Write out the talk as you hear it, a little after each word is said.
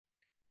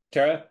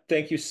Tara,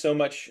 thank you so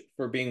much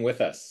for being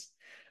with us.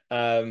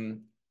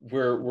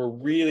 We're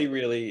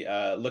really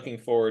looking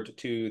forward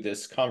to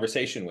this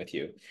conversation with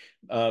you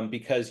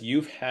because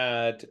you've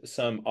had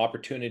some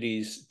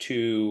opportunities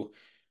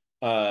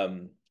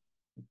um,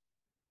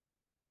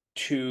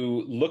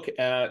 to look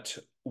at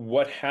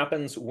what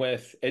happens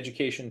with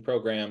education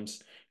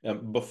programs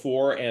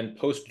before and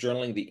post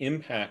journaling, the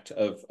impact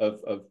of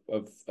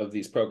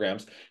these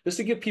programs. Just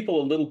to give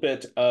people a little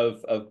bit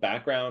of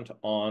background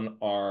on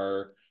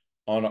our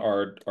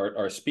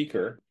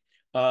speaker.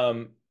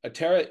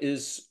 Tara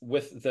is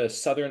with the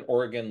Southern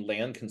Oregon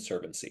Land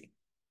Conservancy.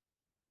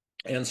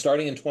 And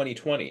starting in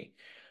 2020,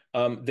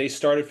 they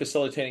started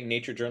facilitating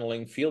nature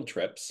journaling field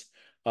trips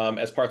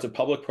as parts of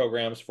public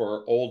programs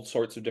for all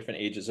sorts of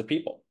different ages of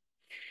people.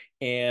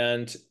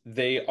 And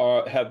they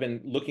have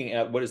been looking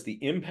at what is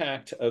the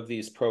impact of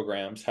these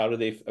programs, how do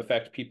they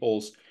affect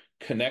people's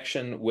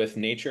connection with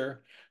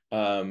nature,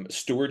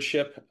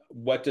 stewardship,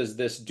 what does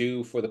this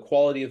do for the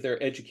quality of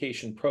their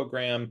education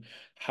program,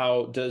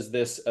 how does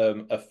this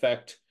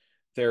affect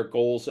their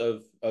goals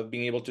of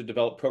being able to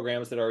develop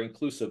programs that are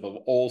inclusive of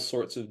all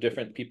sorts of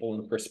different people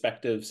and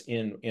perspectives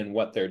in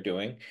what they're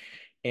doing.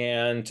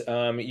 And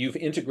you've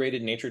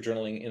integrated nature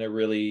journaling in a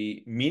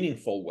really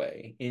meaningful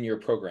way in your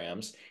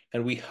programs.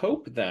 And we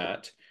hope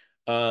that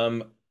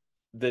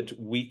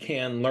we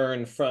can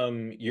learn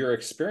from your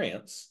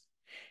experience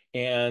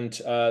and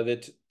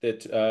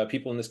that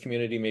people in this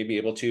community may be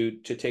able to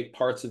take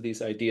parts of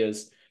these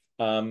ideas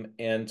and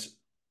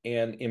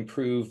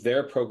improve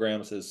their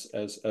programs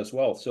as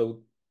well.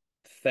 So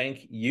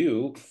thank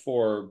you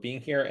for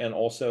being here, and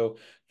also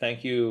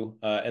thank you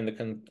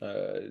and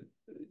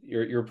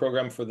your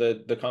program for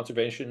the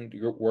conservation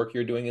your work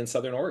you're doing in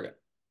Southern Oregon.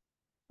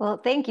 Well,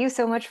 thank you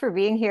so much for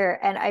being here.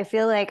 And I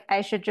feel like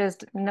I should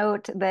just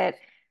note that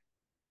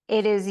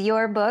it is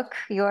your book,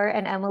 your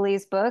and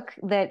Emily's book,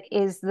 that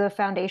is the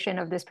foundation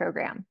of this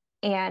program.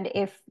 And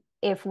if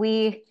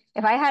I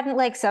hadn't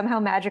like somehow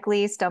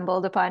magically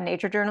stumbled upon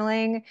nature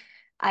journaling,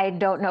 I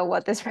don't know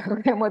what this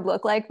program would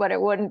look like, but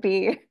it wouldn't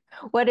be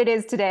what it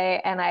is today.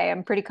 And I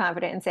am pretty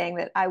confident in saying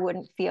that I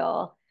wouldn't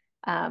feel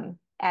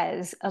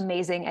as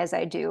amazing as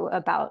I do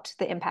about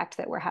the impact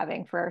that we're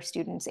having for our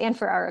students and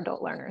for our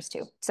adult learners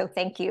too. So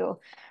thank you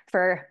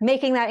for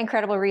making that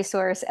incredible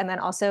resource, and then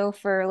also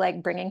for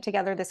like bringing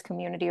together this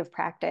community of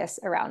practice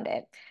around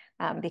it,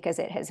 because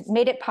it has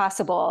made it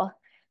possible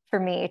for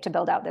me to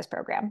build out this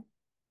program.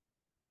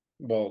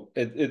 Well,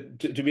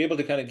 to be able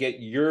to kind of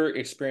get your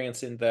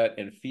experience in that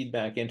and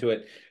feedback into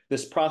it,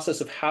 this process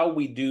of how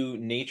we do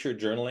nature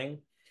journaling,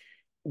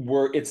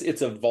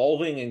 it's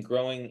evolving and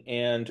growing,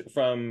 and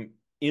from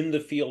in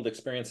the field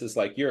experiences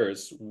like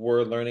yours,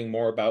 we're learning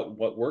more about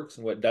what works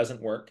and what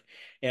doesn't work.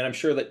 And I'm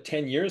sure that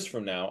 10 years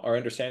from now, our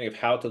understanding of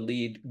how to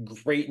lead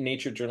great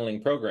nature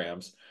journaling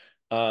programs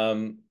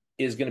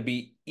is going to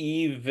be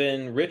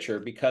even richer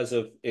because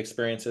of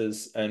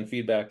experiences and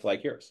feedback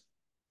like yours.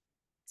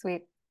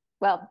 Sweet.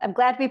 Well, I'm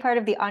glad to be part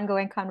of the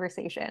ongoing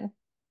conversation.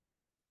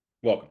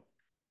 Welcome.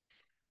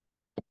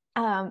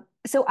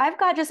 So I've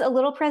got just a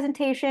little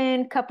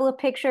presentation, couple of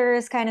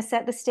pictures, kind of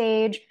set the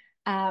stage.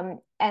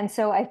 And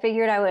so I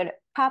figured I would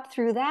pop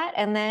through that,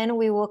 and then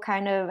we will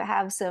kind of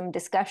have some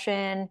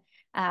discussion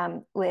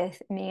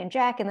with me and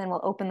Jack, and then we'll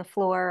open the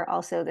floor.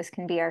 Also, this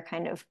can be our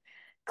kind of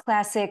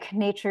classic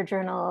Nature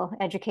Journal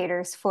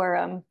Educators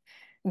Forum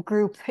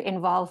group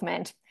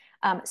involvement.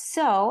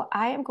 So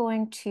I am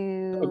going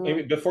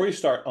Maybe to, before you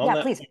start on yeah,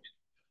 that, please.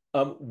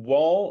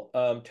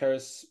 while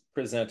Tara's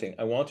presenting,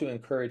 I want to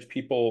encourage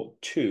people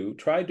to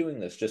try doing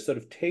this. Just sort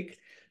of take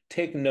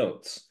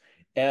notes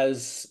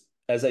as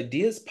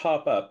ideas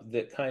pop up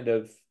that kind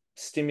of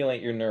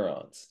stimulate your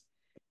neurons.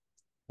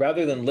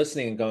 Rather than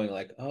listening and going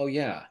like, "Oh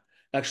yeah,"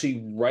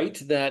 actually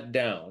write that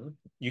down.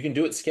 You can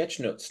do it sketch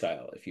note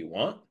style if you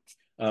want.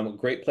 A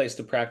great place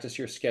to practice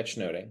your sketch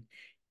noting,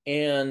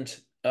 and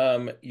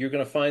you're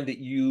going to find that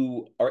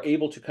you are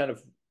able to kind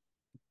of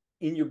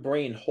in your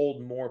brain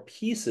hold more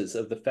pieces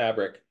of the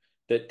fabric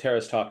that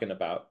Tara's talking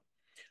about.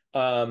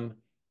 Um,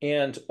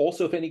 and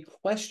also, if any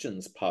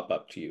questions pop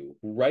up to you,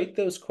 write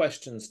those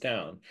questions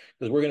down,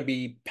 because we're going to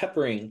be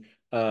peppering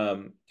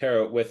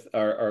Tara with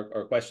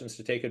our questions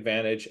to take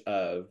advantage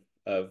of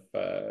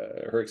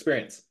her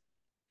experience.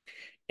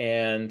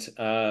 And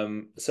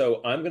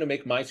so I'm going to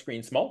make my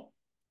screen small,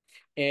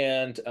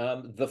 and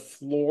the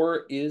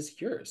floor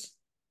is yours.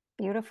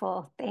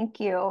 Beautiful. Thank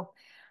you.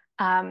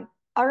 All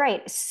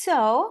right.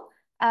 So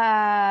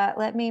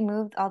let me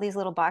move all these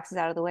little boxes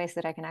out of the way so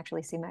that I can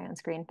actually see my own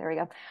screen. There we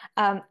go.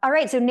 All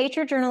right. So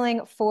nature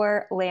journaling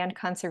for land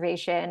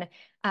conservation.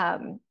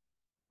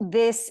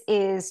 This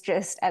is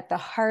just at the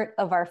heart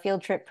of our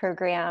field trip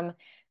program.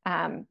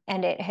 And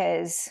it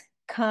has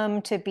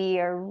come to be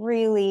a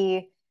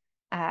really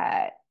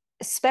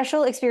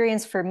special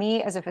experience for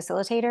me as a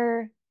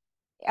facilitator.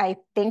 I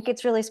think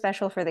it's really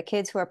special for the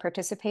kids who are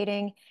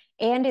participating.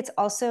 And it's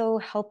also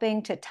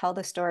helping to tell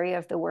the story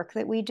of the work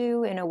that we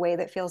do in a way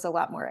that feels a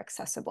lot more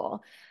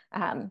accessible.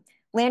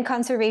 Land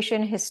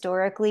conservation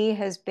historically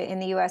has been in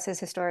the US has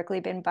historically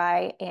been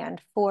by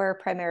and for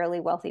primarily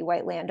wealthy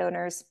white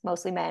landowners,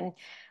 mostly men.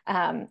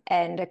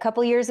 And a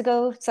couple years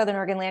ago, Southern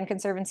Oregon Land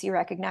Conservancy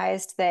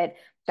recognized that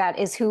that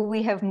is who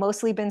we have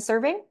mostly been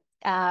serving.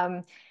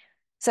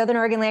 Southern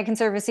Oregon Land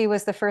Conservancy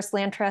was the first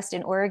land trust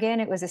in Oregon.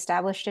 It was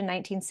established in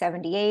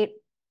 1978.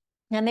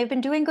 And they've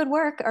been doing good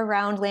work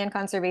around land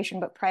conservation,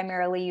 but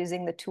primarily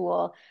using the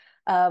tool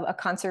of a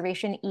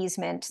conservation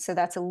easement. So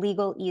that's a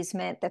legal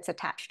easement that's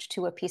attached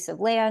to a piece of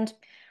land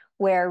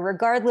where,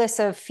 regardless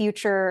of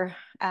future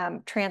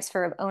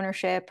transfer of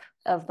ownership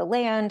of the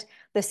land,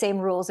 the same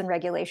rules and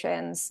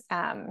regulations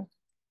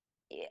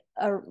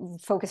are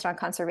focused on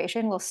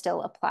conservation will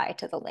still apply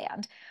to the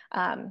land.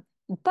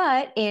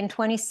 But in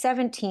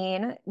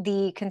 2017,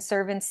 the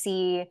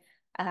Conservancy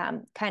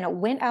kind of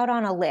went out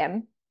on a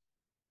limb,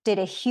 did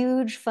a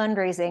huge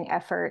fundraising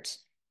effort,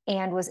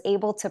 and was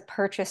able to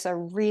purchase a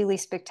really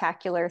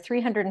spectacular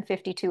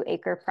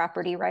 352-acre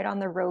property right on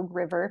the Rogue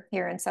River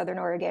here in Southern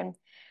Oregon.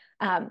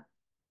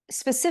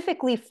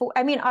 Specifically for,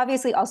 I mean,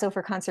 obviously also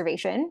for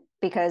conservation,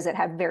 because it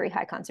had very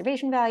high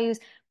conservation values,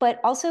 but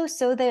also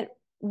so that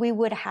we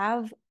would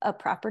have a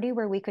property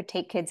where we could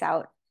take kids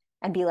out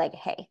and be like,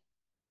 hey,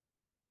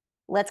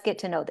 let's get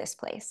to know this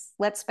place.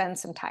 Let's spend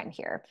some time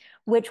here,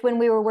 which when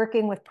we were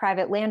working with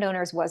private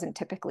landowners wasn't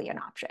typically an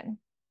option.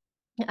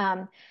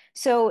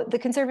 So the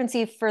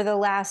Conservancy for the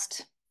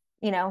last,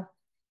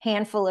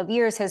 handful of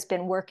years has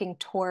been working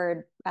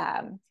toward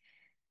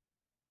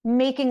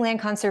making land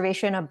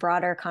conservation a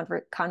broader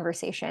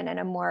conversation and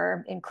a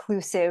more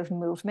inclusive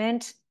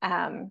movement.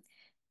 And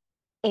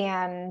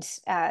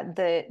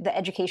the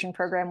education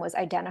program was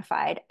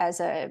identified as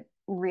a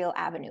real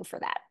avenue for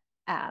that.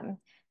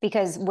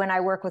 Because when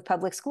I work with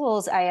public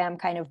schools, I am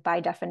kind of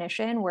by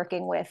definition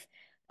working with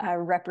a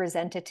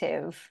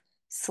representative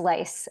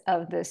slice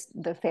of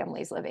the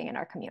families living in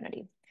our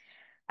community.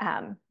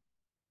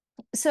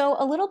 So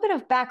a little bit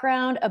of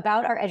background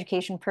about our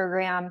education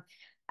program.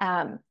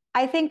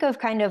 I think of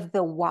kind of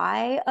the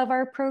why of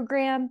our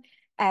program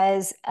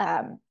as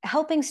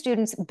helping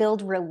students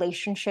build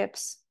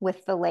relationships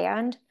with the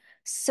land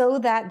so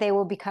that they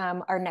will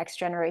become our next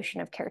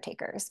generation of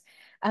caretakers.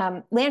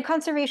 Land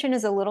conservation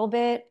is a little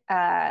bit,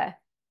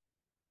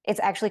 it's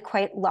actually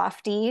quite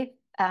lofty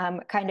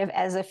kind of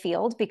as a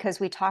field, because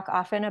we talk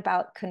often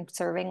about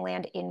conserving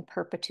land in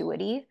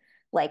perpetuity,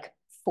 like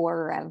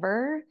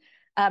forever.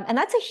 And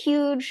that's a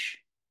huge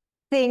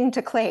thing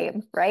to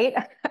claim, right?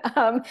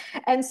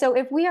 And so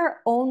if we are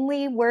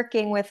only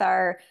working with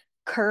our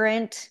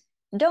current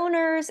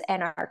donors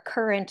and our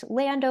current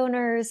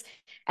landowners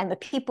and the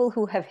people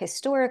who have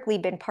historically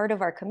been part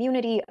of our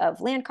community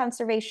of land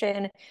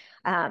conservation,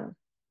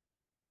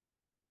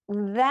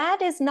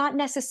 that is not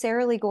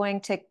necessarily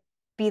going to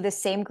be the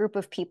same group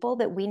of people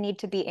that we need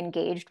to be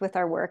engaged with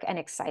our work and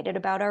excited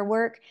about our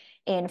work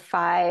in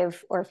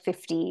 5 or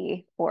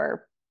 50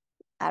 or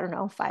I don't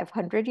know,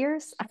 500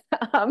 years.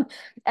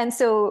 And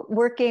so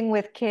working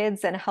with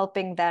kids and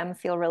helping them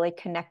feel really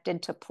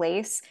connected to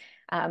place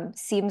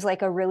seems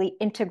like a really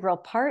integral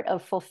part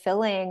of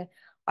fulfilling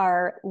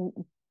our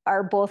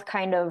both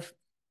kind of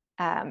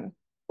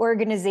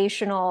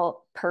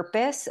organizational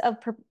purpose of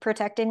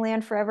protecting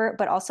land forever,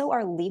 but also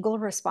our legal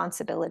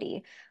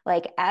responsibility.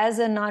 Like, as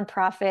a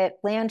nonprofit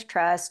land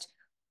trust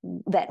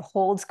that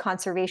holds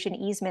conservation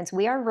easements,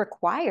 we are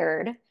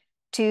required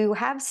to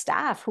have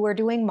staff who are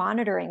doing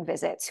monitoring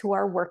visits, who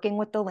are working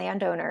with the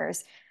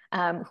landowners,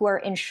 who are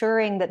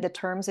ensuring that the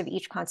terms of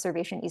each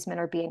conservation easement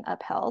are being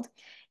upheld.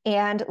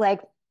 And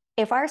like,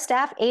 if our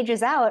staff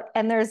ages out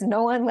and there's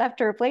no one left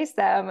to replace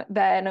them,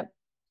 then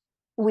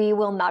we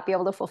will not be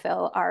able to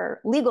fulfill our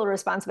legal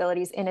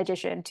responsibilities in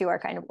addition to our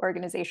kind of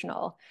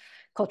organizational,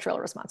 cultural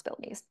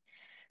responsibilities.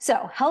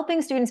 So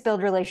helping students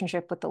build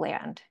relationship with the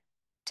land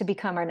to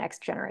become our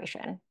next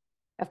generation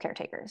of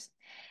caretakers.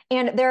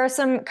 And there are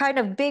some kind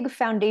of big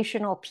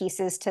foundational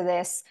pieces to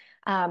this.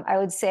 I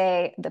would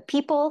say the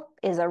people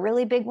is a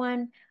really big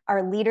one.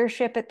 Our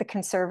leadership at the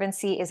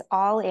Conservancy is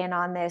all in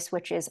on this,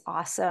 which is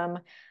awesome.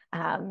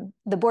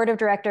 The board of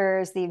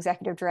directors, the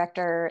executive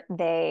director,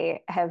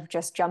 they have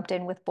just jumped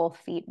in with both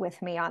feet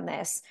with me on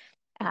this.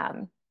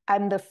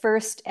 I'm the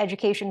first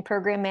education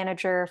program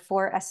manager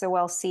for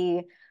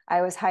SOLC.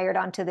 I was hired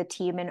onto the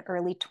team in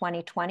early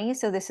 2020,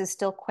 so this is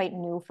still quite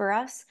new for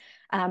us.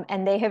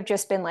 And they have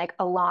just been like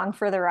along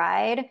for the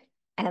ride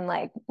and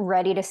like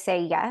ready to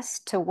say yes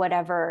to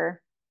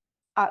whatever,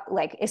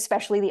 like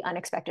especially the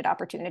unexpected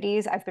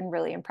opportunities. I've been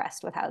really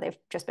impressed with how they've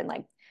just been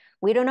like,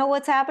 we don't know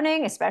what's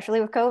happening,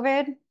 especially with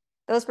COVID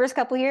those first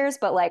couple of years,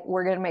 but like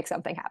we're going to make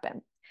something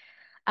happen.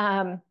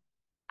 I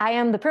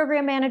am the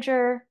program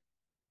manager.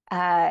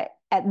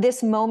 At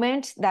this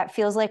moment, that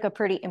feels like a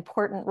pretty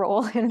important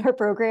role in our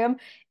program.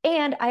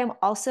 And I am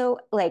also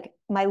like,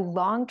 my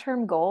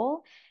long-term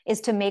goal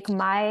is to make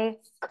my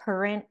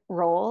current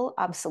role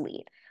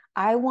obsolete.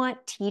 I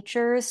want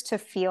teachers to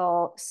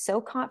feel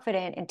so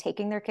confident in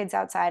taking their kids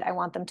outside. I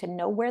want them to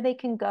know where they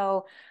can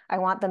go. I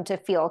want them to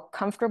feel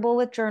comfortable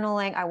with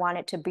journaling. I want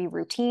it to be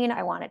routine.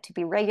 I want it to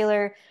be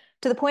regular,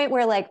 to the point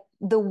where like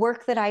the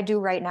work that I do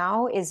right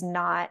now is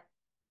not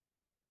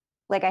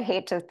like, I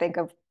hate to think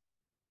of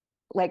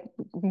like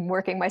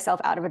working myself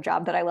out of a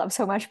job that I love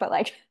so much, but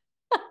like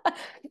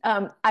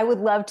I would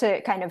love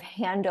to kind of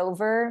hand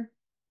over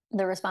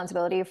the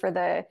responsibility for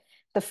the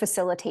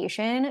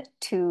facilitation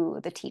to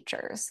the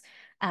teachers.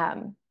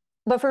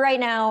 But for right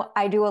now,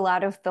 I do a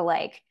lot of the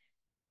like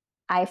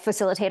I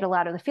facilitate a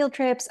lot of the field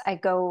trips. I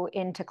go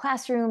into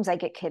classrooms, I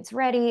get kids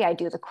ready, I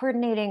do the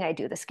coordinating, I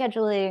do the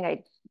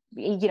scheduling,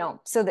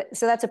 so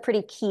that's a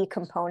pretty key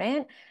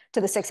component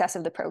to the success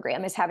of the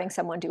program is having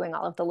someone doing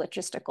all of the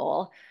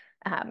logistical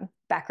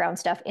background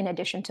stuff in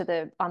addition to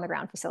the on the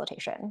ground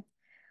facilitation.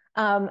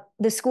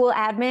 The school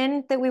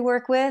admin that we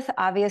work with,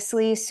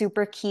 obviously,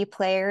 super key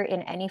player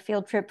in any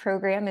field trip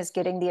program is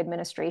getting the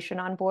administration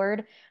on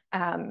board.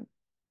 Um,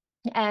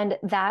 and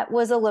that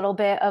was a little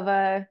bit of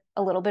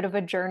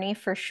a journey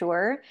for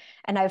sure.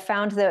 And I've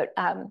found that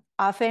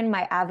often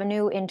my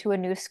avenue into a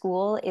new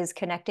school is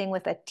connecting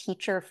with a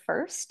teacher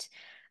first.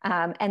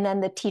 And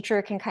then the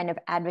teacher can kind of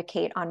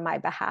advocate on my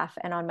behalf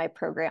and on my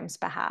program's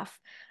behalf.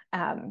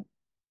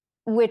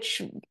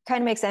 Which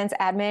kind of makes sense.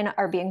 Admin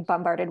are being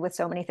bombarded with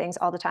so many things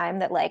all the time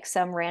that like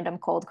some random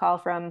cold call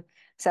from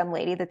some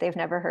lady that they've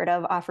never heard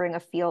of offering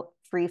a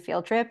free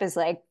field trip is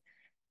like,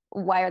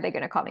 why are they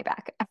going to call me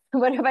back?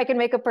 But if I can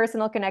make a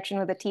personal connection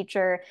with a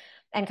teacher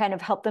and kind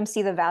of help them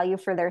see the value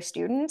for their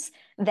students,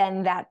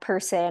 then that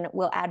person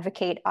will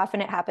advocate.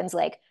 Often it happens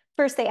like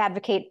first they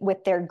advocate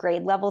with their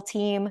grade level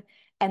team,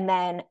 and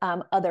then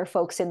other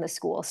folks in the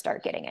school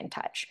start getting in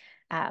touch.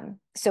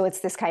 So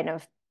it's this kind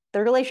of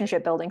the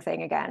relationship building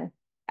thing again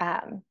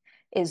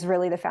is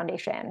really the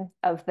foundation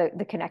of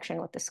the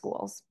connection with the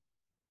schools.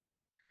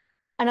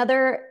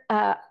 Another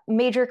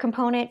major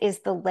component is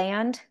the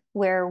land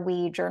where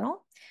we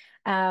journal.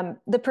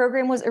 The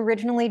program was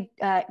originally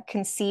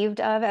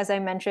conceived of, as I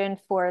mentioned,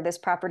 for this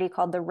property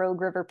called the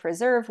Rogue River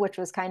Preserve, which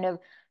was kind of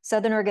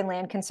Southern Oregon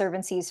Land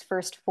Conservancy's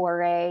first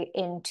foray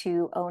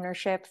into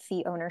ownership,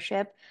 fee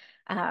ownership.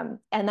 And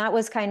that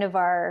was kind of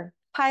our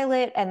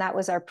pilot, and that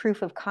was our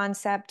proof of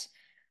concept.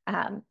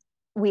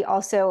 We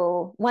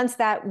also, once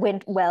that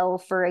went well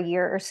for a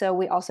year or so,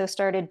 we also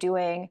started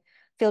doing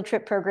field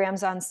trip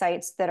programs on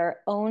sites that are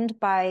owned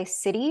by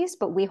cities,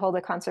 but we hold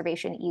a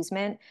conservation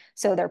easement.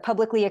 So they're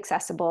publicly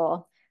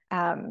accessible.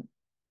 And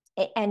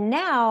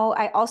now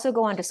I also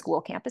go onto school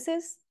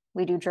campuses.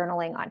 We do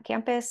journaling on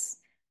campus.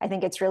 I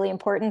think it's really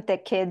important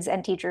that kids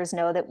and teachers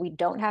know that we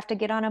don't have to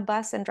get on a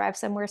bus and drive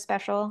somewhere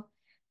special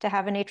to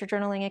have a nature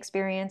journaling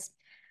experience.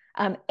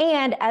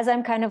 And as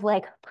I'm kind of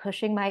like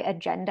pushing my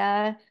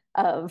agenda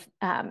of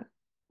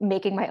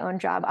making my own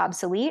job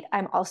obsolete,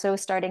 I'm also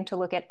starting to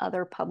look at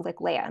other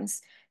public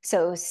lands.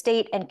 So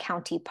state and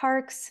county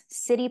parks,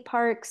 city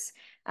parks,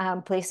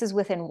 places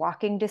within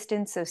walking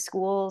distance of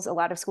schools. A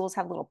lot of schools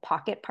have little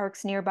pocket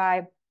parks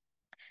nearby.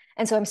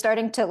 And so I'm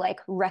starting to like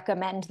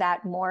recommend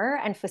that more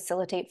and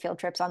facilitate field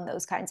trips on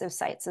those kinds of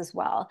sites as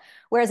well.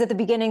 Whereas at the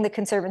beginning, the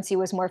Conservancy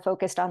was more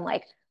focused on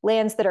like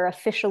lands that are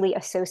officially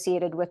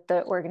associated with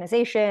the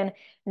organization.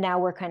 Now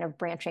we're kind of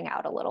branching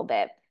out a little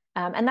bit.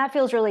 And that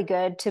feels really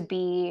good to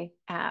be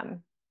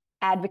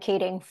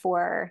advocating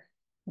for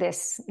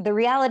the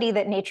reality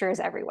that nature is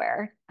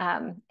everywhere.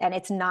 And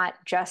it's not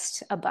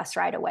just a bus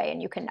ride away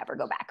and you can never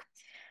go back.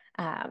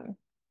 And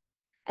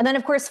then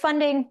of course,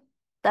 funding,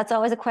 that's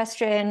always a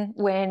question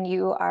when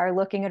you are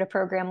looking at a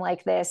program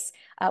like this.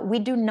 We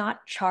do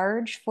not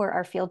charge for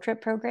our field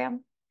trip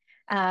program.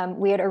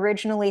 We had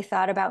originally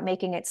thought about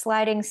making it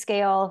sliding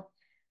scale.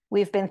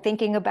 We've been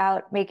thinking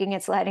about making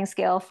it sliding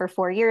scale for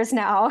 4 years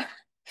now.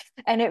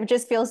 And it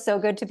just feels so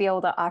good to be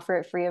able to offer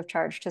it free of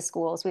charge to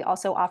schools. We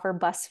also offer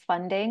bus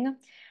funding.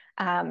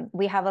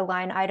 We have a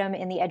line item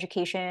in the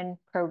education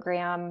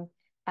program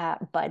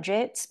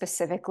budget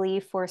specifically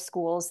for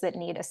schools that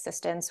need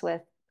assistance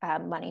with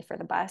money for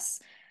the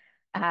bus.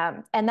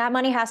 And that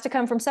money has to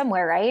come from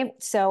somewhere, right?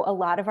 So a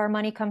lot of our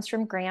money comes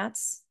from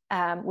grants.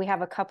 We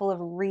have a couple of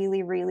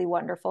really, really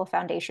wonderful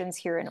foundations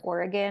here in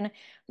Oregon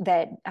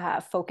that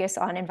focus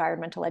on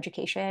environmental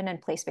education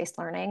and place-based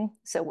learning.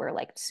 So we're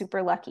like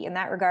super lucky in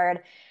that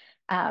regard.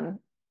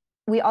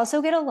 We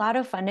also get a lot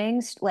of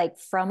fundings like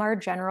from our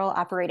general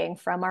operating,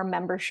 from our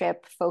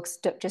membership, folks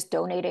just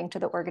donating to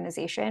the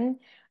organization.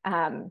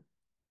 And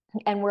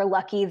we're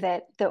lucky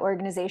that the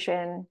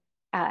organization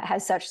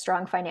has such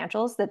strong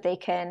financials that they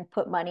can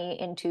put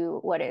money into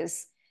what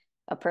is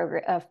a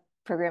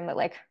program that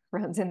like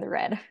runs in the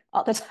red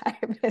all the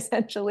time,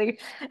 essentially.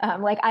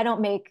 Like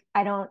I'm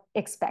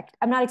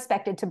not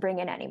expected to bring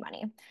in any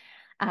money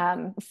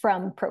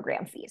from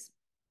program fees.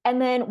 And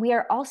then we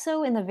are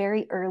also in the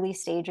very early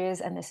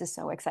stages, and this is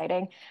so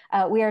exciting.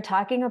 We are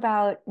talking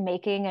about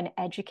making an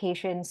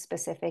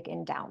education-specific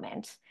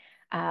endowment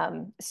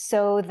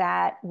so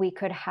that we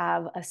could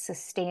have a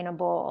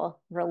sustainable,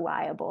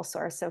 reliable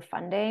source of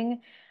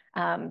funding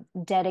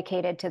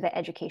dedicated to the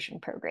education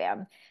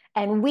program.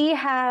 And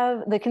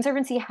the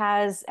Conservancy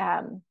has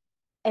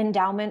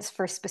endowments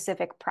for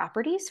specific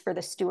properties, for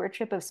the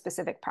stewardship of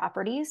specific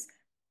properties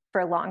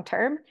for long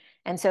term.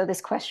 And so this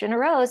question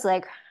arose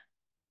like,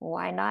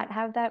 why not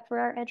have that for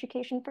our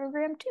education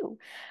program too?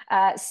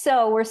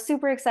 So we're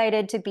super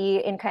excited to be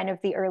in kind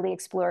of the early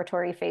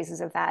exploratory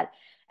phases of that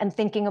and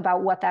thinking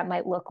about what that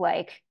might look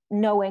like,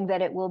 knowing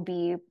that it will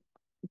be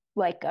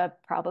like a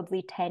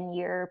probably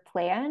 10-year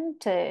plan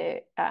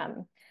to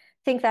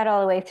think that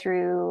all the way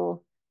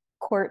through,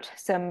 court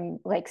some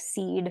like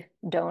seed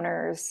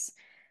donors,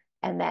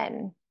 and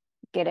then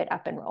get it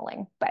up and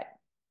rolling. But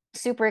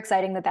super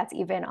exciting that that's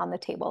even on the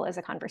table as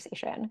a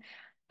conversation.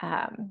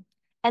 Um,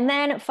 and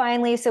then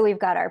finally, so we've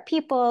got our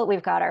people,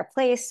 we've got our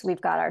place,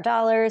 we've got our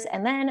dollars,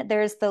 and then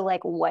there's the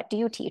like, what do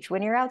you teach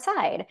when you're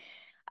outside?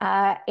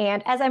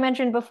 And as I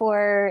mentioned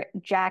before,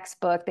 Jack's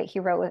book that he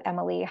wrote with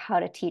Emily, How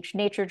to Teach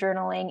Nature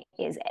Journaling,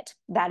 is it.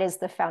 That is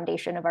the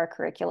foundation of our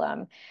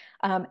curriculum.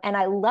 And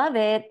I love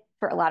it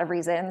for a lot of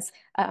reasons,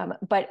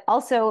 but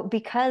also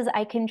because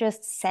I can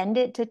just send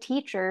it to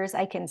teachers.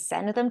 I can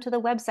send them to the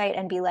website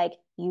and be like,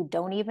 you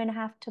don't even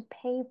have to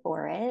pay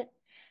for it.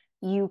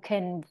 You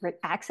can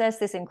access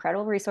this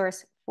incredible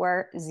resource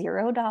for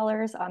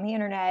 $0 on the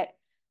internet.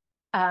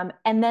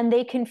 And then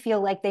they can feel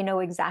like they know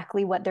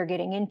exactly what they're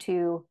getting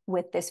into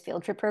with this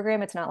field trip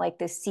program. It's not like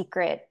this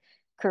secret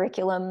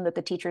curriculum that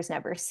the teachers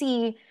never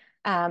see.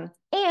 And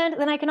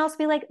then I can also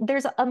be like,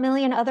 there's a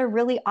million other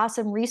really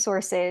awesome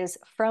resources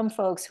from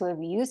folks who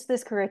have used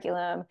this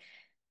curriculum.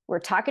 We're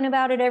talking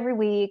about it every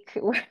week.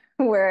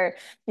 Where,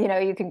 you know,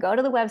 you can go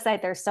to the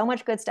website. There's so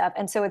much good stuff.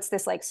 And so it's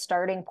this like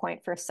starting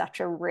point for such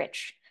a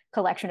rich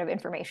collection of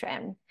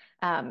information.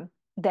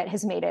 That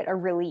has made it a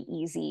really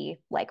easy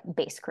like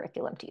base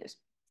curriculum to use.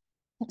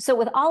 So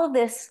with all of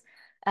this,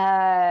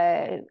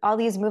 all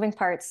these moving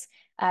parts,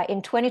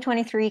 in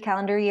 2023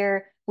 calendar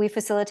year, we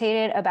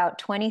facilitated about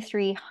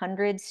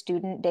 2,300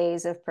 student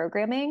days of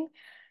programming.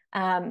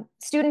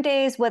 Student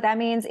days, what that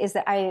means is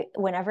that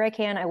whenever I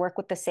can, I work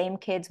with the same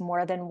kids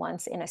more than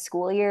once in a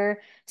school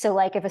year. So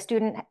like if a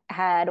student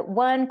had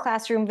one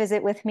classroom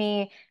visit with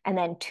me and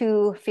then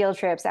 2 field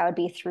trips, that would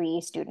be 3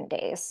 student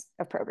days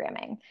of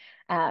programming.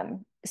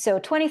 So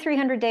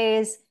 2,300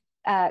 days,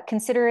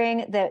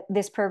 considering that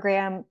this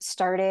program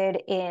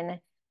started in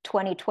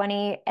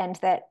 2020 and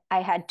that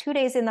I had 2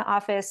 days in the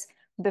office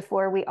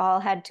before we all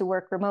had to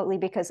work remotely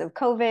because of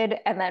COVID.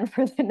 And then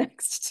for the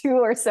next 2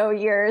 or so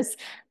years,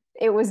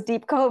 it was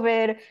deep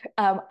COVID.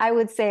 I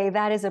would say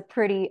that is a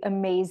pretty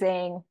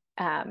amazing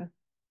and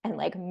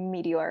like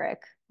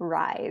meteoric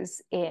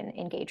rise in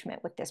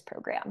engagement with this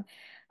program.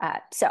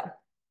 So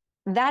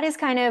that is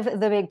kind of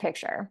the big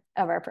picture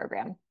of our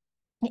program.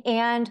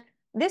 And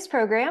this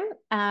program,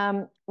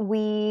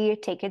 we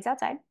take kids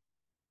outside.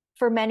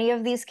 For many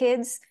of these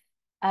kids,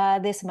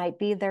 this might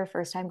be their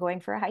first time going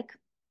for a hike.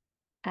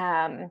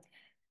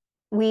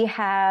 We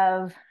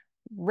have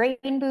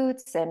rain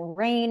boots and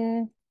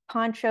rain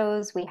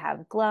ponchos. We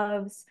have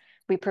gloves.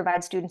 We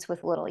provide students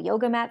with little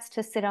yoga mats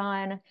to sit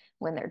on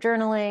when they're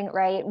journaling,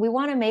 right? We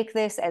want to make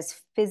this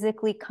as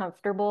physically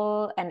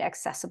comfortable and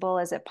accessible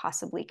as it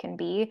possibly can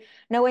be,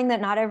 knowing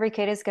that not every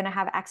kid is going to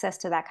have access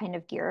to that kind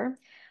of gear.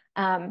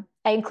 I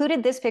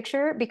included this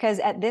picture because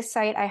at this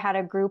site, I had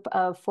a group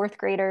of 4th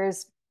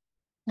graders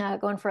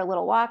going for a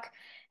little walk.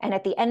 And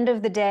at the end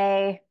of the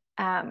day,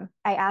 I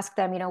asked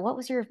them, you know, what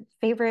was your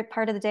favorite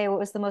part of the day? What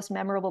was the most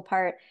memorable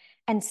part?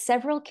 And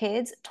several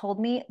kids told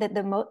me that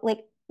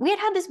like, we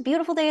had this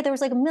beautiful day. There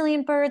was like a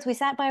million birds. We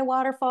sat by a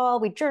waterfall.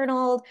 We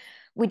journaled.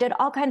 We did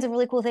all kinds of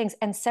really cool things.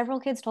 And several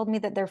kids told me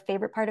that their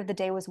favorite part of the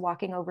day was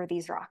walking over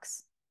these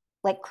rocks,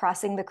 like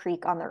crossing the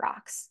creek on the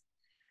rocks.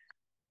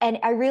 And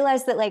I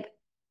realized that like,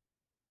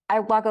 I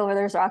walk over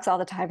those rocks all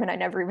the time and I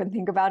never even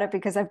think about it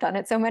because I've done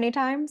it so many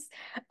times.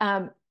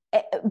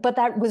 But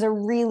that was a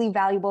really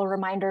valuable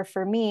reminder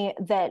for me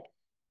that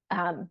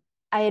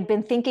I had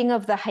been thinking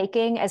of the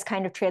hiking as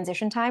kind of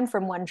transition time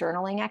from one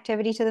journaling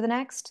activity to the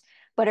next,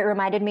 but it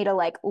reminded me to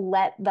like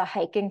let the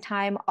hiking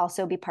time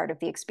also be part of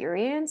the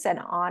experience and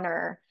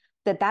honor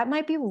that that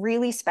might be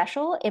really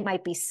special. It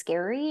might be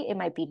scary. It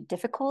might be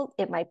difficult.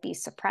 It might be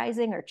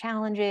surprising or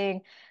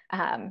challenging.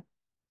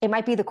 It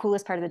might be the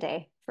coolest part of the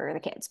day for the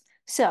kids.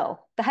 So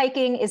the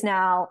hiking is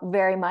now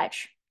very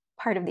much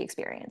part of the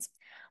experience.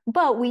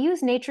 But we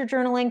use nature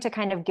journaling to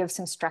kind of give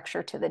some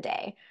structure to the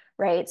day,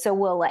 right? So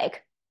we'll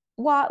like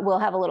walk, we'll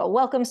have a little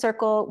welcome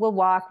circle, we'll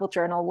walk, we'll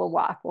journal, we'll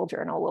walk, we'll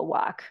journal, we'll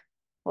walk,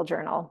 we'll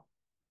journal.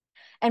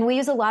 And we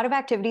use a lot of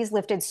activities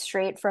lifted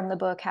straight from the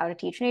book, How to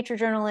Teach Nature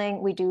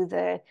Journaling. We do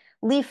the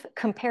leaf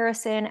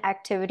comparison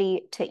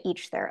activity to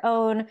each their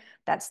own.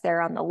 That's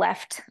there on the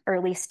left,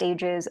 early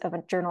stages of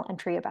a journal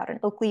entry about an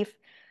oak leaf.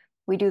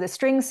 We do the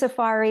string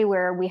safari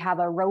where we have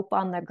a rope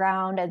on the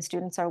ground and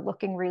students are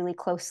looking really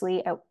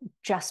closely at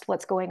just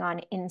what's going on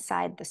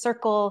inside the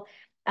circle.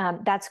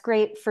 That's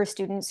great for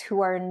students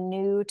who are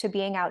new to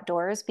being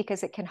outdoors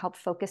because it can help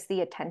focus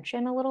the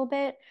attention a little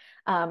bit,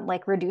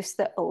 like reduce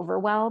the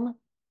overwhelm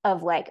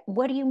of like,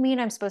 what do you mean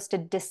I'm supposed to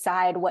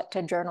decide what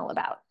to journal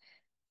about?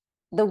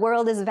 The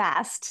world is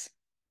vast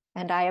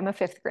and I am a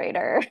 5th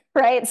grader,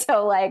 right?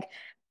 So like,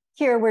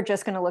 here we're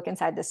just going to look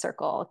inside this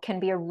circle can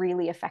be a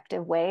really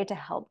effective way to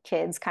help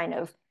kids kind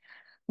of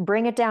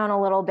bring it down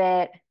a little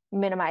bit,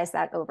 minimize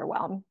that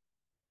overwhelm.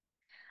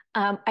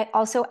 I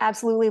also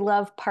absolutely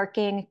love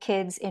parking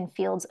kids in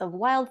fields of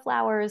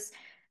wildflowers.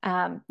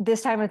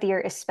 This time of the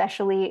year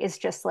especially is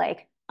just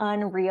like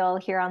unreal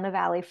here on the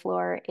valley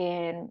floor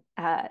in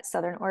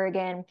Southern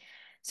Oregon.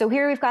 So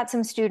here we've got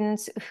some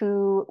students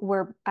who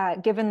were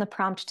given the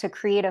prompt to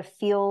create a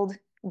field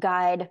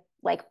guide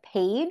like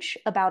page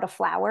about a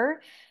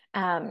flower.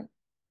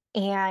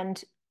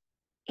 And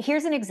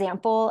here's an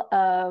example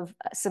of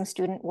some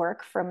student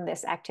work from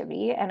this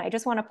activity. And I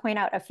just want to point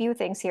out a few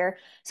things here.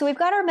 So we've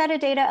got our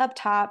metadata up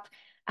top.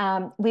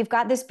 We've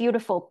got this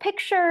beautiful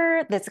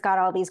picture that's got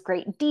all these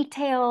great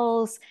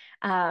details.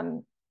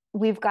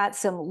 We've got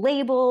some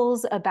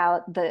labels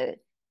about the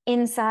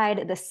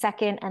inside, the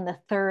second and the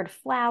third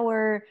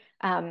flower,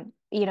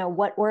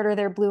 what order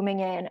they're blooming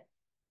in.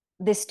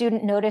 This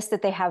student noticed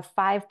that they have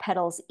 5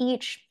 petals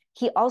each.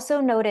 He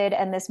also noted,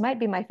 and this might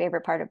be my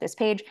favorite part of this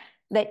page,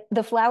 that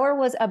the flower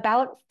was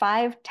about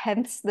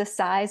 5/10 the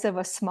size of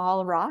a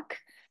small rock,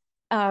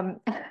 um,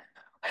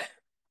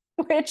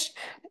 which,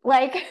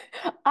 like,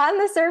 on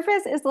the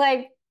surface is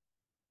like,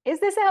 is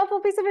this a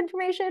helpful piece of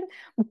information?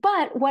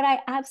 But what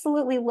I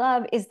absolutely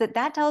love is that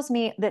that tells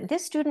me that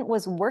this student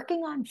was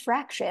working on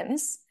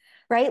fractions,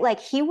 right? Like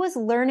he was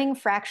learning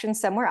fractions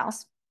somewhere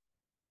else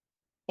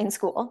in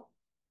school.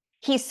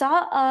 He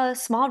saw a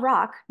small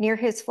rock near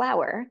his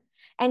flower,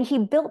 and he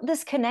built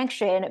this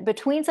connection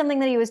between something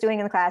that he was doing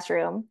in the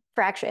classroom,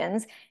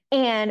 fractions,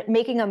 and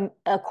making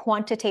a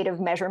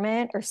quantitative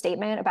measurement or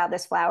statement about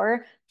this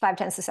flower,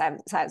 5/10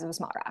 the size of a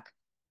small rock.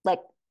 Like,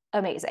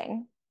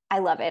 amazing. I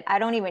love it. I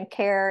don't even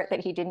care that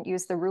he didn't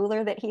use the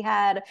ruler that he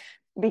had,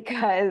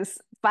 because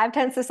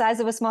 5/10 the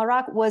size of a small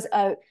rock was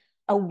a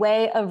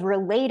way of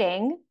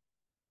relating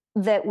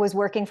that was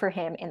working for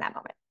him in that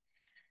moment.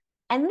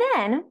 And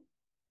then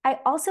I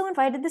also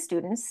invited the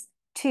students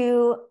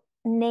to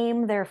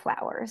name their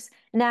flowers.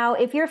 Now,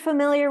 if you're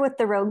familiar with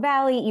the Rogue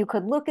Valley, you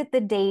could look at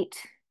the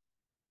date,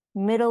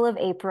 middle of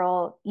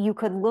April. You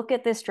could look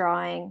at this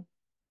drawing,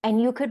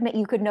 and you could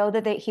know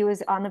that he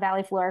was on the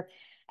valley floor,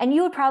 and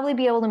you would probably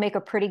be able to make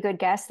a pretty good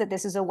guess that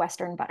this is a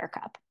Western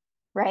buttercup,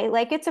 right?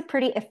 Like it's a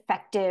pretty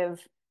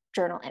effective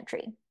journal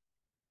entry.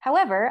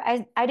 However,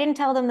 I didn't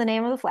tell them the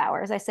name of the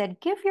flowers. I said,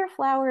 give your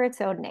flower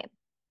its own name.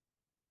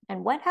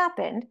 And what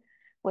happened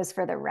was,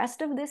 for the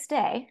rest of this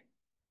day,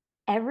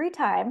 every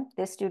time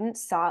this student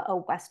saw a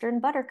Western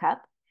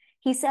buttercup,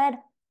 he said,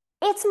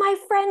 it's my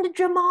friend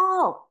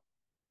Jamal.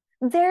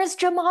 There's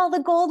Jamal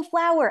the gold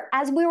flower,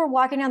 as we were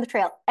walking down the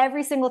trail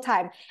every single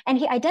time. And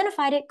he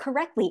identified it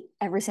correctly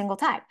every single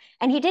time.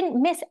 And he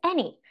didn't miss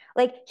any.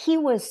 Like, he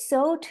was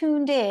so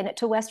tuned in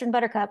to Western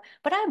buttercup.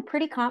 But I'm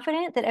pretty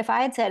confident that if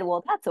I had said,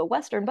 well, that's a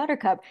Western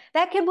buttercup,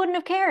 that kid wouldn't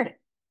have cared.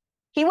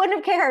 He wouldn't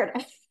have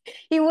cared.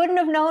 He wouldn't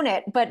have known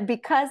it. But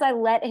because I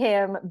let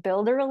him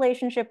build a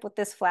relationship with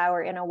this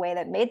flower in a way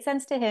that made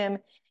sense to him,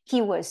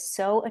 he was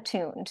so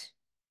attuned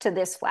to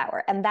this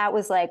flower. And that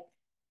was like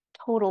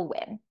total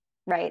win,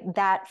 right?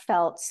 That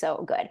felt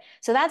so good.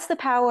 So that's the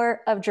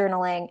power of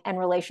journaling and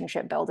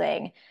relationship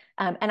building.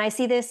 And I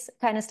see this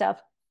kind of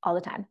stuff all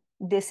the time.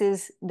 This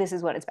is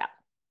what it's about.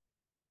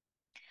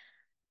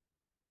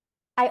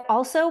 I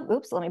also,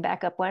 oops, let me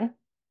back up one.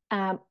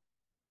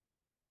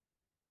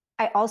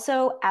 I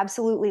also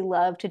absolutely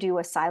love to do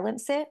a silent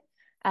sit.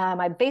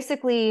 I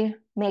basically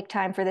make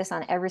time for this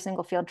on every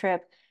single field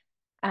trip.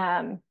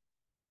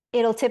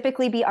 It'll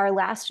typically be our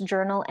last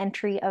journal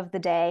entry of the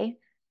day.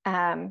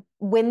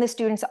 When the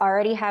students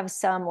already have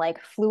some like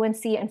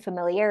fluency and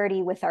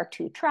familiarity with our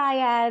 2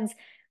 triads,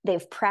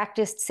 they've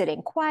practiced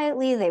sitting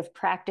quietly, they've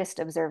practiced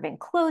observing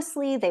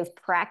closely, they've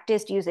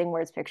practiced using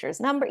words,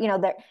 pictures, number,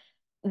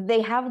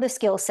 they have the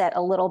skill set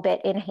a little bit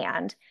in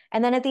hand.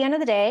 And then at the end of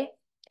the day,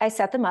 I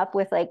set them up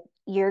with like,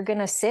 you're going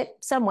to sit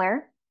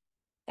somewhere,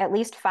 at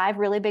least 5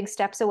 really big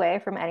steps away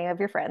from any of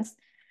your friends.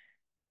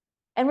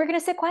 And we're going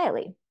to sit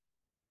quietly.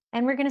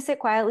 And we're going to sit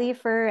quietly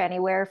for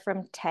anywhere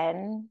from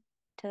 10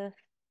 to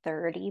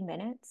 30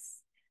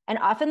 minutes. And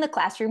often the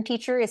classroom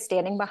teacher is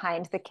standing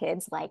behind the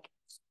kids like,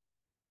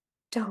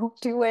 don't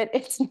do it.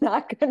 It's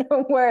not going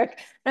to work.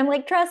 And I'm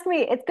like, trust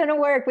me, it's going to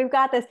work. We've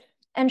got this.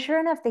 And sure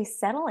enough, they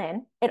settle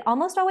in. It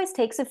almost always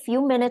takes a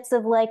few minutes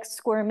of like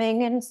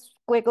squirming and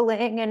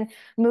squiggling and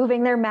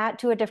moving their mat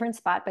to a different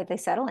spot, but they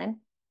settle in.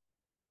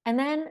 And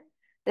then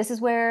this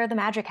is where the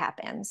magic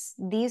happens.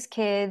 These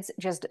kids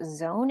just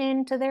zone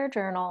into their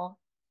journal.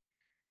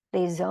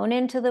 They zone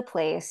into the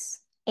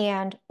place,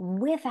 and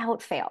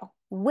without fail,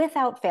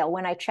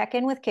 when I check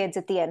in with kids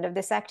at the end of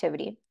this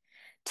activity,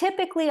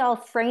 typically I'll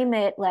frame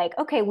it like,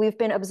 okay, we've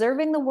been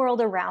observing the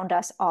world around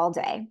us all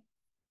day,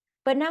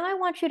 but now I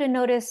want you to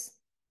notice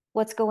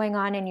what's going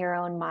on in your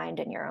own mind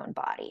and your own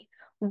body.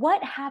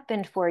 What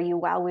happened for you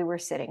while we were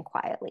sitting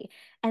quietly?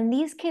 And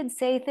these kids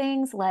say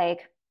things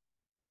like,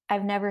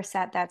 I've never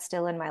sat that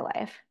still in my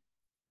life.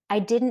 I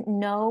didn't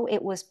know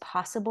it was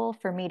possible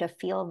for me to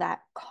feel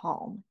that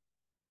calm.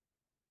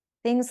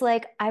 Things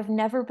like, I've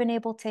never been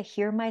able to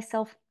hear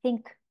myself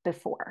think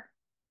before,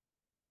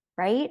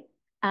 right?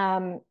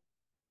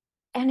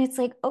 And it's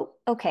like, oh,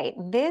 okay,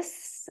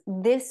 this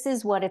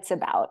is what it's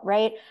about,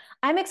 right?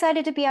 I'm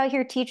excited to be out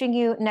here teaching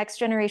you next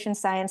generation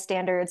science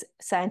standards,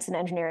 science and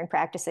engineering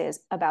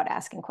practices about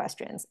asking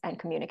questions and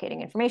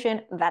communicating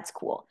information. That's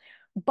cool.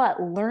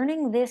 But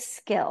learning this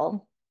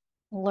skill,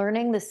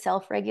 learning the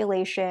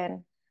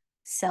self-regulation,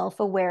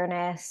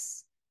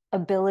 self-awareness,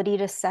 ability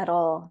to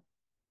settle,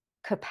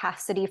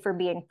 capacity for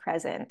being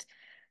present,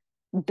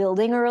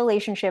 building a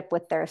relationship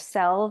with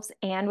themselves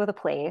and with a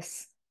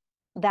place,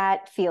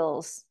 that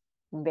feels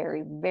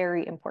very,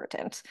 very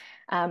important.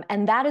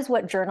 And that is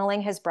what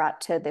journaling has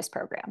brought to this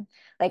program.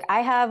 Like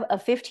I have a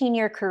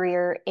 15-year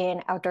career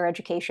in outdoor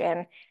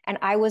education, and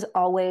I was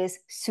always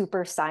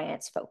super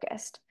science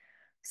focused.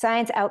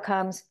 Science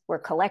outcomes, we're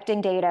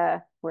collecting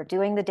data, we're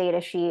doing the data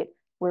sheet,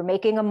 we're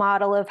making a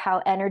model of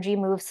how energy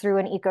moves through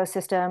an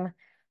ecosystem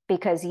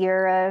because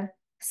you're a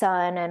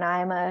sun and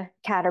I'm a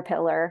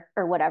caterpillar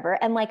or whatever.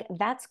 And like,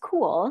 that's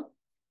cool.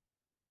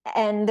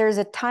 And there's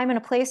a time and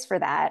a place for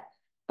that.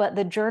 But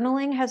the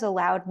journaling has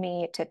allowed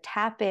me to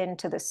tap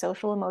into the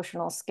social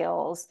emotional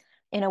skills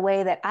in a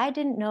way that I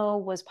didn't know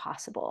was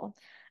possible.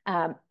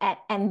 And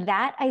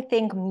that, I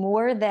think,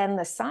 more than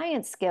the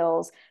science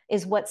skills,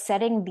 is what's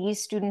setting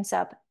these students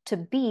up to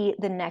be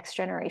the next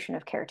generation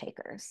of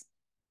caretakers.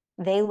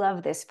 They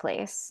love this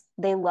place.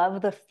 They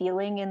love the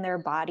feeling in their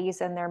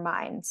bodies and their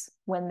minds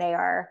when they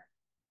are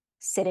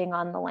sitting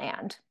on the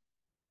land.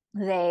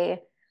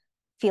 They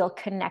feel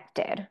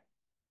connected.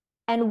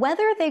 And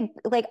whether they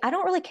like, I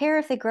don't really care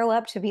if they grow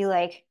up to be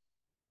like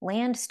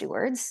land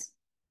stewards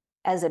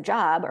as a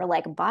job or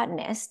like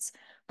botanists,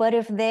 but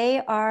if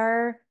they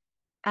are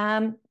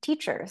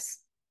teachers,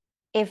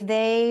 if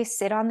they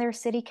sit on their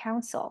city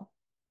council,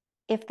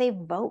 if they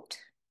vote,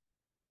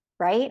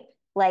 right?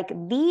 Like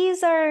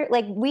these are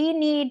like, we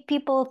need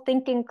people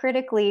thinking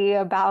critically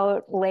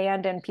about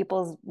land and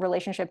people's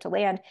relationship to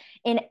land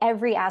in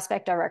every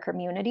aspect of our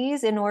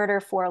communities in order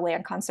for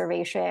land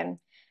conservation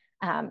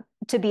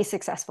to be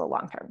successful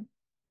long term.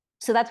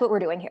 So that's what we're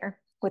doing here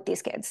with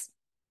these kids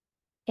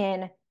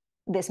in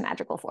this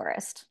magical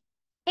forest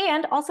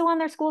and also on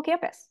their school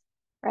campus,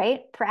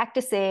 right?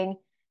 Practicing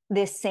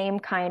this same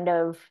kind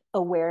of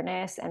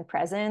awareness and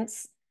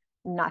presence,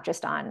 not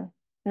just in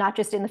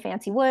the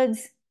fancy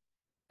woods,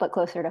 but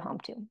closer to home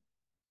too.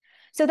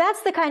 So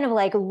that's the kind of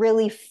like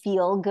really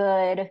feel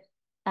good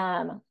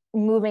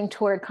moving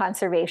toward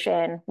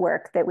conservation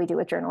work that we do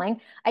with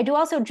journaling. I do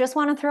also just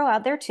want to throw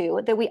out there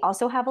too that we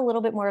also have a little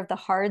bit more of the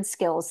hard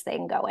skills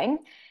thing going.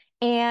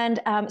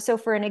 And so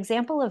for an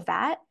example of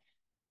that,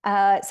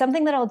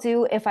 something that I'll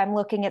do if I'm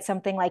looking at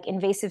something like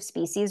invasive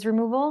species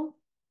removal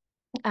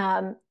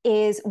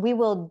is we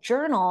will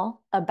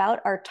journal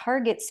about our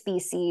target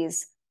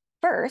species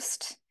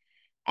first,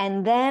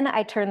 and then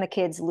I turn the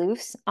kids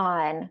loose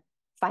on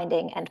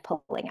finding and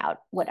pulling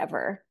out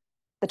whatever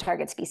the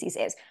target species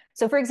is.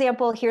 So for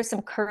example, here's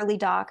some curly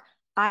dock.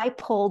 I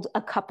pulled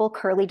a couple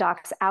curly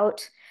docks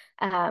out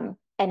and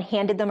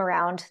handed them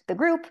around the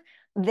group.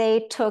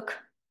 They took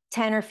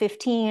 10 or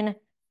 15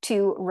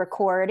 to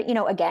record. You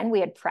know, again, we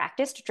had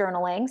practiced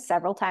journaling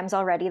several times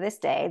already this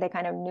day. They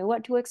kind of knew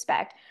what to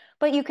expect.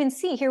 But you can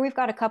see here we've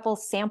got a couple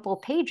sample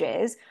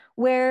pages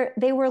where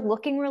they were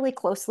looking really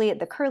closely at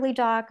the curly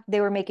dock.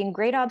 They were making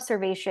great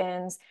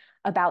observations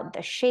about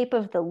the shape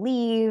of the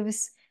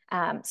leaves.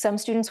 Some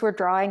students were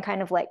drawing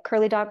kind of like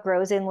curly dock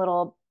grows in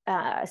little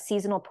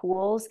seasonal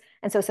pools.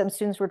 And so some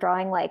students were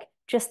drawing like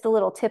just the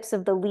little tips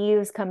of the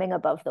leaves coming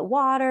above the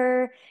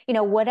water, you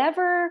know,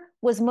 whatever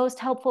was most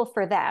helpful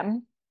for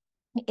them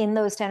in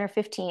those 10 or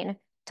 15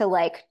 to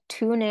like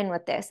tune in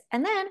with this.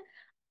 And then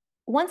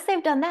once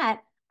they've done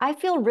that, I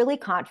feel really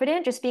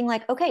confident just being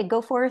like, okay,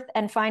 go forth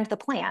and find the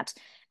plant.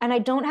 And I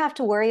don't have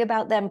to worry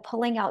about them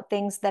pulling out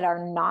things that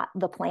are not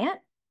the plant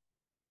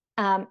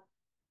um,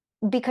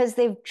 because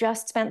they've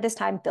just spent this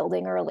time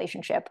building a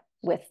relationship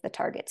with the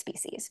target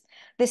species.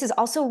 This is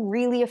also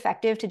really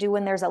effective to do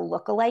when there's a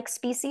lookalike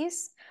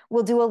species.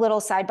 We'll do a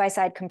little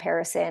side-by-side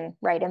comparison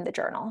right in the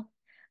journal.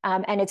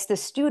 And it's the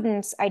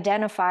students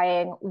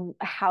identifying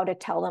how to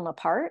tell them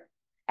apart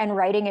and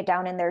writing it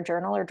down in their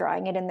journal or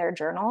drawing it in their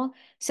journal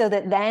so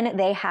that then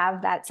they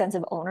have that sense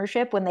of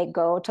ownership when they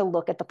go to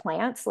look at the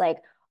plants. Like,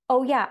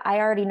 oh yeah, I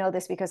already know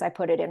this because I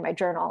put it in my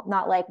journal.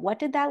 Not like, what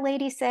did that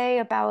lady say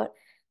about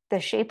the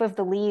shape of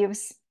the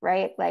leaves,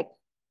 right? Like,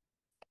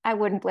 I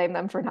wouldn't blame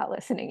them for not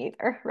listening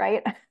either,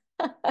 right?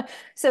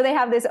 So they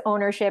have this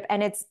ownership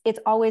and it's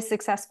always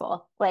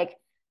successful. Like,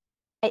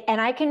 and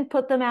I can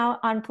put them out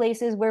on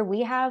places where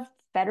we have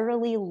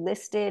federally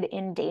listed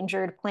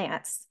endangered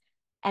plants.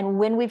 And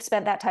when we've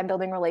spent that time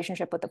building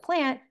relationship with the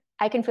plant,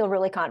 I can feel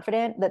really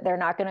confident that they're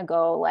not going to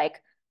go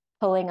like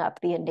pulling up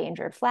the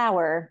endangered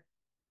flower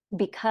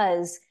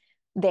because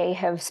they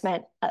have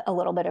spent a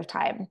little bit of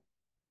time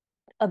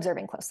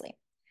observing closely.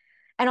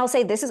 And I'll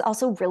say this is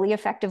also really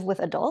effective with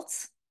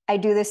adults. I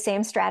do this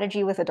same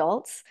strategy with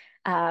adults.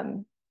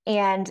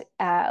 And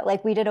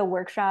like we did a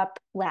workshop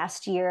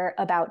last year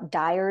about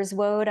dyer's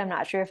woad. I'm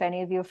not sure if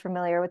any of you are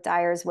familiar with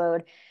dyer's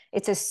woad.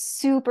 It's a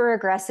super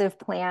aggressive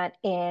plant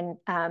in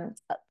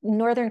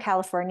Northern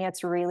California.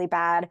 It's really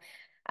bad.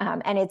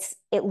 And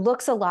it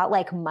looks a lot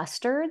like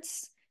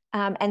mustards.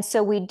 And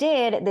so we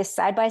did this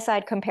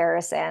side-by-side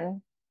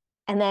comparison,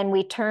 and then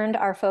we turned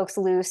our folks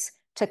loose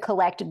to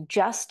collect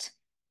just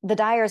the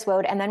dyer's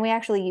woad. And then we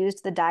actually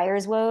used the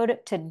dyer's woad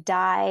to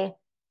dye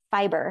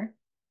fiber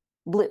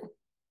blue.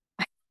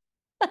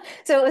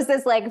 So it was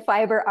this like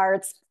fiber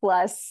arts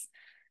plus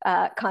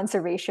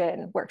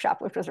conservation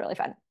workshop, which was really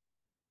fun.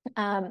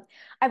 Um,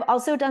 I've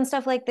also done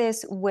stuff like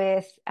this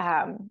with,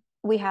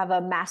 we have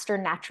a master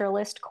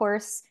naturalist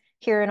course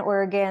here in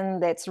Oregon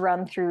that's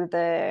run through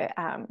the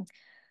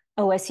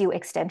OSU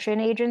Extension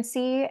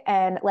Agency.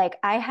 And like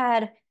I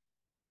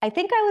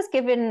think I was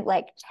given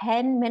like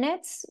 10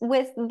 minutes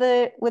with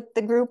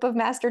the group of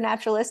master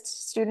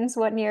naturalist students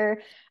one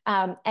year.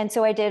 And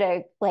so I did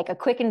a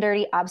quick and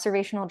dirty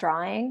observational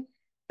drawing,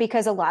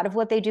 because a lot of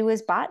what they do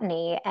is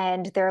botany,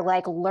 and they're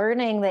like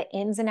learning the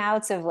ins and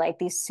outs of like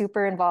these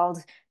super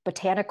involved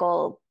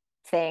botanical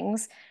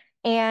things.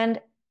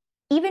 And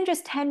even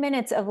just 10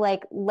 minutes of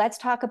like, let's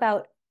talk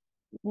about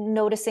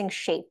noticing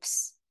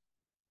shapes.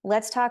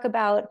 Let's talk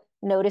about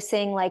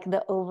noticing like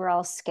the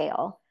overall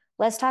scale.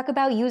 Let's talk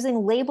about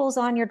using labels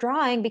on your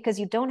drawing, because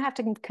you don't have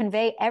to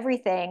convey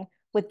everything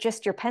with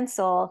just your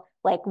pencil,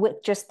 like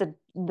with just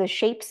the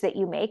shapes that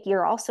you make.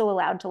 You're also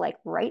allowed to like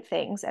write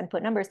things and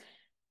put numbers.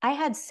 I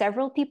had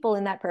several people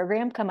in that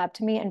program come up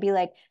to me and be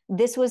like,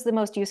 this was the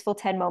most useful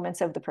 10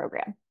 moments of the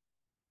program.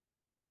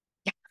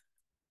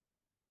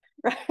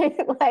 Right?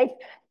 Like,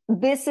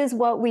 this is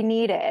what we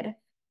needed.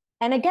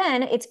 And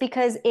again, it's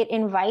because it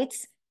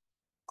invites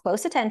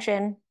close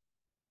attention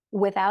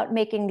without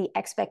making the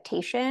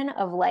expectation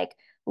of like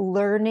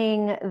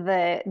learning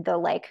the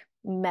like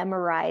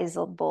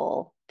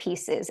memorizable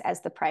pieces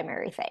as the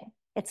primary thing.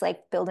 It's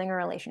like building a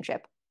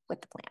relationship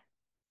with the plant,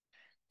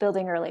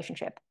 building a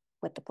relationship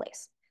with the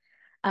place.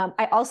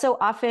 I also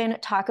often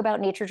talk about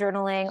nature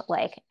journaling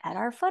like at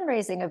our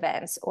fundraising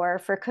events or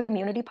for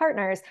community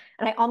partners.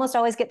 And I almost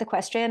always get the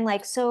question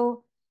like,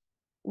 so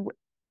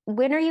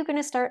when are you going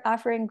to start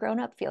offering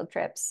grown-up field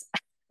trips?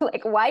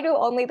 Like, why do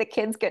only the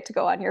kids get to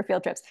go on your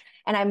field trips?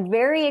 And I'm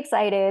very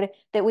excited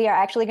that we are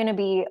actually going to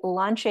be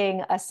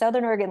launching a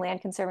Southern Oregon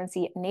Land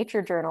Conservancy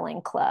nature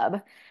journaling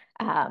club.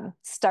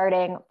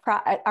 Starting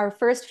our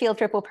first field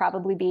trip will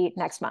probably be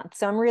next month.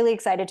 So I'm really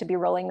excited to be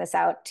rolling this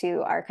out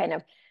to our kind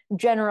of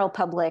general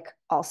public,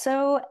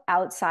 also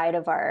outside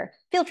of our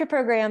field trip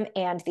program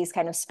and these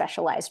kind of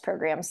specialized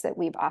programs that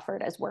we've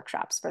offered as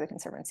workshops for the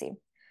Conservancy.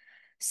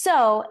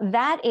 So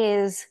that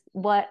is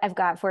what I've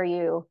got for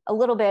you, a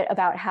little bit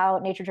about how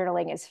nature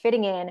journaling is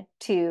fitting in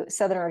to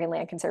Southern Oregon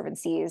Land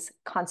Conservancy's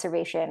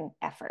conservation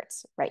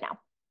efforts right now.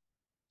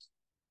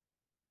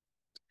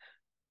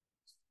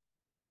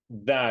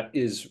 That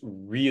is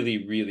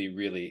really, really,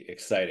 really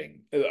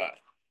exciting.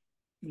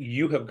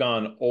 You have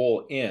gone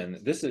all in.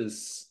 This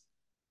is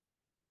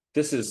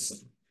this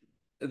is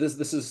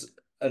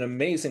an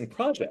amazing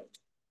project,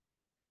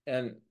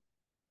 and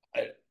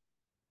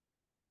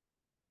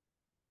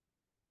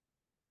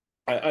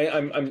I,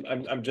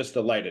 I'm just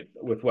delighted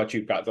with what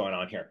you've got going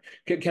on here.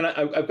 Can I?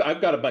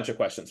 I've got a bunch of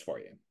questions for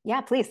you.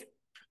 Yeah, please.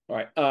 All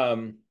right.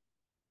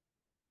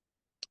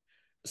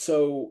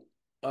 So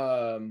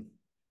um,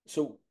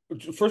 so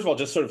first of all,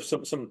 just sort of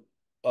some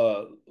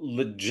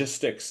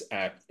logistics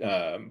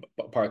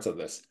parts of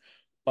this.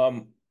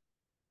 Um,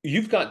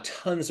 you've got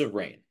tons of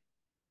rain.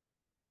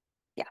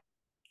 Yeah.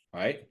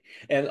 Right?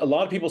 And a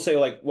lot of people say,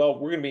 like, well,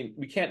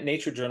 we can't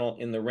nature journal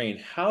in the rain.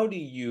 How do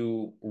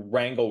you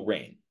wrangle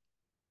rain?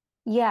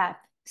 Yeah.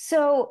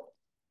 So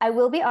I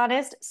will be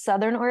honest,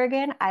 Southern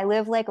Oregon, I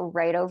live like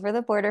right over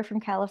the border from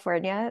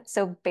California.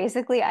 So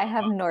basically, I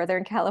have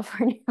Northern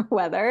California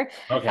weather.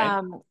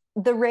 Okay.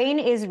 The rain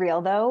is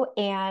real though.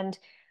 And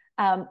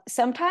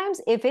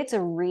sometimes if it's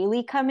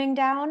really coming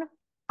down,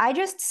 I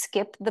just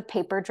skip the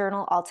paper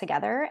journal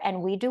altogether.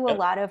 And we do a Yep.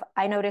 lot of,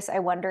 I notice, I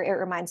wonder, it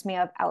reminds me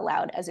of out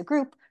loud as a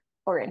group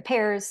or in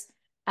pairs,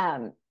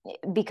 um,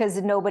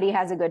 because nobody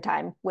has a good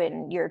time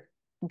when your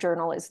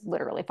journal is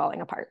literally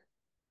falling apart.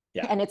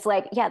 Yeah. And it's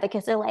like, yeah, the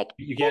kids are like,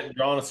 You eh, can't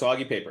draw on a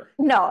soggy paper.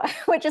 no,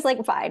 which is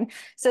like fine.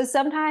 So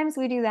sometimes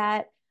we do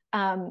that.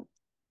 Um,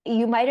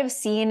 you might have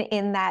seen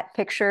in that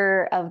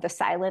picture of the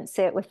silent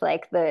sit with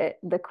like the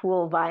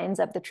cool vines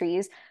up the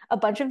trees, a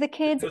bunch of the It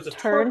kids was a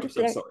tarp turned of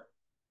some their sort.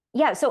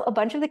 yeah, so a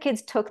bunch of the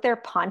kids took their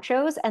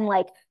ponchos and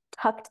like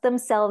tucked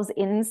themselves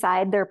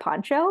inside their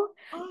poncho.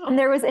 And Ah,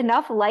 there was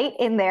enough light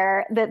in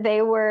there that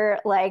they were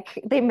like,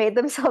 they made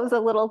themselves a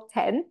little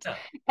tent. yeah.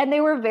 And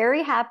they were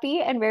very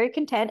happy and very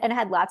content and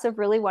had lots of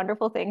really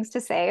wonderful things to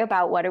say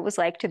about what it was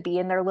like to be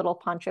in their little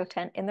poncho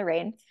tent in the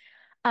rain.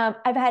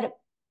 I've had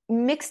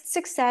mixed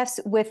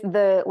success with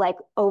the like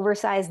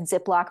oversized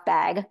Ziploc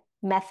bag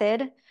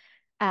method,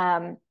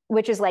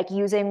 which is like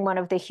using one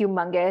of the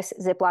humongous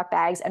Ziploc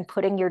bags and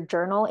putting your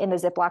journal in the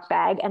Ziploc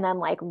bag and then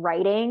like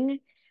writing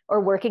or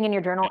working in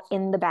your journal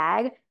in the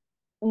bag.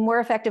 more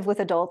effective with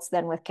adults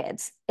than with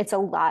kids. It's a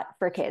lot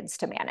for kids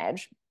to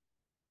manage.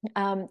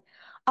 Um,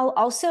 I'll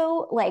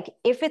also like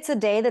if it's a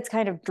day that's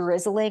kind of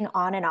drizzling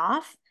on and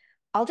off,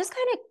 I'll just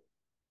kind of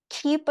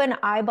keep an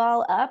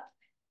eyeball up.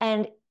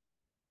 And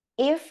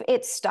if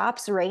it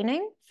stops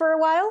raining for a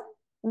while,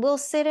 we'll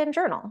sit and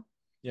journal.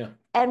 Yeah.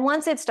 And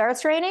once it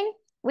starts raining,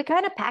 we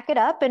kind of pack it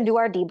up and do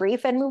our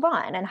debrief and move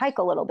on and hike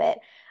a little bit.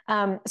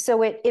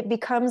 So it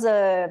becomes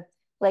a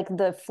like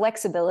the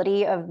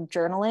flexibility of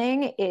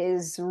journaling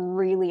is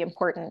really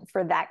important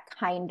for that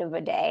kind of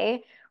a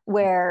day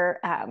where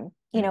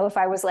you know, if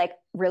I was like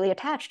really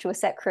attached to a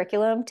set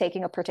curriculum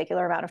taking a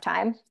particular amount of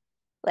time,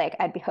 like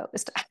I'd be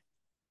hosed.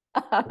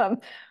 um,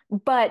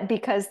 but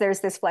because there's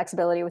this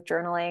flexibility with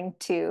journaling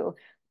to,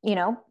 you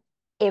know,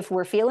 if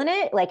we're feeling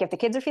it, like if the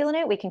kids are feeling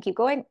it, we can keep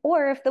going.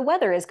 Or if the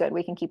weather is good,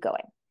 we can keep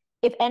going.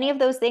 If any of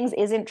those things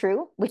isn't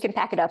true, we can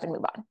pack it up and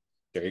move on.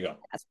 There you go.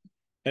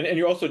 And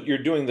you're also you're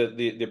doing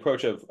the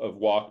approach of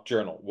walk,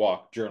 journal,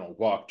 walk, journal,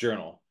 walk,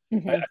 journal.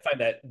 Mm-hmm. I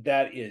find that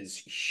that is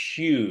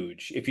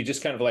huge. If you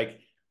just kind of like,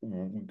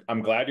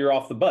 I'm glad you're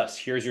off the bus.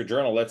 Here's your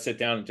journal. Let's sit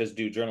down and just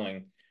do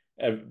journaling.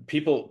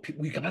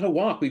 We gotta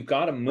walk. We've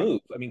got to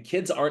move. I mean,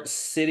 kids aren't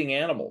sitting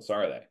animals,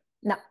 are they?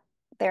 No,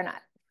 they're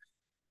not.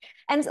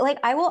 And like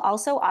I will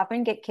also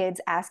often get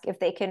kids ask if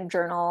they can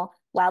journal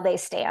while they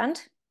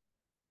stand,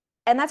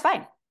 and that's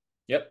fine.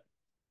 Yep.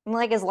 I'm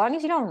like, as long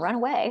as you don't run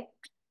away,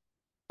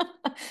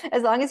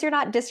 as long as you're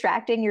not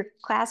distracting your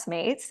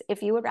classmates,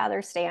 if you would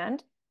rather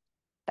stand,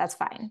 that's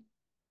fine.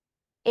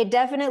 It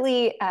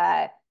definitely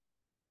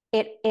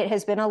it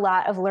has been a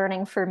lot of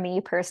learning for me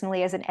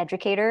personally as an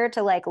educator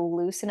to like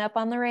loosen up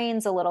on the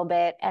reins a little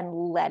bit and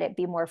let it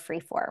be more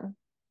free form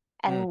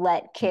Mm, and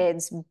let mm,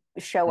 kids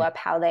show mm. up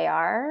how they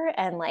are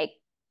and like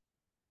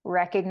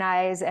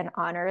recognize and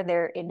honor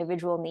their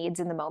individual needs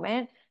in the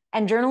moment.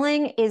 And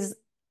journaling is,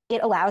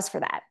 it allows for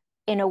that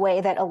in a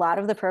way that a lot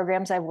of the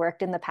programs I've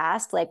worked in the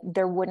past, like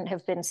there wouldn't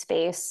have been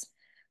space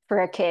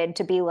for a kid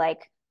to be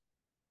like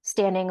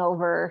standing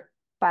over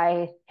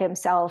by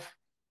himself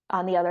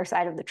on the other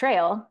side of the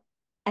trail.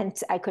 And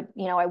I could,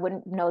 you know, I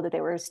wouldn't know that they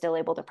were still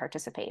able to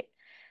participate.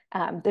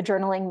 The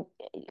journaling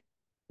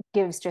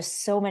gives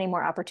just so many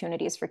more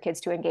opportunities for kids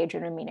to engage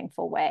in a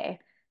meaningful way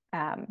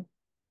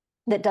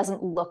that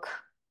doesn't look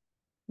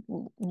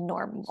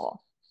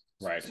normal.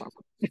 Right.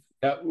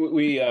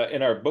 We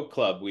in our book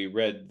club we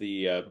read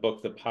the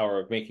book The Power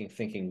of Making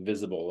Thinking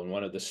Visible, and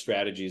one of the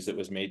strategies that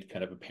was made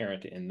kind of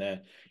apparent in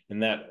that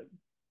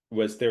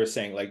was they were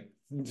saying like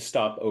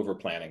stop over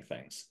planning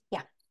things.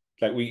 Yeah.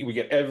 Like we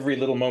get every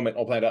little moment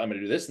all planned out. I'm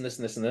going to do this and this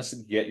and this and this.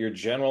 Get your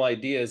general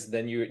ideas.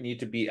 Then you need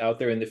to be out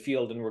there in the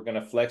field, and we're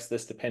going to flex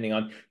this depending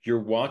on you're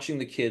watching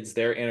the kids,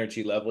 their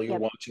energy level. You're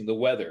Yep. watching the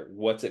weather.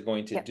 What's it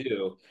going to Yep.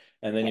 do?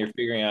 And then Yep. you're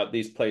figuring out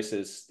these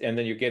places, and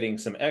then you're getting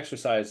some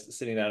exercise,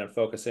 sitting down and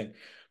focusing.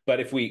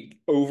 But if we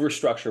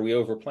overstructure, we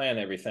overplan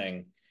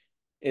everything,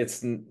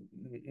 it's not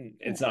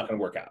going to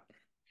work out.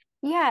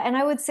 Yeah, and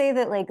I would say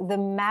that like the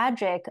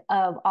magic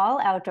of all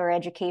outdoor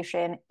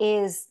education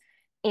is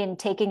in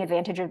taking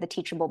advantage of the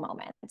teachable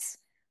moments,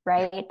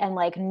 right? And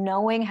like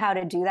knowing how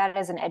to do that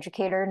as an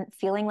educator,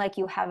 feeling like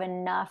you have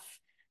enough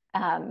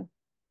um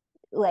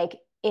like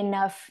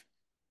enough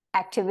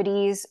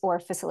activities or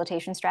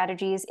facilitation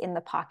strategies in the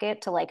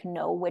pocket to like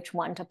know which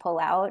one to pull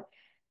out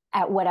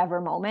at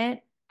whatever moment.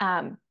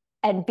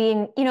 And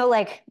being, you know,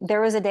 like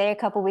there was a day a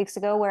couple weeks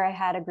ago where I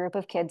had a group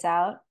of kids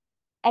out.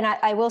 And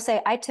I will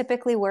say I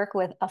typically work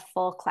with a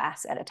full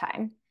class at a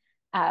time.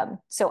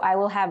 So I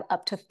will have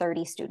up to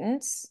 30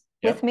 students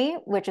with Yep. me,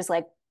 which is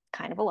like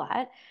kind of a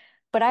lot.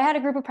 But I had a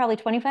group of probably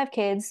 25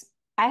 kids.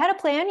 I had a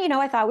plan, you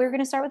know, I thought we were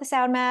going to start with a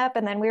sound map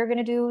and then we were going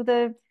to do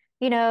the,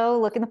 you know,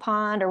 look in the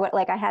pond or what,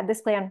 like I had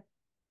this plan.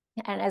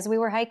 And as we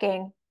were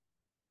hiking,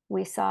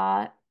 we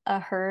saw a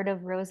herd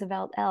of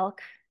Roosevelt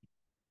elk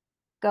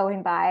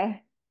going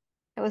by.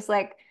 It was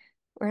like,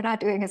 we're not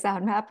doing a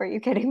sound map. Are you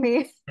kidding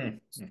me? Hmm.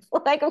 Hmm.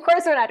 Like, of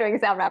course we're not doing a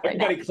sound map right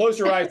now. Everybody, close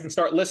your eyes and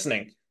start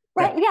listening.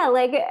 Right? Yeah,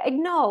 like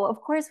no,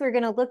 of course we're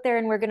gonna look there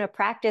and we're gonna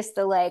practice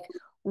the like,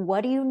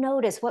 what do you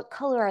notice? What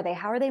color are they?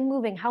 How are they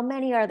moving? How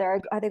many are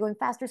there? Are they going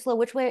fast or slow?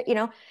 Which way, you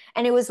know?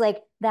 And it was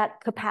like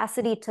that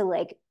capacity to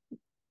like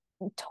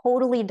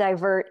totally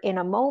divert in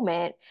a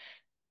moment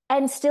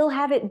and still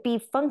have it be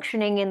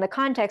functioning in the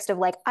context of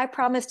like, I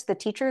promised the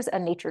teachers a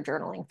nature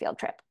journaling field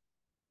trip.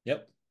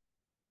 Yep.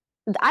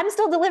 I'm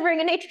still delivering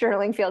a nature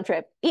journaling field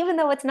trip, even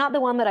though it's not the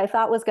one that I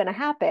thought was going to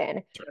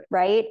happen. Right.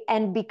 Right.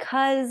 And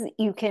because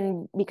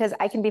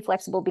I can be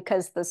flexible,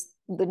 because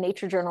the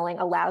nature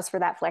journaling allows for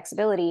that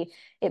flexibility,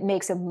 it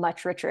makes a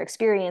much richer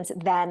experience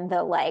than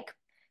the like,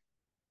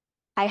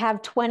 I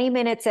have 20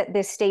 minutes at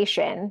this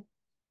station.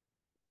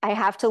 I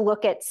have to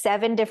look at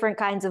 7 different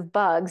kinds of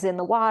bugs in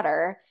the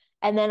water,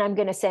 and then I'm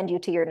going to send you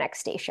to your next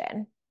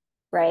station.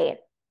 Right.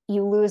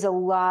 You lose a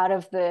lot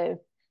of the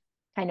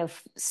kind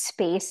of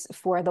space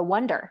for the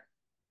wonder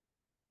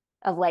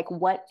of like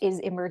what is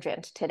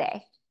emergent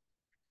today.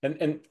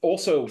 And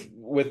also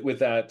with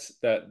that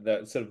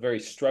sort of very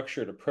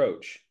structured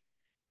approach,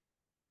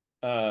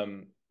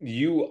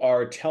 you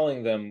are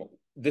telling them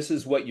this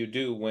is what you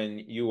do when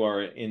you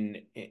are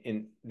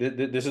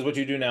this is what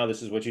you do now,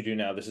 this is what you do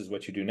now, this is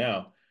what you do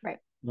now. Right.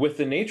 With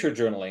the nature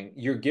journaling,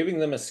 you're giving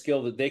them a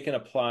skill that they can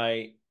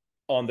apply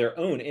on their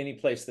own any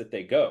place that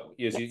they go.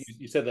 As Yes.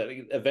 you said that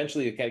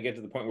eventually you kind of get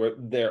to the point where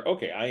they're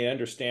okay, I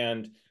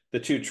understand the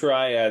two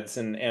triads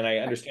and I Right.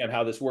 understand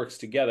how this works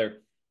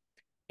together.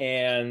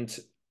 And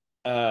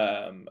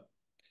um,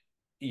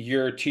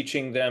 you're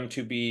teaching them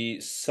to be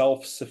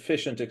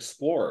self-sufficient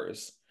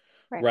explorers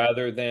Right.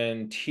 rather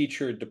than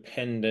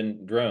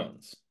teacher-dependent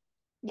drones.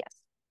 Yes.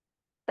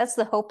 That's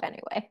the hope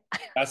anyway.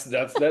 That's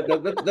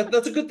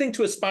a good thing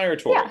to aspire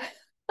toward.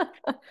 Yeah.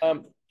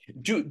 Um,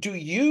 do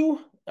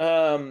you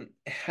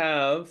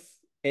have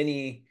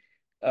any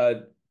uh,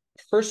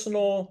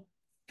 personal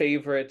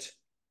favorite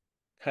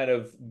kind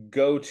of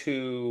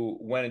go-to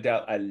when in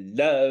doubt? I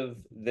love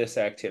this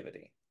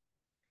activity.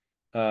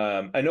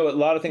 I know a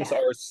lot of things Yeah.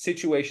 are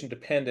situation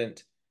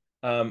dependent,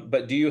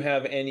 but do you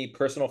have any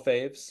personal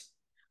faves?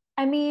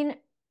 I mean,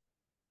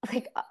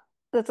 like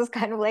this is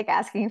kind of like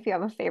asking if you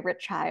have a favorite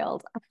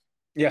child.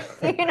 Yeah.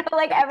 Like every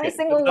Okay, that's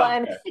single not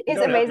one fair. You is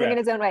don't have to amazing in ask.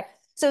 its own way.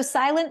 So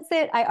Silence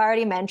It, I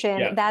already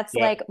mentioned, Yeah. that's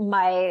Yeah. like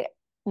my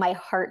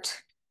heart,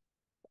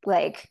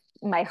 like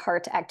my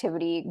heart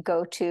activity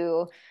go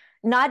to,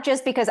 not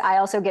just because I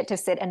also get to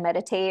sit and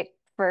meditate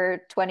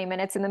for 20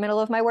 minutes in the middle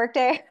of my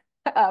workday,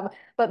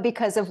 but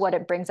because of what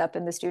it brings up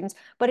in the students.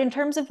 But in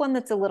terms of one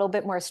that's a little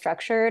bit more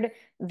structured,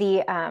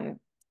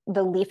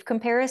 the leaf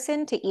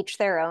comparison to each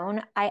their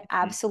own, I Mhm.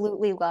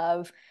 absolutely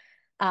love.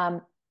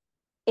 Um,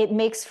 it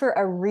makes for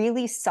a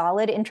really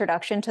solid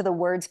introduction to the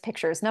words,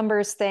 pictures,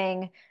 numbers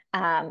thing.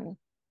 Um,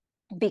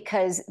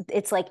 because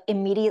it's like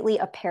immediately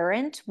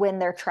apparent when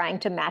they're trying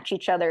to match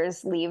each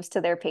other's leaves to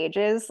their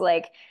pages.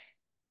 Like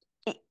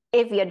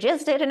if you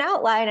just did an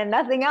outline and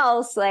nothing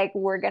else, like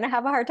we're going to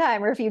have a hard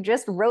time. Or if you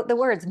just wrote the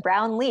words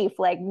brown leaf,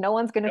 like no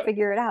one's going to Yep.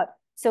 figure it out.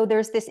 So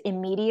there's this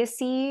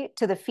immediacy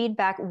to the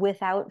feedback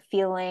without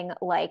feeling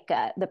like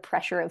the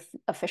pressure of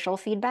official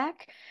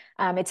feedback.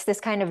 It's this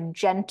kind of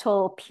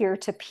gentle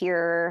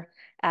peer-to-peer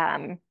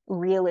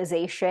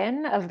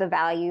realization of the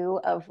value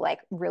of like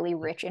really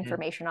rich Mhm.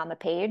 information on the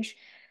page.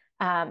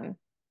 Um,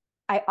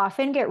 I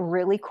often get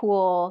really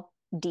cool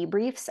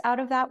debriefs out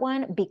of that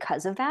one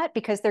because of that,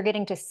 because they're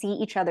getting to see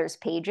each other's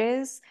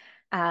pages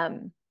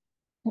um,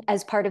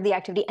 as part of the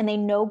activity. And they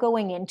know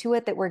going into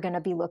it that we're going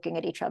to be looking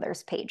at each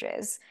other's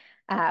pages,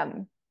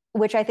 um,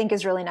 which I think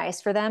is really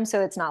nice for them.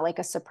 So it's not like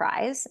a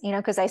surprise,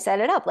 because I set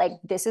it up like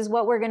this is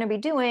what we're going to be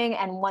doing.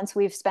 And once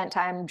we've spent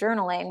time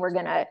journaling, we're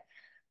going to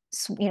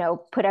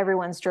put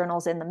everyone's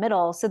journals in the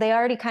middle. So they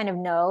already kind of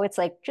know it's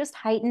like just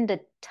heightened a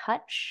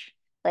touch,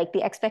 like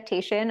the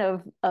expectation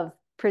of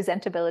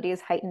presentability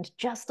is heightened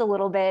just a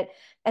little bit.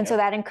 And so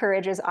Yeah. that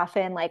encourages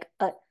often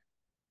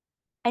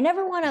I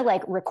never want to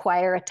like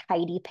require a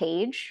tidy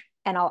page.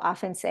 And I'll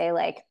often say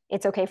like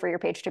it's okay for your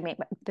page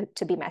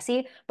to be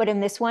messy, but in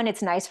this one,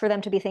 it's nice for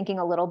them to be thinking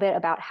a little bit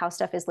about how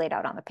stuff is laid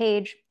out on the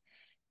page.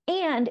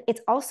 And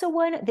it's also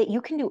one that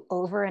you can do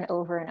over and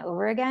over and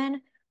over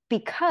again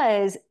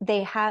because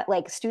they have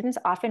like students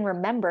often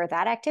remember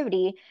that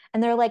activity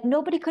and they're like,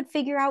 nobody could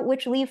figure out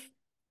which leaf,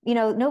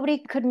 nobody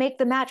could make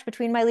the match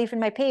between my leaf and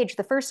my page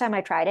the first time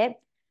I tried it.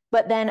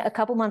 But then a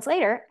couple months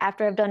later,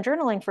 after I've done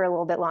journaling for a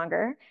little bit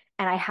longer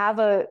and I have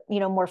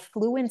more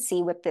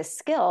fluency with this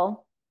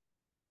skill,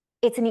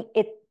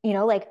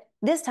 like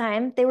this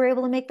time they were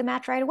able to make the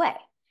match right away.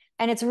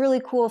 And it's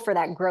really cool for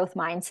that growth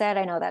mindset.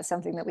 I know that's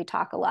something that we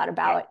talk a lot Yeah.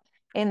 about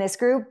in this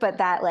group, but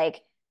that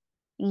like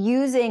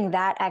using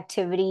that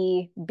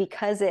activity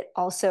because it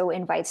also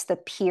invites the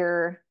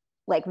peer,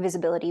 like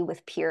visibility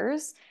with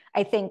peers,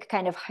 I think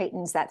kind of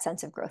heightens that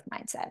sense of growth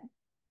mindset.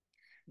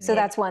 So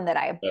That's that's one that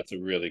I that's a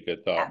really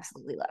good thought.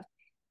 absolutely love.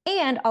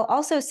 And I'll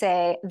also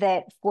say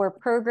that for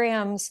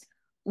programs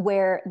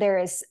where there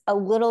is a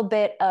little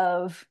bit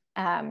of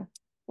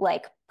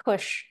like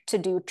push to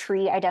do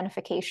tree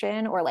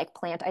identification or like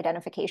plant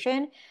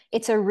identification,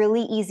 it's a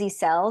really easy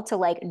sell to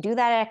like do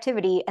that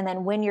activity. And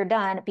then when you're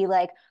done, be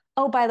like,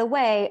 oh, by the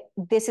way,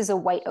 this is a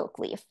white oak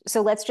leaf.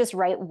 So let's just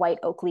write white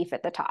oak leaf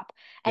at the top.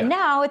 And Yeah.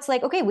 now it's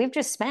like, okay, we've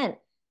just spent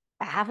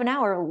a half an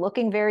hour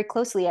looking very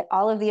closely at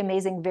all of the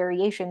amazing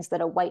variations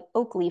that a white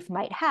oak leaf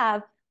might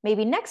have.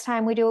 Maybe next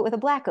time we do it with a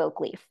black oak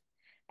leaf.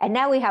 And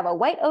now we have a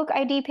white oak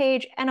ID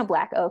page and a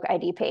black oak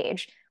ID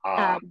page.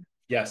 Ah,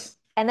 yes.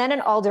 And then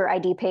an alder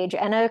ID page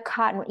and a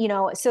cotton,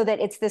 so that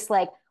it's this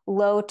like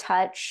low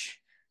touch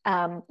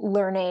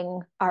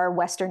learning our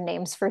Western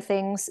names for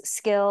things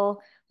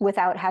skill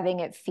without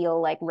having it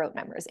feel like rote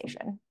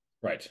memorization.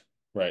 Right.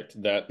 Right.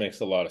 That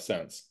makes a lot of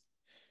sense.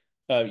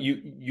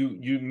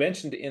 You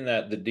mentioned in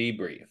that the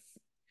debrief,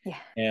 Yeah.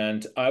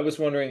 and I was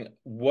wondering,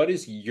 what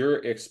is your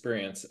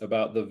experience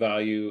about the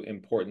value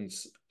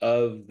importance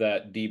of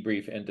that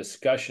debrief and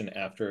discussion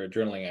after a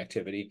journaling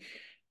activity?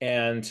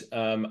 And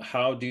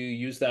how do you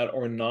use that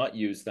or not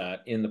use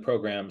that in the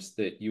programs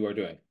that you are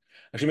doing?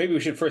 Actually, maybe we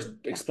should first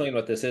Yeah. explain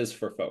what this is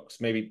for folks.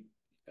 Maybe,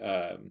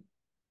 um,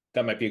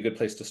 that might be a good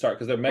place to start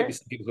because there might be Sure.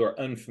 some people who are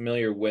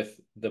unfamiliar with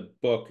the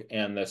book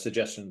and the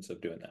suggestions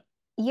of doing that.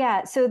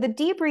 Yeah, so the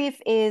debrief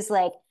is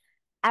like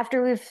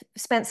after we've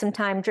spent some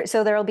time,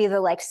 so there'll be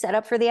the like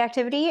setup for the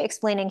activity,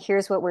 explaining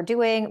here's what we're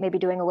doing, maybe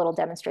doing a little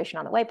demonstration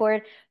on the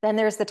whiteboard. Then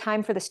there's the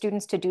time for the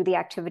students to do the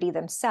activity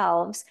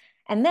themselves.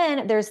 And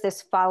then there's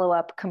this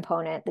follow-up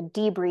component, the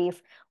debrief,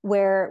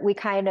 where we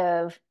kind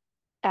of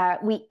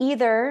we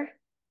either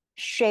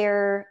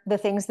share the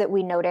things that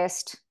we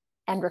noticed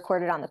and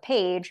recorded on the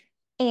page,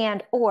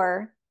 and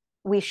or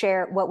we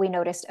share what we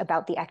noticed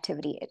about the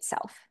activity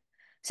itself.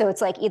 So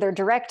it's like either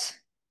direct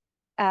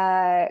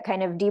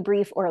kind of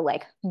debrief or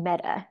like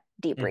meta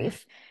Hmm.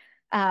 debrief.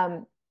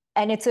 Um,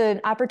 and it's an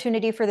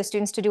opportunity for the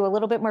students to do a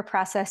little bit more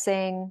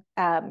processing,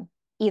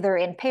 either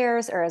in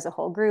pairs or as a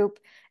whole group,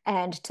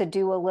 and to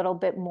do a little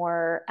bit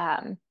more.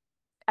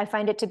 I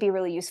find it to be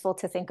really useful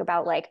to think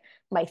about like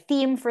my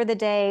theme for the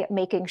day,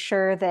 making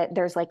sure that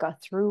there's like a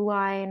through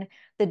line.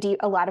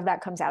 A lot of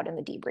that comes out in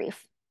the debrief.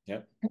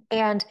 Yep.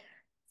 And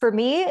for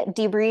me,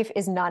 debrief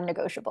is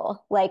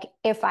non-negotiable. Like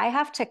if I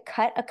have to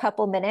cut a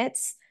couple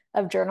minutes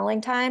of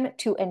journaling time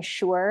to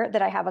ensure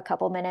that I have a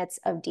couple minutes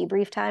of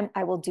debrief time,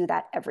 I will do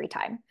that every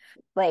time.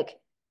 Like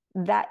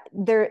that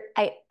there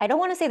I don't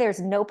want to say there's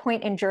no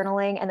point in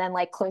journaling and then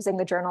like closing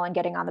the journal and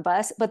getting on the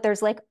bus, but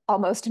there's like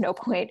almost no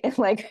point in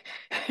like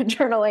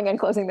journaling and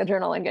closing the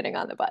journal and getting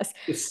on the bus.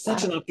 It's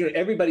such an Um, opportunity.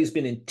 Everybody's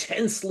been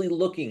intensely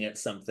looking at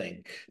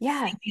something,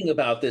 yeah, thinking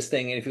about this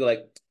thing, and if you're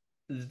like,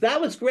 that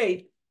was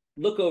great,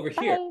 look over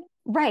here. bye.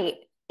 Right.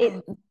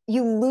 It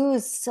you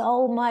lose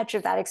so much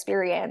of that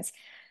experience.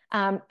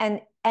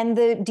 And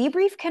the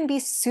debrief can be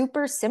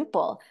super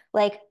simple.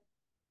 Like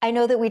I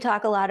know that we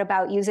talk a lot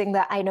about using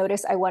the I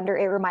notice, I wonder,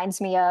 it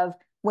reminds me of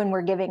when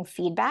we're giving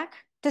feedback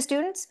to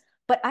students,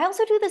 but I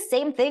also do the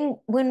same thing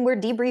when we're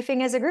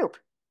debriefing as a group.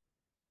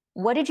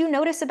 What did you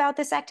notice about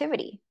this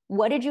activity?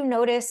 What did you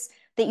notice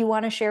that you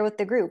want to share with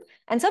the group?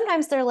 And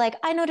sometimes they're like,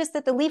 I noticed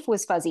that the leaf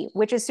was fuzzy,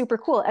 which is super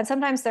cool. And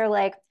sometimes they're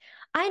like,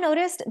 I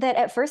noticed that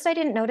at first I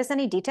didn't notice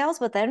any details,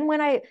 but then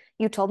when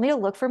you told me to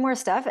look for more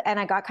stuff and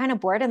I got kind of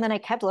bored and then I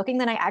kept looking,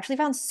 then I actually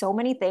found so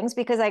many things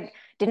because I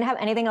didn't have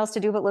anything else to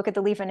do but look at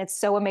the leaf and it's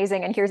so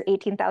amazing and here's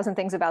 18,000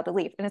 things about the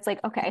leaf. And it's like,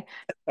 okay,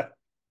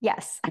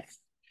 yes.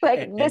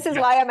 Like, this And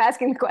is why I'm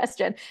asking the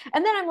question.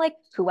 And then I'm like,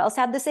 who else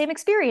had the same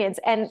experience?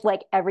 And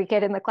like every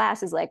kid in the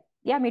class is like,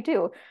 yeah, me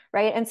too.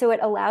 Right. And so it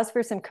allows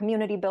for some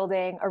community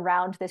building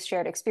around this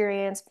shared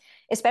experience,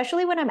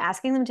 especially when I'm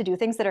asking them to do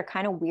things that are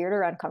kind of weird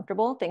or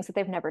uncomfortable, things that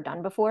they've never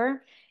done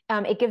before.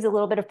 It gives a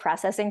little bit of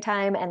processing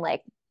time and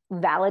like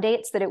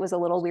validates that it was a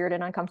little weird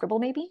and uncomfortable,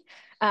 maybe.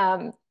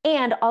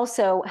 And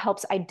also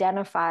helps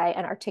identify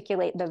and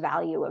articulate the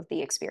value of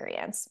the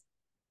experience.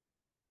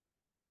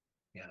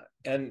 yeah,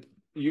 and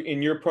you,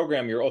 in your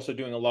program, you're also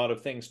doing a lot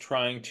of things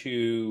trying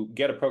to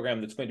get a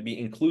program that's going to be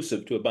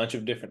inclusive to a bunch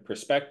of different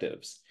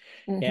perspectives.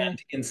 And Mm-hmm.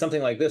 in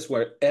something like this,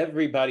 where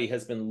everybody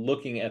has been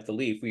looking at the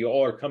leaf, we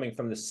all are coming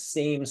from the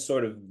same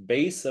sort of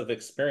base of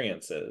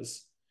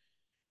experiences.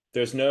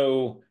 There's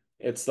no,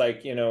 it's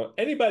like,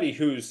 anybody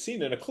who's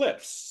seen an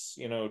eclipse,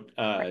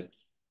 Right.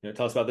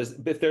 tell us about this.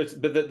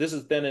 This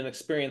is then an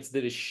experience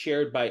that is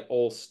shared by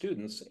all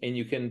students, and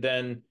you can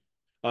then,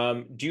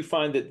 do you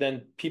find that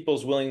then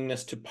people's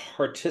willingness to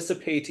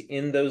participate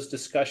in those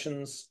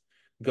discussions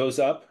goes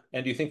up?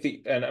 And do you think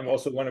that, and I'm Yeah.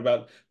 also wondering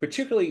about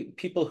particularly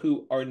people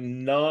who are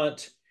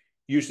not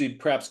usually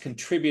perhaps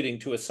contributing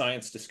to a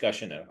science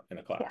discussion in a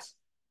Yeah. class?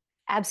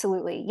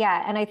 Absolutely.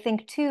 Yeah. And I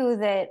think too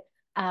that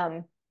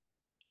um,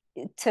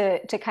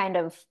 to kind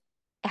of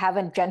have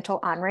a gentle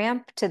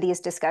on-ramp to these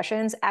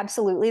discussions,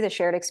 absolutely the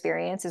shared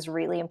experience is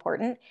really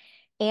important.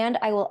 And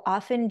I will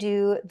often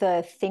do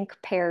the think,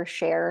 pair,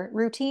 share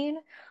routine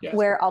Yes.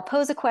 where I'll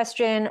pose a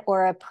question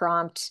or a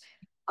prompt.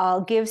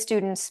 I'll give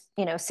students,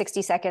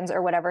 60 seconds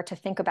or whatever to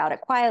think about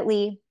it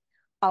quietly.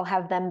 I'll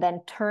have them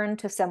then turn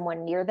to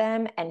someone near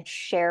them and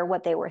share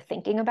what they were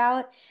thinking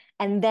about,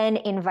 and then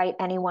invite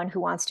anyone who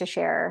wants to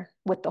share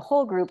with the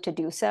whole group to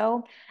do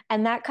so.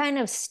 And that kind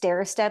of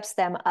stair steps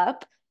them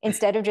up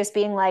instead of just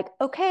being like,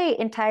 okay,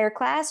 entire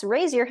class,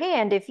 raise your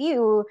hand if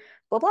you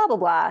blah, blah, blah,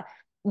 blah.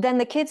 Then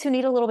the kids who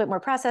need a little bit more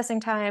processing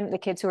time, the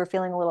kids who are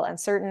feeling a little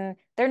uncertain,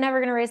 they're never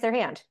going to raise their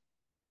hand.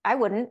 I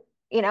wouldn't,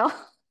 you know,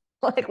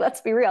 like,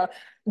 let's be real.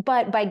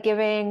 But by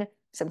giving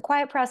some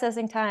quiet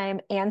processing time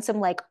and some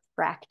like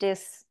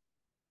practice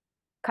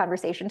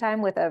conversation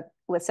time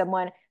with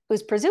someone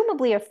who's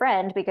presumably a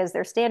friend because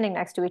they're standing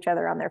next to each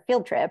other on their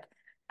field trip,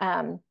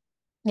 um,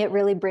 it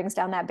really brings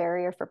down that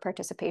barrier for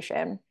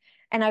participation.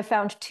 And I've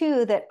found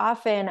too that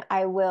often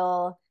I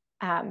will,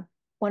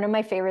 one of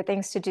my favorite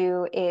things to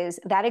do is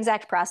that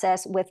exact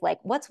process with like,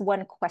 what's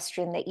one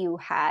question that you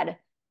had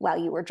while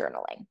you were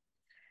journaling?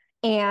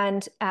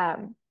 And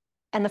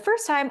and the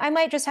first time I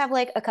might just have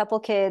like a couple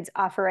kids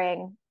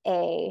offering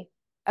a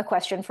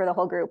question for the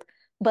whole group.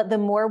 But the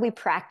more we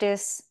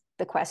practice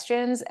the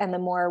questions and the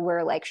more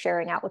we're like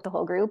sharing out with the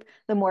whole group,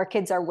 the more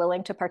kids are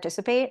willing to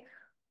participate.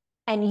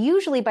 And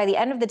usually by the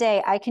end of the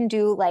day, I can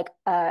do like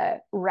a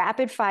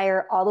rapid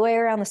fire all the way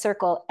around the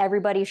circle.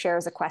 Everybody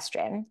shares a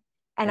question.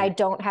 And I Mm.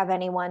 don't have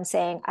anyone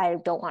saying, I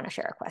don't want to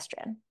share a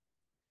question.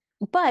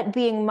 But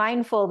being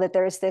mindful that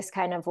there's this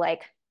kind of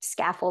like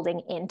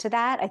scaffolding into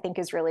that, I think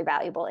is really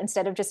valuable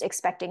instead of just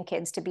expecting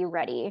kids to be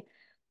ready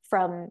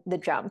from the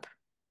jump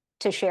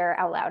to share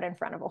out loud in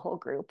front of a whole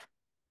group.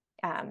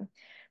 Um,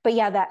 but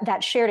yeah,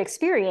 that shared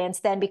experience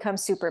then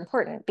becomes super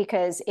important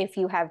because if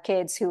you have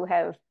kids who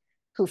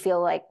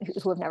feel like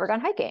who have never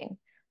gone hiking,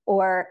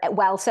 or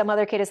while some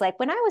other kid is like,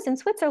 when I was in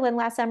Switzerland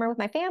last summer with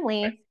my Right.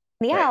 family in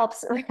the Right.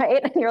 Alps,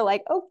 right? And you're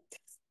like, oh,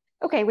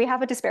 okay, we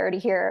have a disparity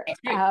here. That's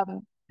great.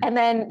 And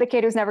then the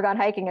kid who's never gone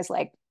hiking is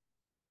like,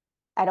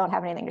 I don't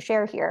have anything to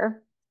share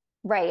here.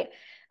 Right.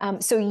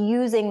 So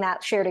using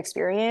that shared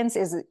experience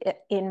is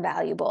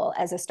invaluable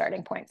as a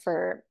starting point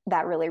for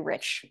that really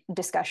rich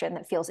discussion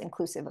that feels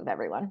inclusive of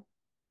everyone.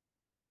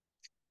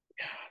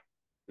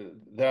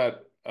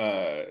 That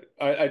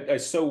I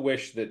so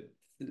wish that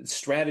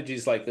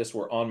strategies like this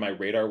were on my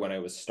radar when I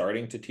was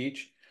starting to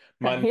teach.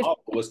 My Right.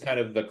 model was kind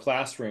of the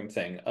classroom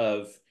thing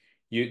of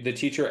the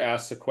teacher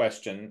asks a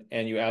question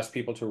and you ask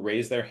people to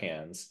raise their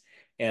hands,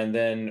 and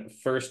then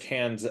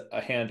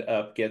a hand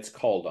up gets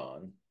called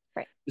on.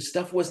 Right. The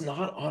stuff was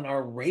not on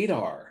our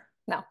radar,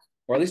 No,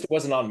 or at least it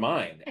wasn't on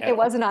mine it at all.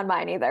 wasn't on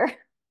mine either.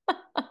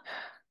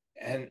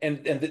 And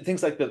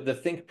things like the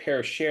think,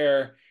 pair,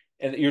 share,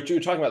 and you're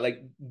talking about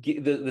like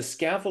the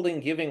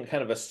scaffolding, giving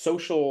kind of a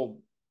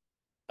social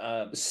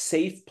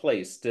safe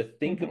place to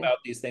think Mhm. about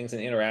these things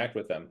and interact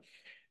with them.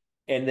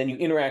 And then you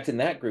interact in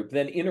that group.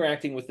 Then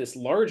interacting with this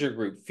larger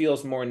group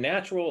feels more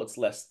natural. It's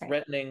less Right.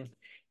 threatening,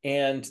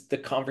 and the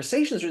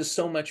conversations are just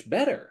so much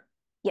better.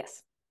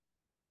 Yes.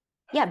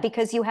 Yeah,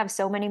 because you have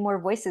so many more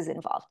voices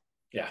involved.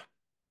 Yeah,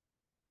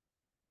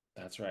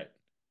 that's right.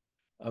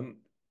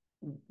 Um,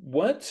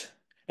 what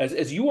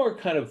as you are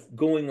kind of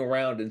going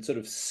around and sort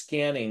of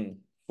scanning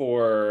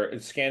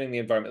the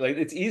environment, like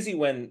it's easy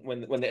when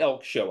the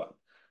elk show up,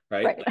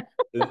 right?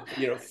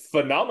 Right.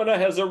 Phenomena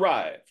has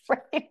arrived,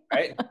 Right.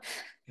 right?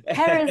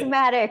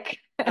 Charismatic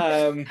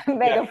Yeah,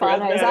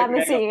 megafauna is charismatic on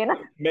the scene.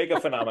 mega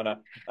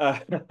phenomena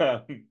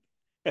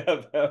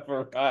have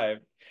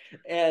arrived.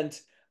 And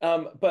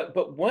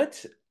but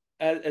what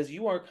as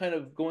you are kind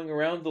of going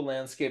around the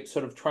landscape,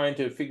 sort of trying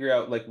to figure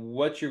out like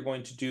what you're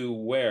going to do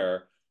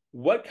where,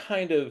 what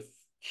kind of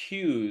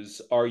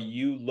cues are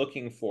you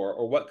looking for,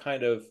 or what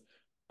kind of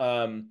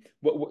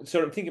what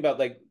sort of thinking about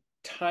like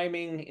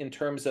timing in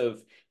terms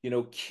of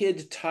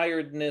kid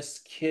tiredness,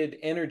 kid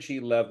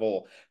energy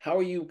level. How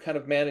are you kind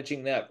of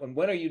managing that? And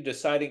when are you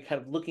deciding, kind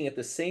of looking at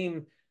the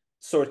same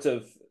sorts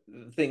of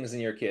things in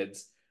your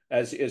kids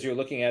as you're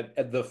looking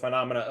at the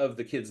phenomena of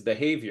the kid's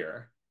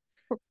behavior,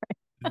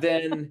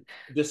 then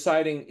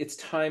deciding it's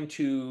time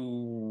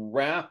to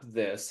wrap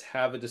this,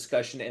 have a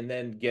discussion, and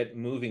then get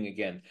moving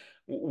again.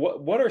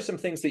 What are some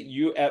things that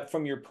you,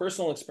 from your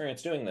personal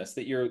experience doing this,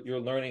 that you're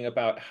learning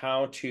about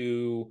how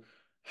to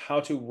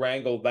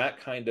wrangle that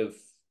kind of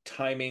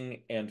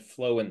timing and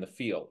flow in the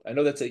field? I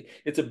know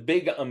it's a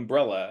big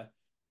umbrella,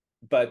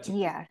 but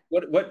Yeah.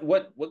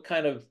 what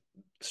kind of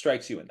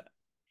strikes you in that?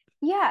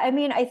 Yeah. I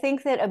mean, I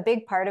think that a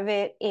big part of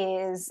it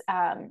is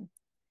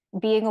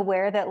being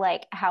aware that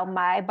like how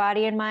my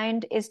body and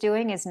mind is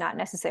doing is not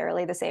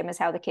necessarily the same as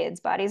how the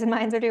kids' bodies and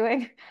minds are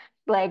doing.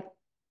 Like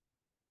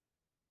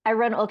I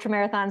run ultra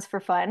marathons for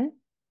fun.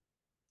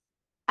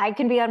 I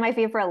can be on my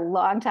feet for a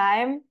long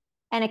time,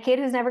 and a kid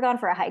who's never gone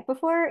for a hike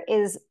before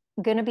is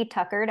going to be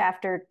tuckered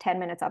after 10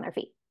 minutes on their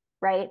feet,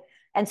 right?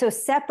 And so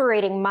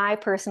separating my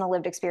personal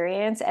lived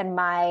experience and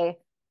my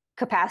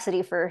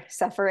capacity for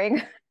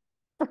suffering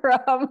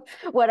from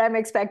what I'm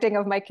expecting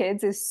of my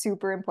kids is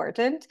super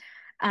important.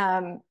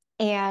 Um,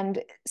 and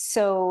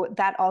so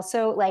that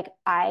also, like,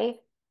 I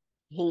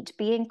hate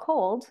being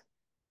cold.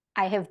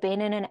 I have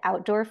been in an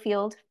outdoor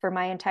field for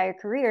my entire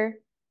career.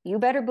 You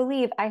better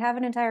believe I have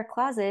an entire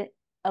closet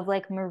of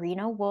like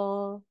merino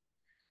wool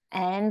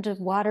and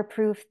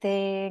waterproof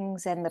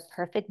things and the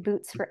perfect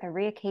boots for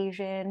every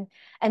occasion.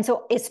 And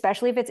so,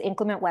 especially if it's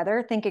inclement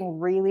weather, thinking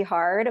really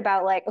hard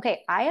about like,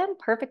 okay, I am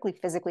perfectly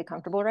physically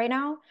comfortable right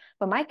now,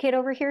 but my kid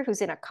over here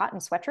who's in a cotton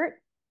sweatshirt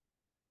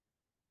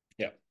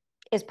Yeah.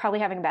 is probably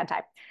having a bad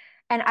time.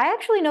 And I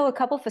actually know a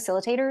couple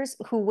facilitators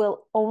who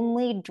will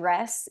only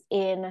dress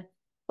in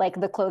like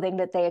the clothing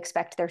that they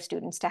expect their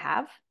students to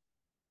have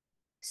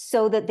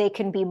so that they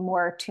can be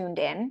more tuned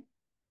in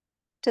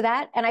to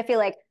that. And I feel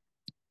like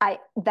I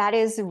that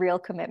is real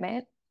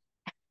commitment.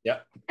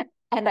 Yeah.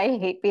 And I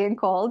hate being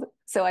cold.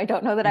 So I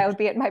don't know that I would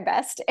be at my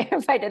best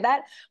if I did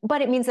that.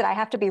 But it means that I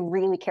have to be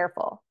really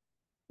careful,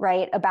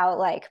 right? About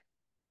like,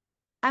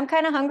 I'm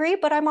kind of hungry,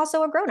 but I'm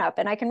also a grown up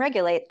and I can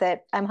regulate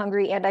that I'm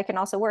hungry and I can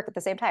also work at the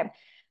same time.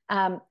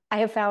 I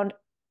have found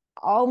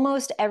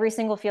almost every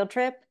single field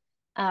trip,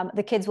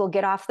 the kids will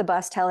get off the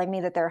bus telling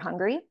me that they're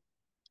hungry.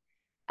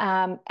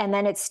 And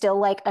then it's still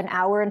like an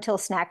hour until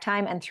snack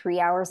time and 3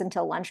 hours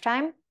until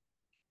lunchtime.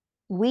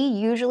 We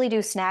usually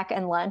do snack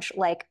and lunch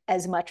like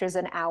as much as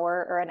an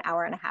hour or an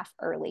hour and a half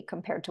early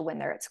compared to when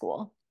they're at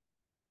school.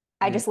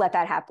 I Mm. just let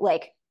that happen.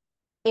 Like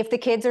if the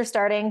kids are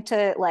starting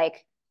to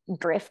like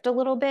drift a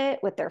little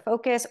bit with their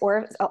focus,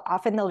 or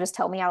often they'll just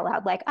tell me out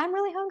loud, like, I'm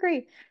really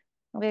hungry.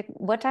 I'll be like,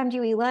 what time do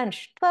you eat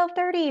lunch?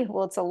 12:30.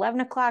 Well, it's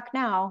 11 o'clock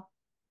now.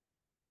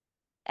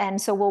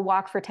 And so we'll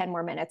walk for 10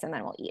 more minutes and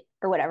then we'll eat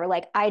or whatever.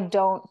 Like I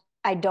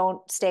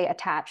don't stay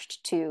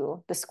attached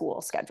to the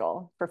school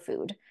schedule for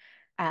food.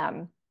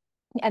 Um,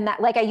 and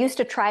that like I used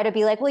to try to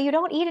be like, well, you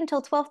don't eat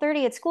until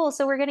 12:30 at school,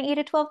 so we're going to eat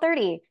at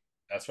 12:30.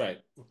 That's right.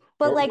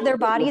 But like their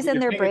bodies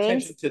and You're their paying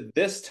brains, attention to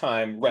this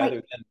time right, rather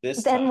than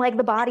this then time. like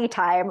the body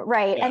time,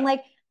 right? And Yeah,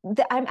 like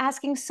I'm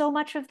asking so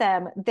much of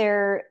them.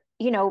 They're,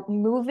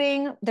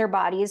 moving their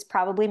bodies,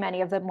 probably many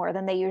of them more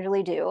than they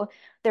usually do.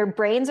 Their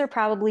brains are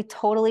probably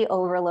totally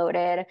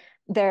overloaded.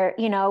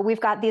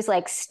 We've got these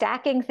like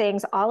stacking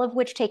things, all of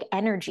which take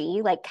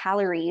energy, like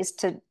calories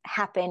to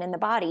happen in the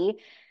body.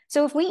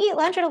 So if we eat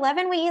lunch at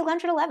 11, we eat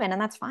lunch at 11,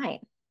 and that's fine.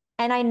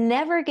 And I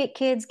never get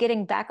kids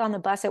getting back on the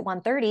bus at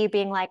 1:30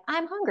 being like,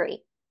 I'm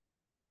hungry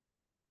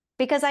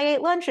because I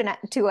ate lunch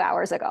 2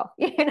 hours ago.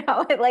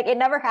 Like it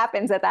never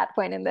happens at that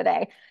point in the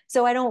day.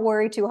 So I don't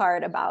worry too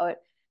hard about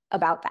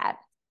that.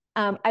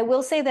 I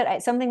will say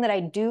that something that I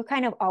do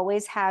kind of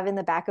always have in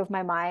the back of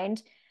my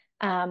mind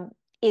um,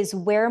 is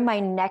where my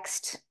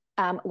next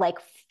like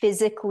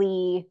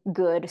physically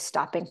good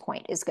stopping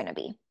point is going to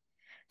be.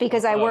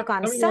 Because I work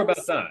on tell me more some,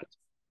 about that.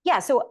 yeah.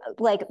 So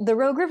like the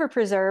Rogue River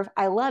Preserve,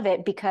 I love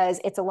it because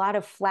it's a lot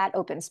of flat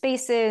open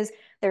spaces.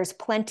 There's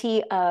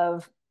plenty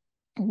of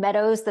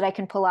meadows that I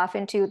can pull off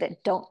into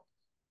that don't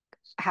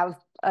have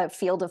a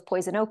field of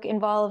poison oak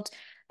involved.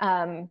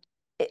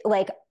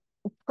 Like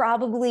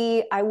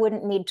probably I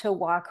wouldn't need to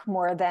walk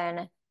more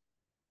than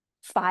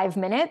 5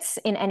 minutes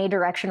in any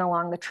direction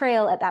along the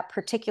trail at that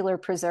particular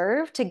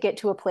preserve to get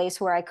to a place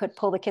where I could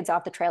pull the kids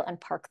off the trail and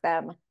park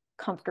them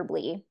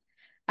comfortably.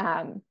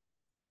 Um,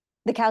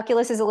 the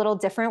calculus is a little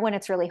different when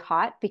it's really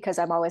hot because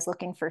I'm always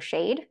looking for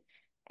shade,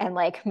 and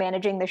like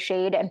managing the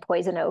shade and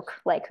poison oak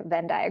like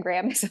Venn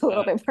diagram is a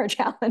little Uh, bit more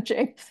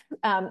challenging.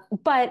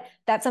 But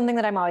that's something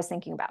that I'm always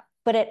thinking about.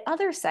 But at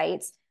other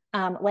sites,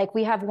 like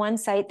we have one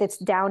site that's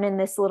down in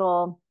this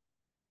little,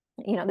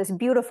 this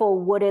beautiful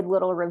wooded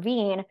little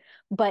ravine,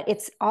 but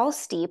it's all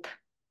steep.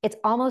 It's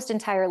almost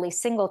entirely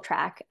single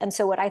track. And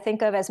so what I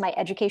think of as my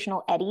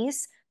educational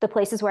eddies, the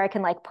places where I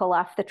can like pull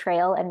off the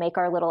trail and make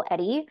our little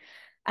eddy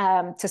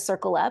to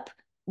circle up,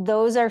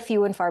 those are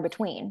few and far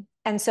between.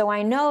 And so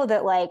I know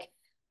that like,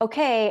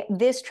 okay,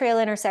 this trail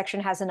intersection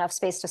has enough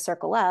space to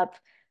circle up.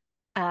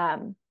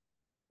 Um,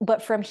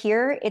 but from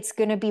here, it's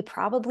going to be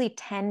probably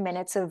 10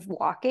 minutes of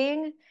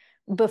walking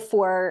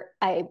before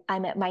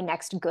I'm at my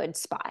next good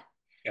spot.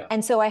 yeah.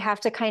 And so I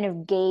have to kind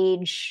of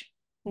gauge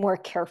more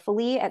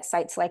carefully at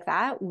sites like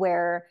that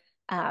where,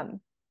 um,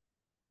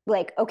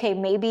 like, okay,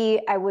 maybe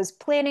I was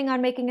planning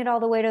on making it all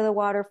the way to the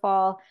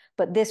waterfall,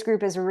 but this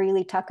group is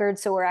really tuckered.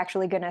 So we're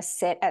actually going to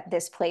sit at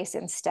this place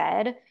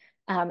instead,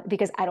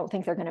 because I don't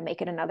think they're going to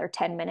make it another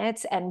 10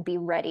 minutes and be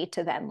ready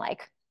to then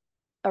like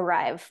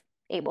arrive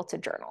able to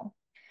journal.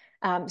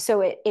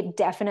 So it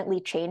definitely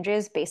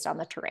changes based on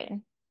the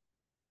terrain.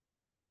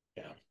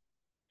 Yeah.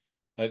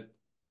 I,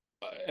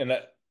 and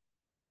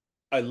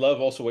I love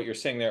also what you're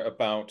saying there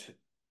about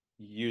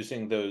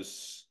using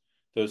those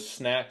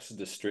snacks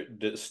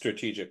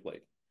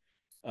strategically.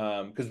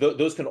 Because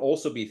those can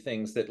also be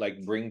things that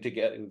like bring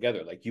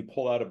together. Like you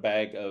pull out a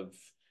bag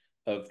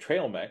of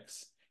trail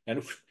mix,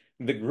 and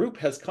the group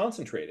has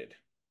concentrated,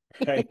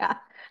 right? Yeah.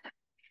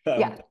 Um,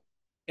 Yeah.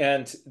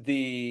 and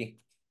the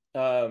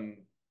um,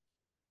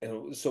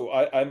 so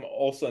I'm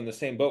also in the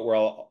same boat where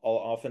I'll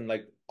often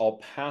like I'll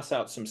pass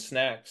out some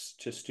snacks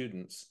to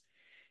students,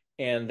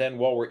 and then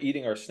while we're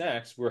eating our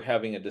snacks, we're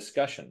having a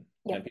discussion,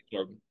 and Yep. people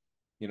are,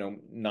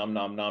 nom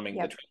nomming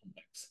the Yep. trail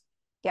mix.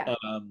 Yeah.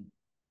 Um,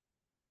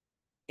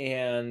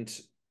 and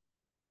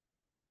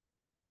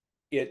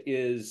it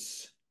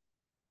is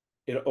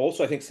it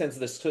also I think sends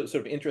this sort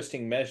of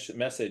interesting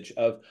message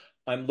of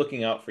I'm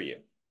looking out for you,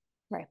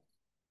 Right.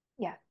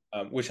 Yeah.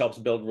 which helps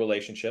build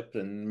relationships,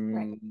 Right.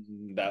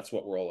 and that's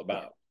what we're all Yeah.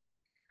 about.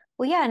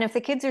 Well, yeah. And if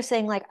the kids are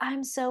saying like,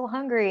 I'm so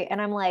hungry,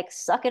 and I'm like,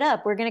 suck it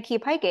up, we're going to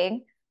keep hiking.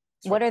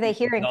 That's right. What are they It's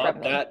hearing from not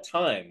me? that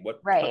time. What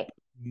time? Right.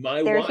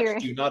 My They're watch? hearing,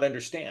 Do you not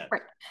understand?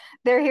 right.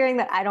 They're hearing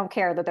that I don't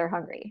care that they're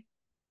hungry.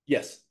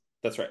 Yes,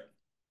 that's right.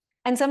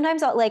 And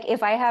sometimes like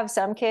if I have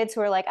some kids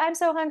who are like, I'm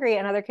so hungry,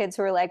 and other kids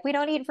who are like, we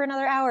don't eat for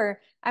another hour,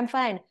 I'm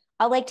fine.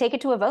 I'll like take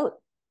it to a vote,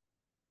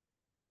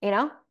 you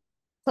know?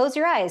 Close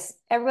your eyes.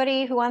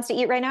 Everybody who wants to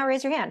eat right now,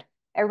 raise your hand.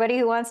 Everybody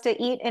who wants to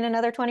eat in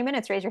another 20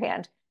 minutes, raise your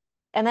hand.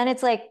 And then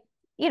it's like,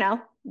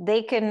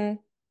 they can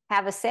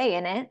have a say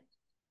in it.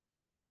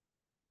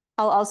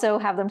 I'll also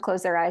have them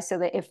close their eyes so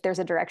that if there's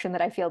a direction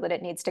that I feel that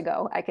it needs to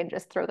go, I can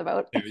just throw the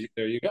vote.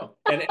 There you go.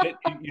 And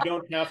you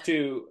don't have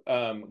to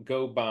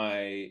go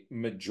by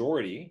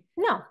majority.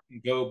 No,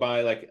 Go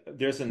by like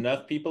there's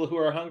enough people who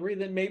are hungry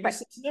that maybe right,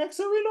 some snacks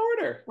are in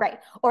order. right.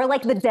 Or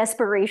like the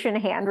desperation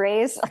hand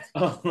raise.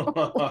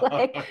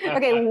 Like,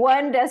 okay,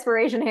 one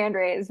desperation hand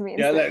raise means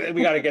Yeah, that,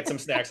 we got to get some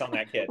snacks on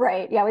that kid.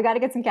 right. Yeah, we got to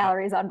get some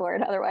calories on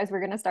board. Otherwise, we're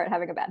going to start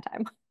having a bad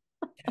time.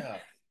 Yeah.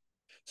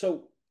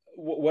 So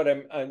what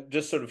I'm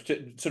just sort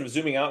of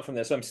zooming out from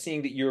this, I'm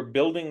seeing that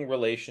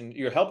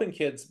you're helping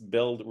kids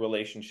build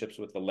relationships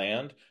with the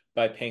land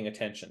by paying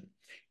attention.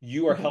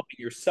 You are Mhm. helping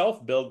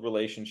yourself build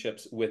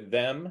relationships with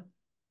them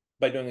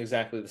by doing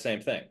exactly the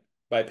same thing,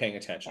 by paying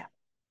attention.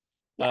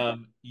 Yeah, yeah.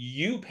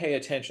 You pay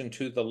attention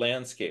to the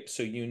landscape,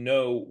 so you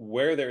know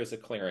where there is a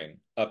clearing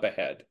up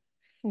ahead.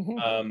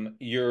 Hmm.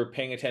 You're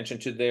paying attention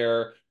to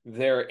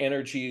their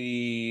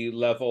energy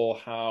level,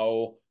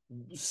 how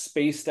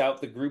spaced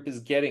out the group is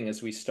getting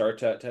as we start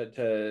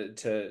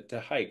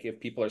to hike. If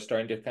people are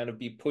starting to kind of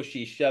be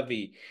pushy,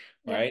 shovey,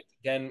 Yep. right?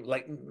 Then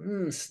like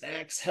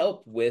snacks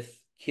help with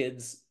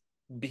kids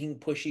being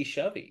pushy,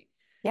 shovey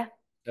Yeah.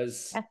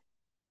 because Yeah.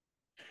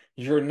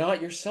 you're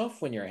not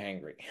yourself when you're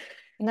hangry.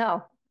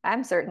 No,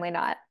 I'm certainly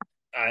not.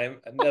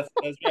 That's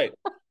right.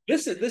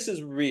 This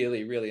is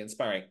really, really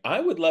inspiring. I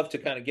would love to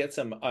kind of get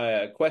some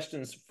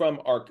questions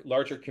from our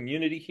larger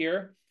community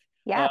here.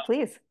 Yeah, Uh,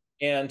 please.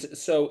 and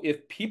so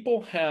if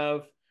people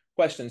have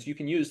questions, you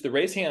can use the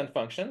raise hand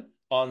function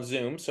on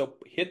Zoom. So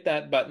hit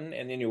that button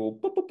and then you will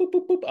boop, boop, boop,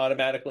 boop, boop,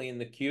 automatically in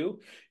the queue.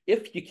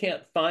 If you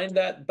can't find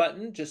that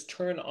button, just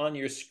turn on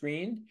your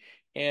screen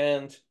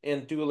and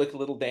do like a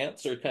little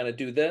dance or kind of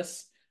do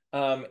this.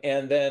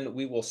 And then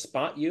we will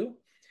spot you.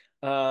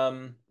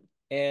 Um,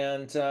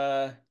 and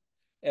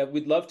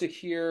we'd love to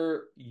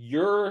hear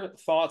your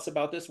thoughts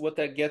about this, what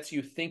that gets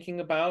you thinking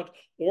about,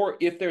 or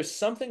if there's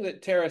something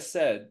that Tara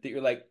said that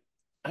you're like,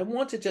 I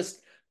want to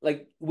just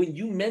like when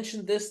you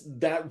mentioned this,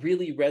 that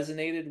really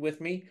resonated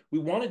with me. We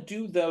want to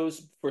do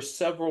those for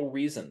several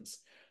reasons.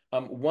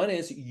 One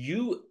is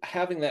you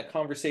having that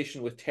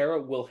conversation with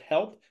Tara will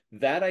help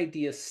that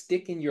idea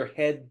stick in your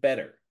head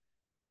better,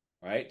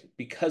 right?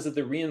 Because of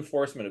the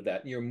reinforcement of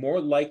that. You're more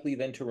likely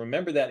then to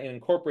remember that and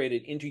incorporate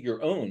it into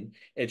your own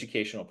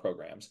educational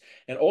programs.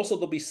 And also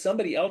there'll be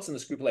somebody else in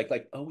this group like,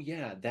 oh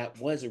yeah, that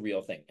was a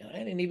real thing. And I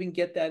didn't even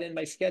get that in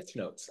my sketch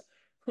notes.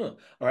 Huh.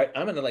 All right,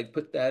 I'm gonna like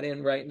put that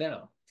in right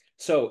now.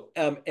 So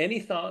any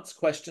thoughts,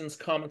 questions,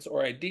 comments,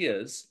 or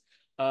ideas,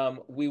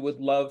 we would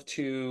love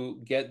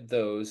to get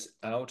those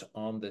out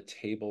on the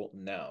table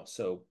now.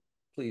 So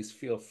please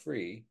feel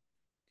free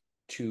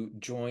to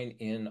join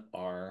in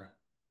our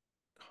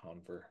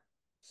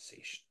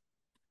conversation.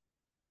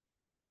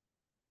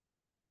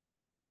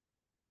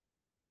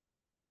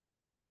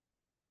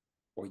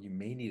 Or you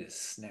may need a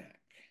snack.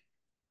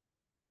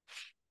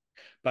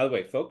 By the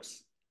way,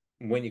 folks,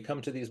 when you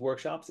come to these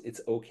workshops,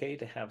 it's okay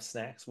to have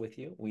snacks with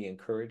you. We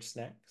encourage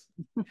snacks.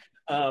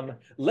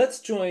 Let's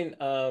join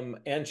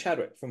Ann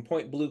Chadwick from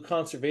Point Blue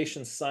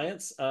Conservation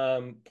Science.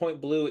 Point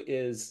Blue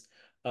is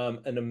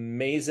an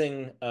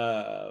amazing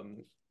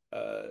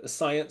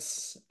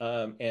science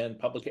and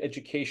public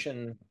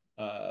education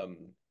um,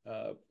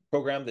 uh,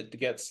 program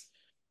that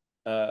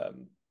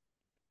um,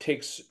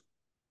 takes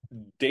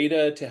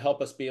data to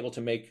help us be able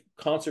to make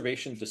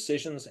conservation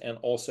decisions, and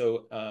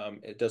also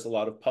it does a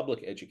lot of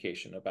public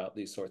education about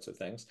these sorts of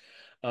things.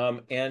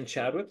 Ann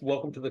Chadwick,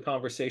 welcome to the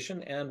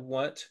conversation. And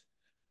what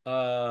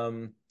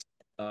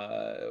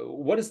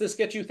does this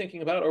get you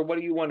thinking about, or what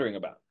are you wondering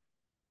about?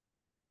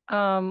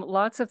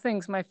 Lots of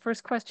things. My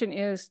first question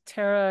is,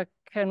 Tara,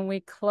 can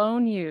we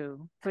clone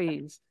you,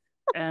 please?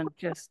 And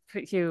just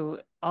put you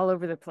all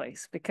over the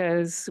place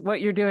because what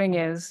you're doing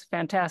is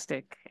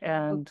fantastic Oh,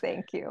 and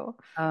thank you.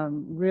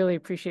 really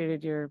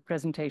appreciated your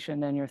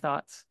presentation and your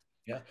thoughts.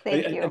 Yeah,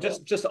 Thank and you.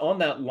 just on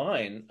that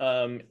line,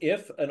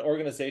 if an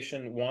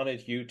organization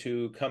wanted you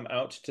to come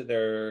out to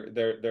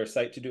their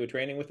site to do a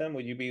training with them,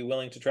 would you be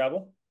willing to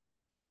travel?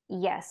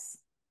 Yes.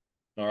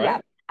 All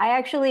Yeah.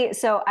 right.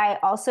 So I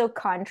also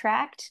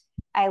contract.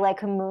 I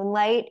like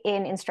moonlight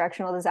in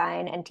instructional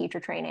design and teacher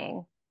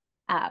training,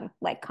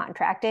 like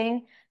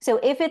contracting. So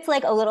if it's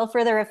like a little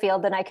further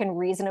afield than I can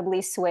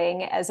reasonably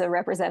swing as a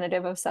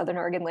representative of Southern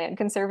Oregon Land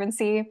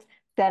Conservancy,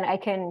 then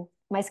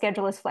my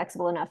schedule is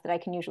flexible enough that I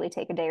can usually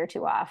take a day or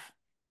two off.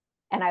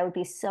 And I would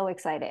be so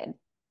excited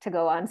to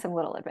go on some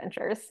little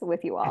adventures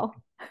with you all.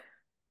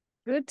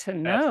 Good to That's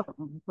know.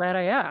 I'm glad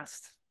I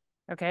asked.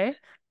 Okay.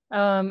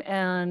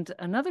 And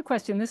another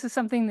question, this is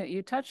something that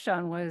you touched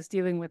on, was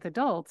dealing with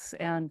adults.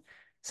 And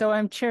so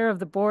I'm chair of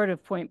the board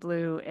of Point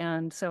Blue.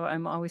 And so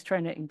I'm always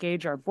trying to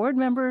engage our board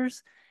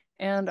members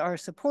and our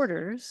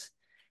supporters.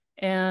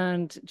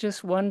 And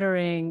just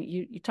wondering,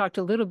 you talked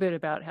a little bit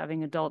about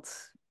having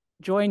adults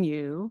join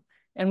you.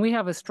 And we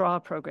have a straw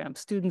program,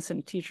 Students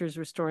and Teachers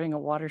Restoring a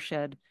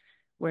Watershed,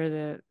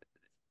 where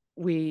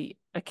we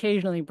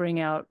occasionally bring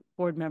out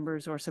board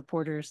members or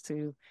supporters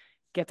to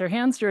get their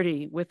hands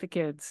dirty with the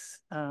kids,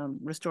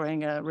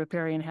 restoring a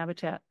riparian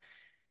habitat.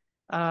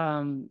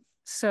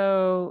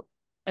 So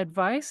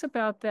advice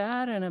about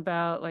that and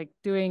about like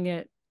doing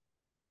it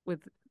with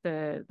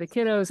the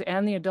kiddos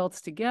and the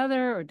adults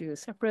together, or do a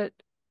separate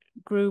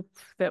group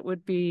that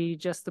would be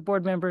just the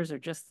board members or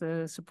just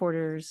the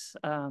supporters.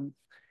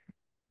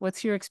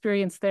 What's your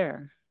experience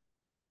there?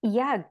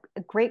 Yeah,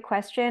 great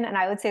question. And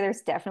I would say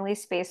there's definitely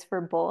space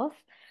for both.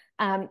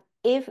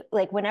 If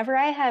like whenever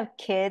I have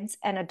kids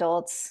and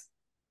adults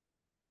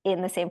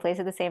in the same place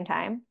at the same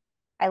time,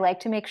 I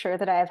like to make sure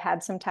that I have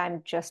had some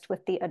time just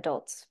with the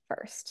adults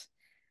first.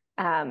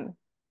 Um,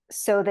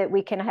 so that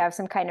we can have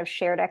some kind of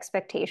shared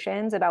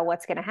expectations about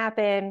what's going to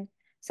happen,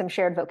 some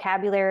shared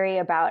vocabulary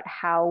about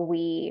how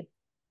we,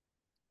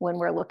 when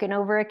we're looking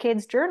over a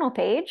kid's journal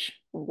page,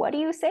 what do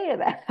you say to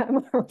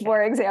them,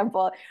 for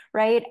example,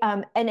 right?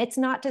 And it's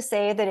not to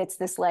say that it's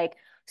this like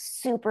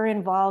super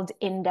involved,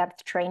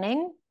 in-depth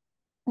training,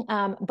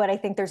 but I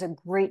think there's a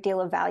great deal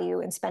of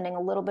value in spending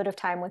a little bit of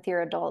time with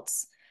your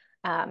adults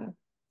um,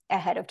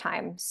 ahead of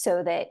time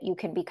so that you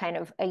can be kind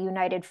of a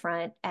united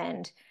front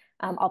and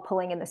all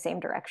pulling in the same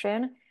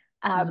direction.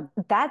 Mhm.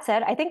 That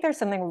said, I think there's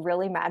something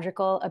really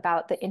magical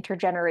about the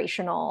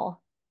intergenerational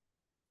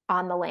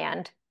on the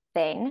land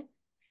thing.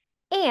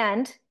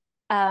 And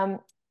um,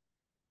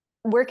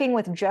 working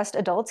with just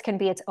adults can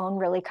be its own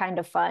really kind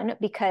of fun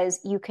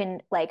because you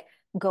can like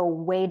go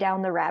way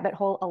down the rabbit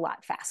hole a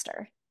lot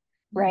faster,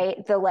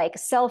 right? The like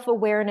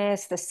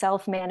self-awareness, the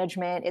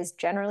self-management is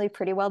generally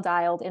pretty well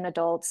dialed in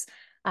adults.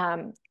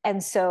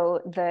 And so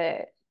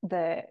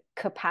the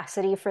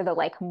capacity for the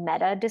like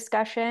meta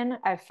discussion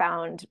I've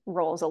found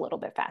rolls a little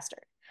bit faster.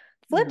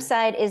 Flip Mhm.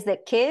 side is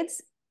that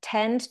kids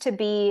tend to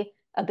be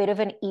a bit of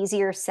an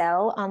easier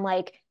sell on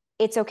like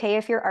it's okay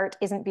if your art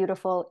isn't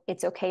beautiful.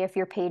 It's okay if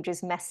your page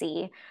is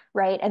messy,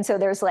 right? And so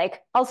there's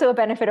like also a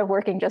benefit of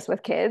working just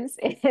with kids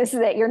is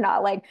that you're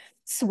not like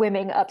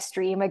swimming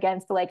upstream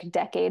against like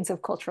decades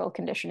of cultural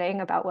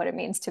conditioning about what it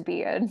means to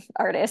be an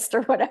artist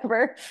or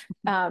whatever.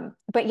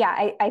 But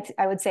yeah,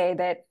 I would say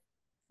that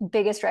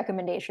biggest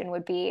recommendation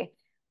would be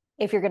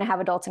if you're going to have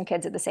adults and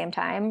kids at the same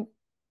time,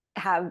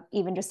 have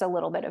even just a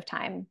little bit of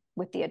time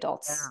with the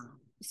adults Yeah,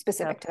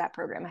 specific that's to that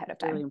program ahead of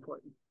really time.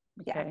 important.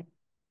 Yeah. Okay.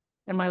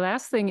 And my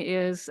last thing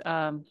is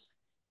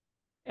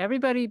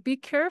everybody be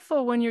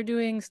careful when you're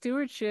doing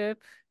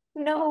stewardship.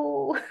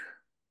 No.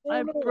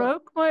 I Oh,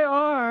 broke my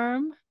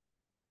arm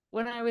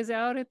when I was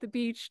out at the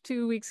beach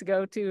 2 weeks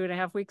ago,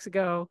 2.5 weeks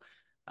ago,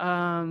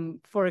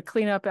 for a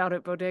cleanup out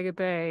at Bodega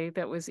Bay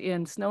that was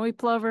in snowy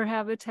plover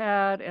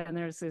habitat. And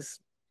there's this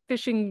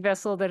fishing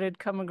vessel that had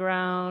come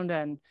aground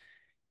and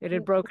it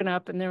had broken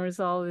up and there was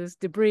all this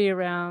debris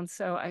around.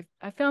 So I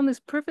found this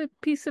perfect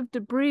piece of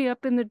debris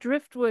up in the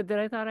driftwood that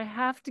I thought I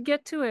have to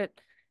get to it.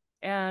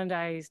 And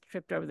I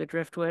tripped over the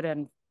driftwood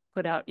and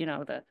put out,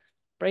 the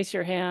brace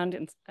your hand.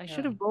 And I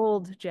should yeah. have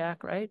rolled,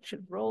 Jack, right? Should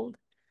have rolled.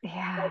 But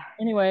Yeah.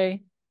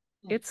 anyway,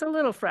 it's a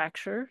little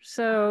fracture.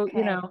 So,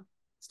 Okay.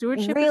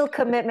 stewardship is Real good.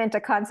 commitment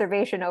to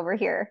conservation over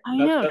here. I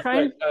know, That's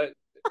right. trying.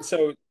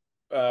 So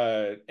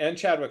Ann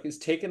Chadwick has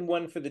taken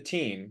one for the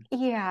team,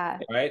 Yeah.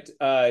 right?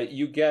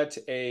 You get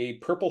a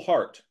purple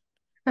heart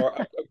or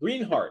a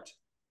green heart,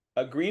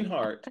 a green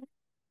heart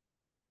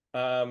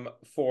um,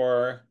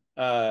 for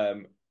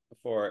um,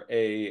 for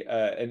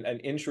an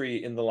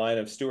injury in the line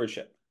of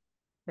stewardship.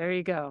 There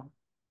you go.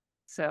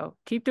 So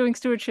keep doing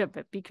stewardship,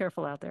 but be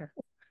careful out there.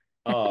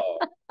 Oh,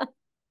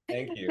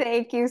 thank you.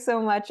 Thank you so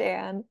much,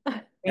 Anne.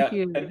 Thank Yeah,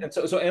 and, you. and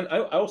so and I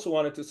also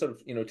wanted to sort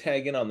of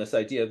tag in on this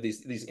idea of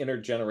these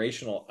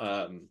intergenerational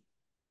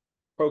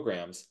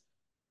programs.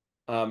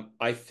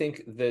 I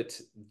think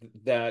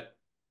that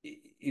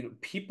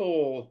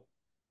people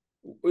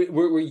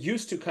we're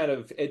used to kind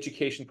of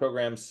education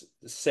programs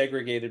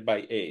segregated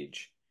by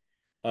age,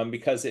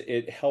 because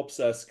it helps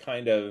us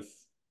kind of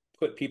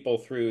put people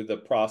through the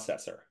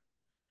processor.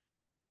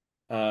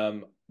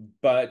 Um,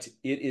 but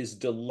it is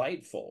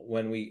delightful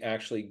when we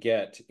actually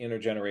get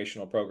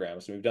intergenerational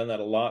programs. We've done that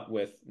a lot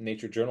with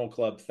Nature Journal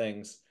Club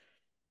things.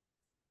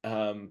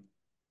 Um,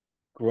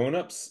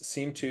 Grown-ups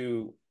seem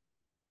to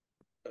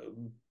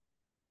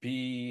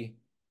be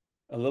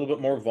a little bit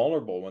more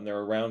vulnerable when they're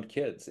around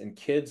kids. And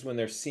kids, when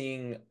they're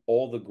seeing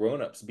all the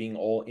grown-ups being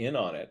all in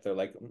on it, they're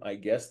like, I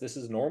guess this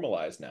is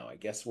normalized now. I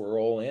guess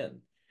we're all in.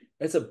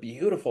 It's a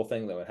beautiful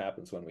thing that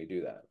happens when we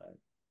do that.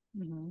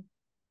 Mhm.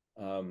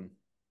 Um,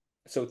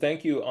 so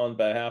thank you on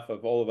behalf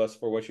of all of us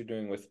for what you're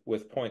doing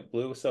with Point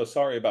Blue. So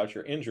sorry about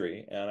your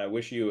injury, and I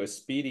wish you a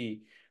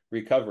speedy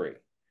recovery.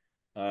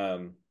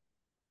 Um,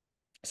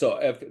 so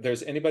if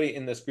there's anybody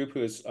in this group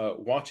who is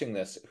watching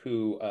this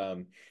who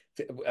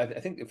I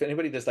think if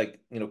anybody does like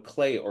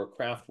clay or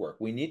craft work,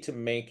 we need to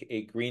make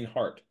a green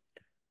heart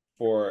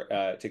for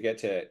to get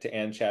to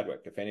Anne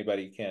Chadwick. If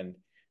anybody can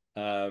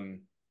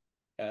um,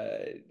 uh,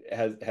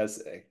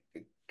 has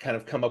kind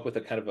of come up with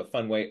a kind of a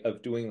fun way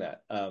of doing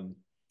that.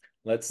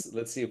 Let's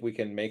see if we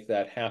can make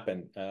that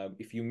happen.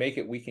 If you make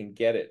it, we can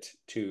get it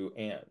to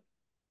Anne.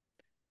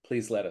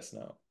 Please let us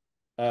know.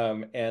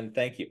 And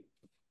thank you.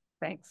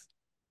 Thanks.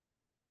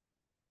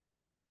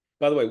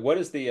 By the way, what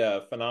is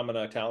the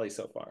phenomena tally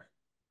so far?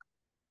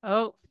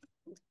 Oh,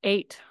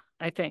 8,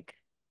 I think,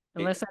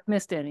 unless I've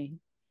missed any.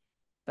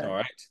 All But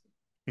right.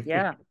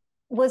 yeah,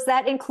 Was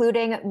that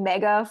including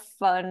mega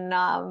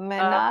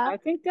phenomena? I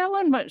think that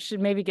one should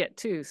maybe get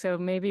 2. So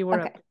maybe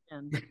we're up Okay. to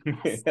 10.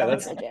 Yes, Yeah, double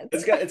that's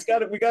digits.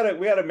 we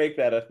gotta make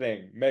that a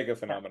thing. Mega Yeah,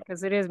 phenomenon.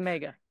 because it is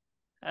mega.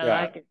 I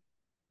Yeah. like it.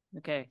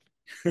 Okay.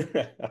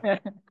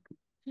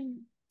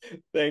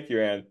 Thank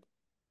you, Anne.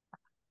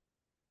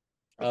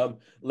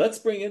 Let's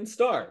bring in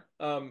Star.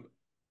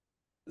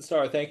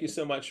 Star, thank you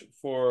so much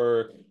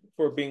for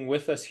being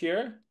with us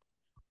here.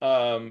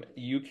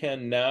 You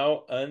can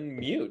now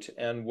unmute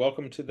and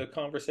welcome to the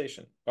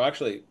conversation. Well,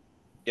 actually,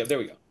 yeah, there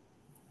we go.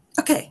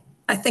 Okay,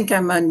 I think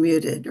I'm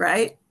unmuted,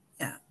 right?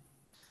 Yeah.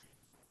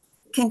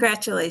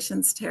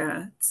 Congratulations,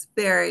 Tara. It's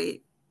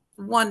very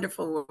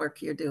wonderful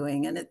work you're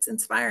doing, and it's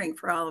inspiring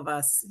for all of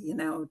us,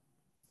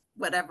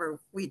 whatever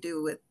we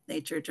do with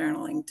nature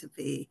journaling, to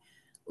be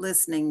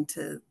listening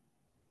to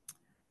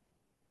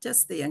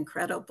just the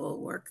incredible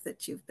work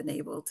that you've been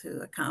able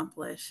to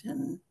accomplish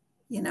and,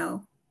 you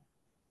know,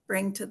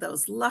 bring to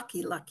those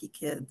lucky, lucky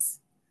kids.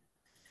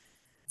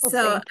 Well,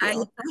 So thank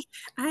you.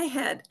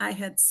 I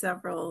had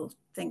several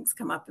things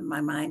come up in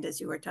my mind as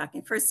you were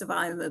talking. First of all,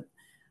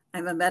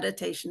 I'm a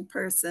meditation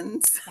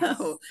person,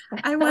 so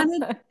Yes. I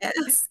wanted to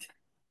ask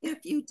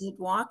if you did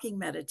walking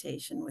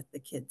meditation with the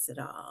kids at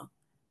all.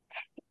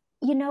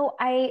 You know,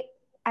 I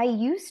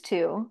used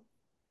to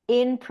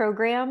in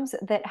programs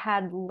that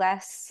had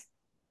less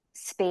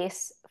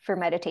space for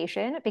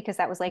meditation because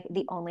that was like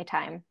the only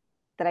time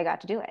that I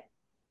got to do it.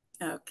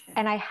 And Okay.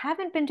 I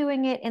haven't been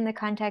doing it in the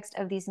context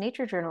of these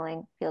nature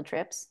journaling field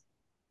trips,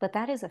 but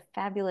that is a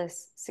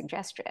fabulous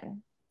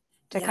suggestion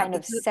to Yeah, kind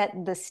of because set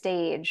the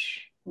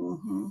stage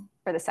mhm.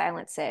 for the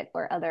silent sit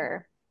or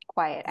other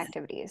quiet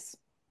activities.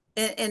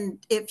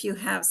 And if you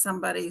have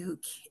somebody who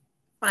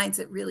finds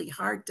it really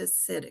hard to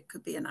sit, it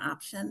could be an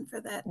option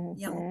for that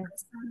young Mm-hmm.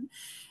 person.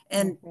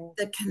 And Mm-hmm.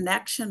 the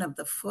connection of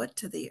the foot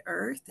to the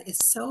earth is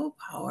so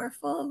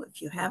powerful.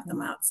 If you have Mm-hmm.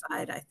 them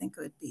outside, I think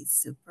it would be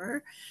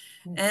super.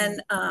 Mm-hmm.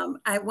 And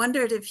I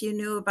wondered if you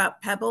knew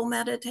about pebble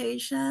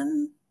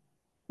meditation.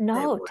 That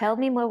No, would, tell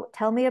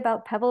me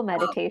about pebble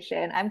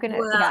meditation.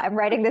 well, Yeah, I'm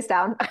writing this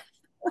down.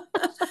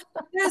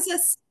 there's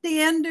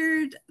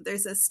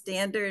a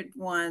standard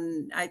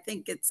one. I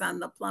think it's on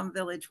the Plum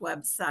Village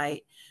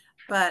website,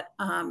 but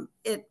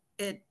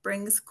it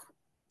brings.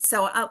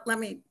 So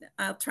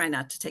I'll try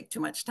not to take too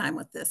much time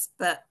with this,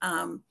 but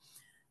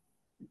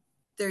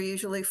they're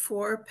usually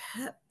 4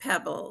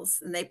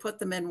 pebbles, and they put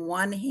them in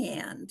one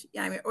hand.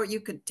 I mean, or you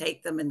could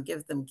take them and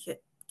give them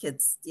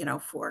kids,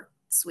 4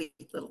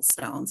 sweet little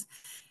stones.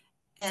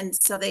 And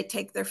so they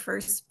take their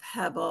first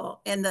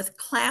pebble, and the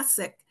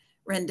classic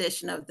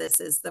rendition of this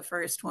is the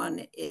first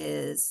one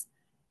is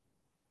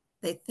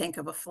they think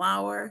of a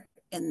flower,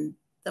 and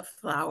the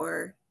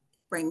flower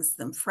brings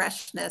them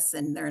freshness,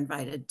 and they're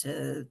invited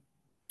to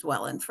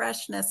dwell in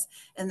freshness.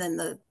 And then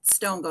the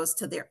stone goes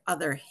to their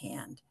other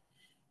hand.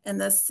 And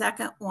the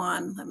second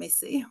one, let me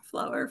see,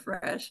 flower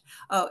fresh,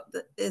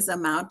 is a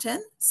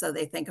mountain. So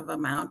they think of a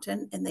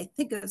mountain and they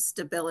think of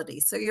stability.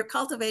 So you're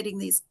cultivating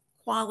these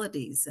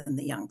qualities in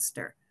the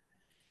youngster,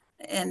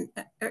 and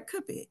it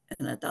could be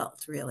an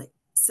adult, really.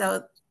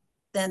 So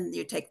then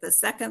you take the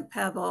second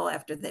pebble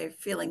after they're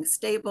feeling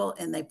stable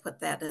and they put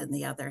that in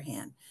the other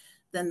hand.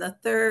 Then the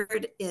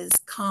third is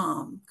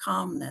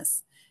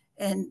calmness.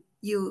 And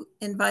you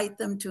invite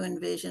them to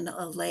envision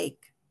a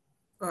lake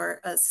or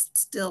a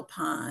still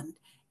pond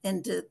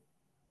and to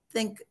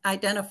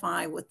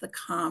identify with the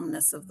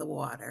calmness of the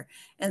water.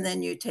 And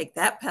then you take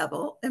that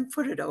pebble and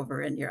put it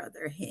over in your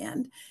other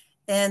hand.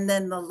 And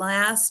then the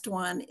last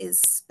one is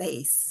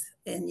space.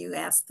 And you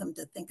ask them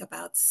to think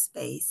about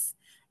space.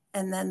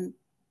 And then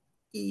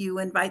you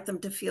invite them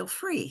to feel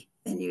free.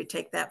 And you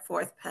take that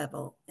fourth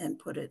pebble and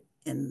put it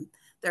in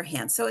their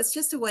hand. So it's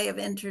just a way of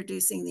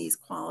introducing these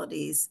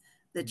qualities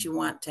that you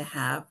want to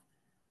have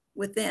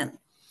within.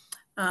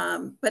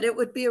 But it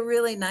would be a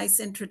really nice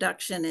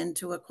introduction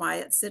into a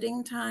quiet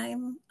sitting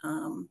time.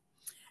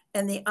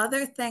 And the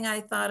other thing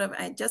I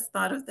just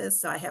thought of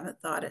this, so I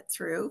haven't thought it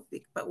through,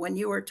 but when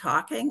you were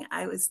talking,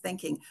 I was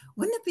thinking,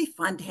 wouldn't it be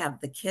fun to have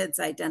the kids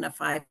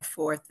identify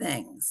 4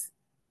 things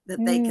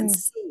that they can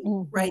see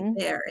right Mm-hmm.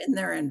 there in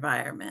their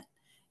environment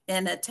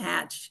and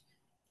attach?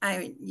 I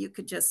mean, you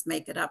could just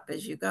make it up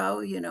as you go,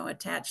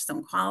 attach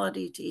some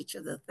quality to each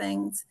of the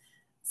things,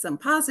 some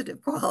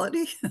positive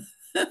quality,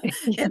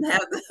 and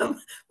have them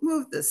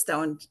move the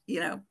stone,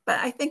 But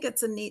I think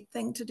it's a neat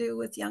thing to do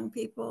with young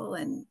people,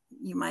 and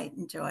you might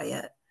enjoy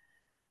it.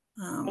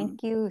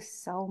 Thank you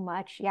so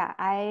much. Yeah,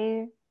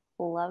 I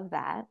love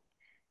that.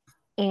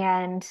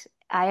 And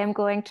I am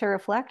going to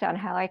reflect on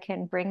how I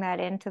can bring that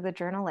into the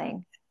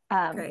journaling.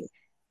 Um, Great.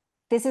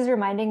 this is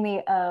reminding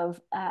me of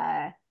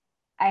I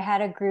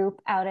had a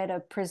group out at a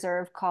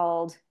preserve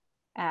called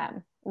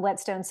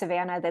Whetstone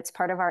Savannah that's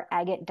part of our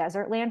agate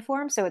desert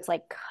landform. So it's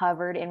like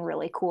covered in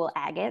really cool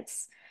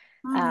agates,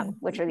 Oh,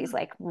 which are these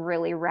like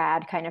really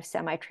rad kind of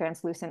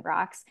semi-translucent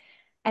rocks.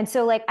 And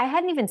so like I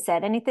hadn't even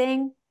said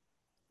anything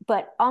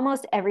but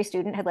almost every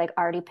student had like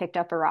already picked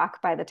up a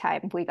rock by the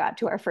time we got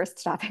to our first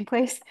stopping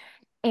place.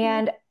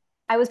 And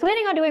I was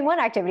planning on doing one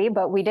activity,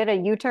 but we did a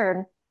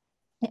U-turn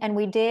and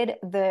we did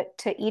the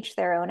to each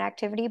their own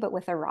activity, but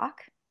with a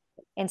rock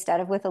instead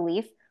of with a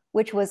leaf,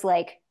 which was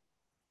like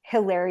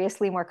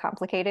hilariously more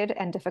complicated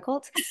and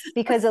difficult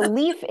because a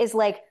leaf is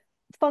like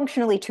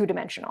functionally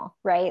two-dimensional,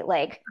 right?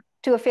 Like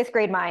to a fifth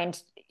grade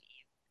mind,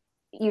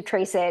 you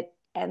trace it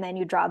and then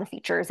you draw the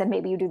features and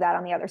maybe you do that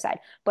on the other side.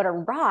 But a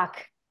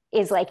rock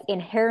is like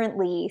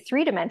inherently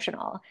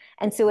three-dimensional.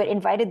 And so it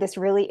invited this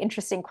really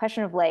interesting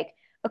question of like,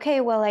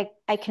 okay, well, like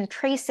I can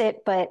trace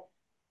it, but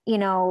you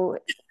know,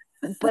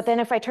 but then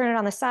if I turn it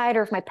on the side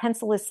or if my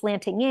pencil is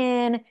slanting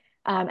in,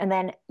 and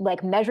then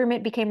like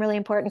measurement became really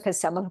important because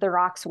some of the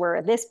rocks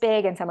were this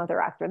big and some of the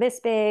rocks were this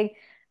big.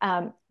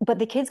 But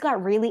the kids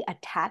got really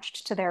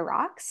attached to their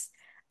rocks,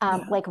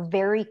 like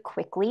very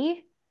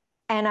quickly.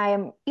 And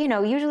I'm,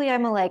 usually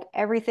I'm a like,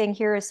 everything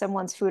here is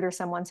someone's food or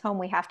someone's home.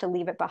 We have to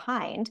leave it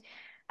behind.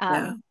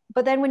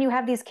 But then when you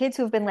have these kids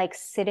who've been like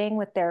sitting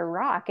with their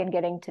rock and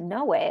getting to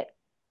know it,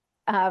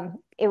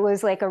 it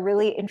was like a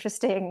really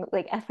interesting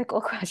like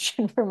ethical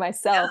question for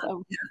myself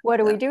of what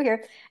do we do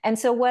here? And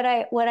so what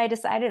I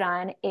decided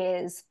on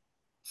is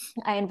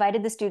I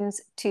invited the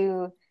students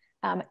to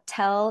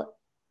tell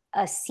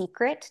a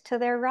secret to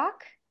their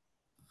rock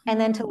and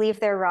then to leave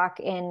their rock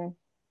in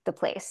the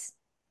place.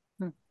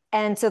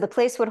 And so the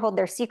place would hold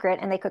their secret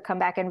and they could come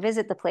back and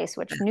visit the place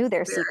which knew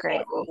their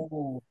secret.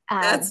 Cool.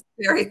 That's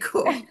very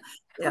cool.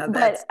 Yeah,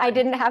 but I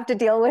didn't have to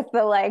deal with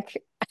the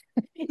like,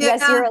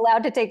 yes, you're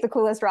allowed to take the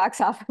coolest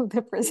rocks off of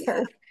the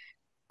preserve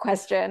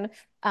question.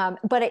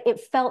 But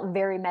it felt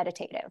very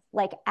meditative,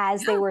 like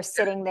as they were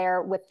sitting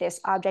there with this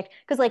object.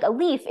 Because like a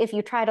leaf, if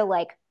you try to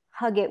like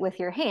hug it with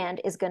your hand,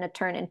 is going to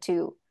turn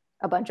into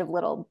a bunch of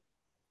little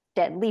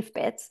dead leaf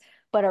bits.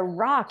 But a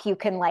rock, you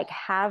can like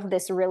have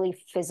this really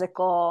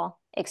physical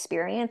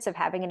experience of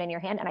having it in your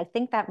hand. And I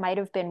think that might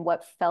have been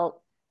what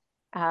felt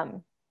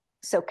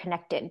so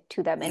connected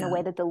to them in a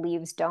way that the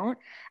leaves don't.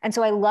 And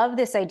so I love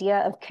this idea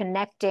of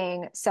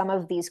connecting some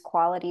of these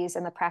qualities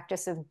and the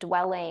practice of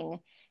dwelling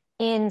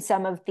in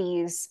some of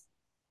these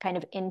kind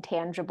of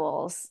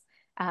intangibles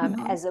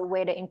as a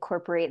way to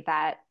incorporate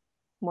that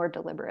more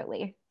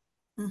deliberately.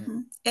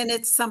 And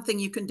it's something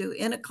you can do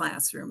in a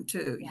classroom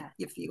too,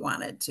 if you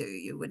wanted to.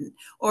 You wouldn't,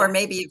 or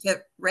maybe if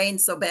it rained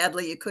so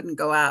badly you couldn't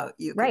go out,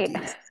 you could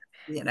use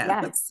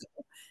it, So,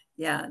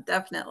 yeah,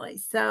 definitely.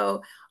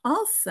 So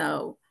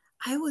also,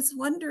 I was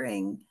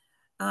wondering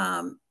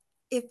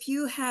if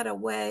you had a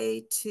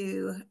way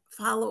to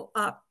follow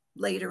up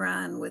later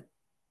on with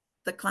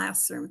the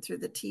classroom through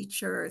the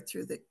teacher or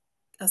through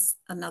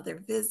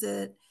another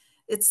visit.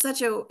 It's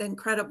such an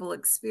incredible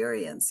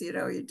experience,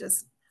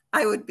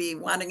 I would be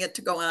wanting it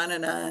to go on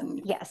and on.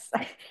 Yes.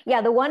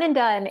 Yeah, the one and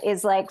done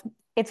is like,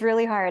 it's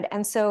really hard.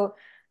 And so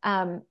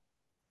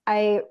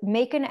I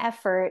make an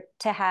effort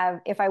to have,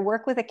 if I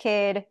work with a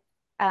kid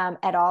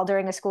at all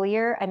during a school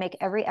year, I make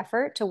every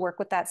effort to work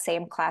with that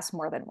same class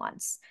more than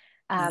once.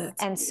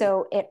 And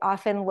so it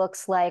often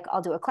looks like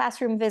I'll do a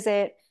classroom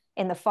visit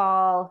in the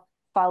fall,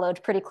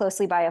 followed pretty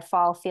closely by a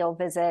fall field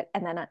visit,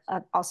 and then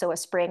also a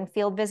spring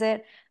field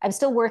visit. I'm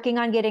still working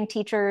on getting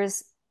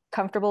teachers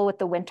comfortable with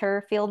the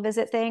winter field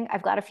visit thing.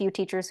 I've got a few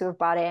teachers who have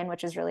bought in,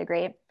 which is really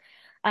great.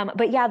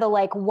 But yeah, the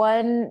like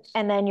one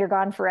and then you're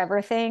gone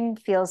forever thing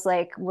feels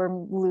like we're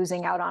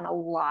losing out on a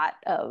lot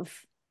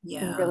of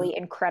really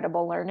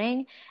incredible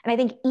learning. And I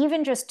think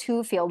even just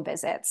 2 field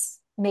visits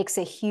makes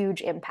a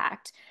huge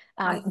impact,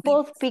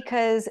 both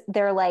because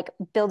they're like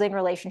building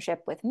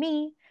relationship with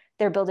me,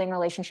 they're building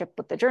relationship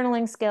with the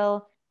journaling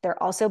skill,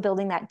 they're also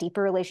building that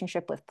deeper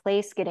relationship with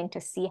place, getting to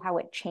see how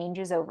it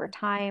changes over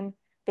time.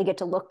 They get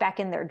to look back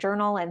in their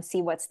journal and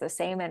see what's the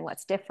same and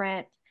what's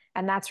different.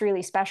 And that's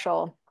really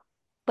special.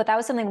 But that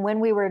was something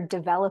when we were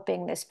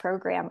developing this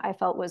program, I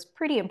felt was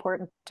pretty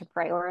important to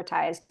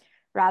prioritize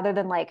rather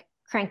than like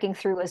cranking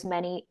through as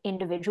many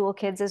individual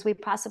kids as we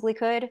possibly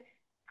could.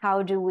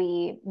 How do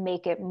we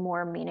make it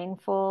more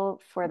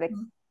meaningful for the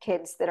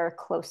kids that are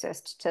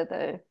closest to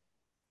the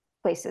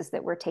places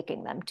that we're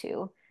taking them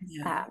to?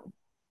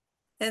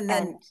 And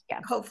then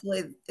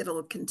hopefully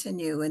it'll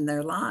continue in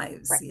their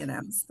lives,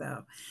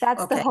 so.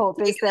 That's the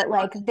hope, is that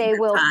like they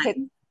will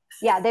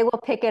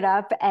pick it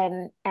up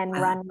and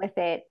run with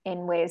it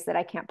in ways that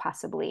I can't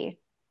possibly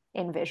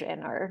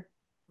envision or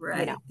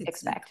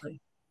expect.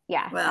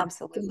 Yeah, well,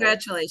 absolutely.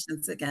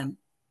 Congratulations again.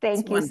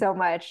 Thank you so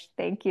much.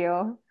 Thank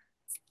you.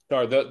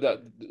 Tara,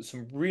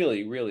 some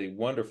really, really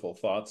wonderful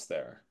thoughts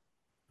there.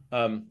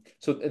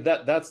 So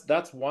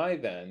that's why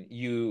then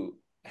you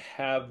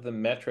have the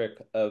metric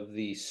of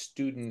the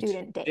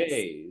student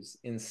days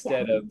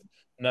instead of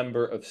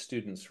number of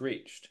students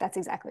reached. That's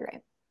exactly right.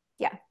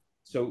 Yeah.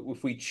 So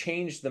if we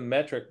change the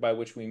metric by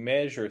which we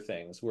measure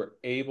things, we're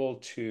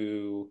able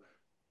to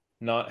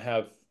not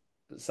have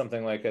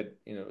something like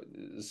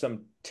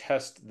some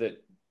test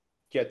that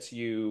gets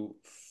you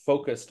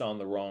focused on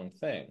the wrong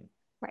thing.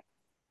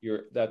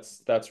 Right.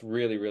 That's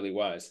really, really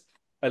wise.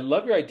 I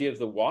love your idea of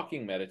the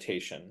walking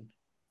meditation.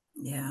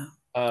 Yeah.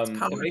 It's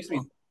It makes me,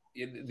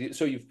 powerful.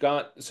 so you've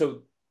got,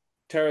 so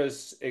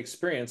Tara's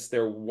experience,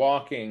 they're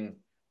walking,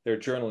 they're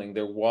journaling,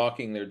 they're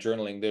walking, they're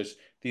journaling. There's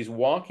these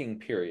walking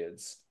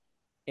periods,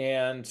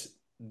 and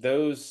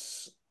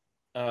those,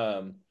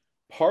 um,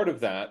 part of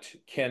that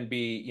can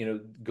be,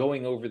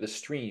 going over the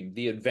stream,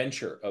 the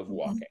adventure of Mhm.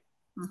 walking,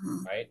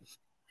 Mhm. right?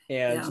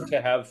 And Yeah.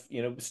 to have,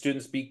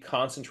 students be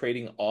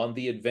concentrating on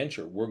the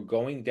adventure. We're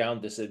going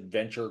down this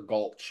adventure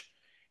gulch,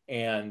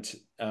 and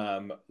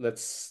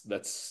let's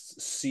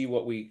see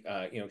what we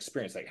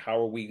experience. Like, how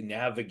are we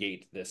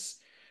navigate this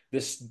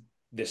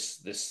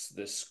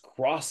this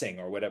crossing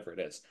or whatever it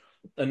is.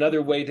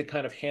 Another way to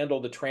kind of handle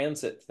the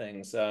transit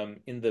things,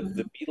 in the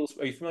Mhm. Beatles.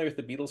 Are you familiar with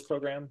the Beatles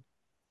program?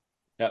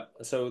 Yeah.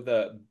 So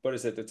what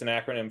is it? It's an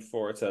acronym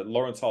for, it's a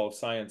Lawrence Hall of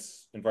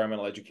Science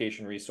environmental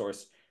education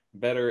resource.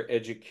 Better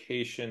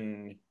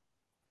education,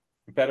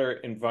 better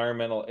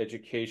environmental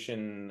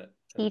education,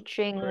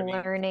 Teaching, learning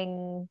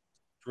learning.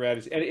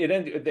 strategy.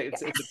 And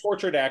it's a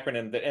tortured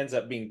acronym that ends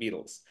up being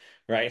Beatles,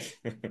 right?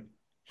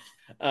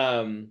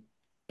 Um,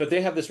 but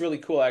they have this really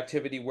cool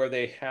activity where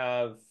they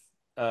have,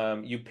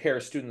 you pair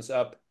students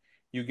up,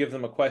 you give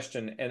them a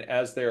question, and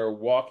as they're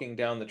walking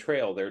down the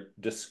trail, they're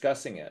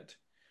discussing it.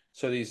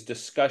 So these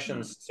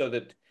discussions, so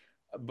that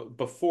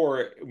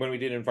before, when we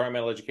did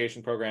environmental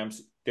education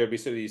programs, there'd be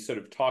sort of these sort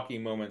of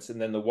talking moments and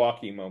then the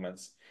walking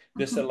moments.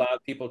 This Mhm.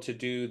 allowed people to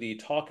do the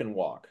talk and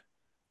walk.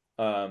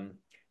 Um,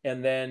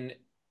 and then,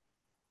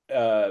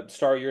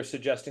 Star, you're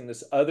suggesting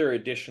this other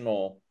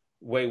additional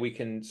way we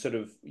can sort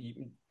of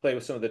play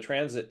with some of the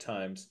transit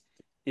times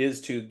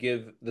is to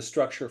give the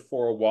structure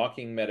for a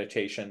walking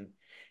meditation,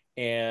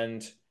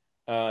 and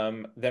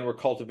then we're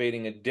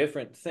cultivating a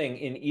different thing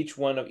in each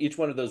one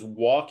of those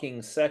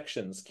walking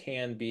sections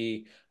can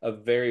be a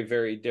very,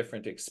 very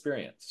different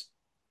experience.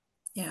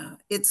 Yeah.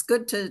 It's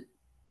good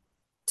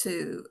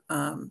to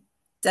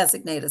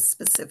designate a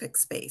specific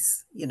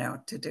space,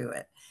 to do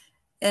it.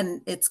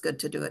 And it's good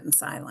to do it in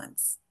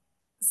silence.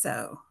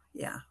 So,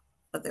 yeah.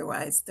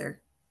 Otherwise,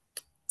 they're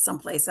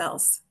someplace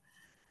else.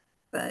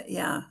 But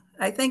yeah,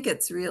 I think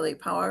it's really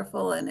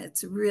powerful and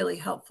it's really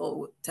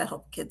helpful to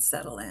help kids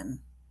settle in.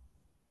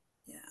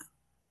 Yeah.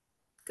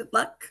 Good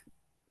luck.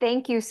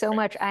 Thank you so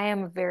much. I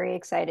am very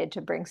excited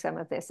to bring some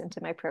of this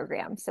into my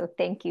program. So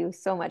thank you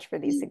so much for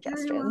these You're very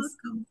suggestions.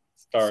 welcome.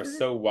 Star, Sure.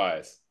 so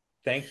wise.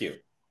 Thank you.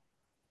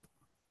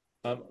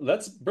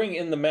 Let's bring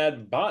in the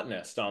mad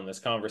botanist on this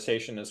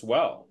conversation as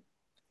well.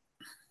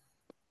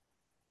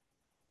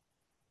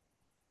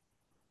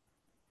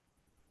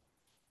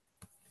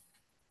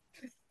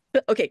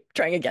 Okay,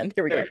 trying again.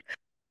 Here we There go.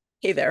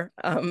 Hey there.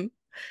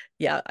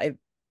 Yeah,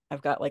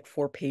 I've got like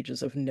 4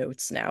 pages of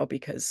notes now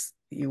because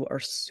you are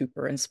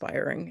super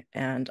inspiring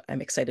and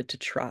I'm excited to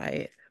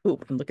try. Oh,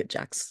 and look at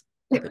Jack. It's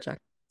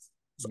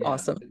Yeah.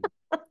 awesome.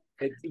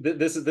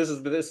 This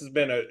has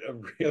been a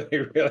really,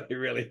 really,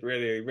 really,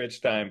 really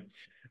rich time.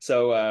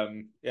 So,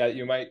 yeah,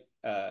 you might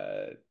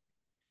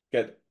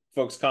get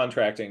folks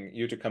contracting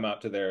you to come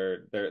out to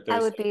their I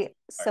would sites. be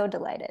so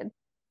delighted.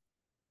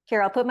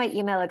 Here, I'll put my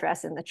email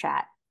address in the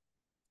chat.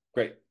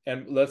 Great.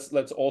 And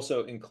let's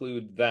also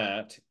include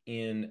that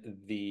in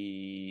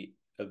the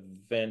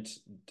event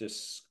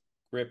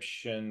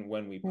description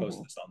when we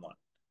post this online.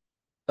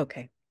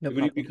 Okay, no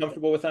Would you be problem.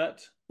 comfortable with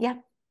that? Yeah,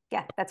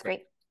 that's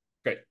Great.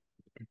 great.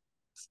 Great.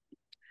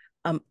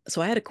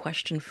 So I had a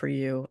question for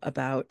you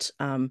about,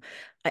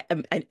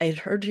 I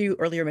heard you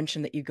earlier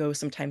mention that you go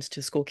sometimes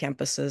to school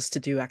campuses to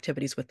do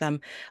activities with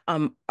them.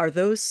 Are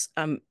those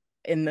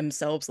in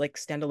themselves like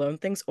standalone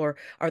things, or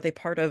are they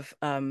part of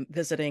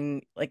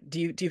visiting, like do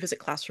you visit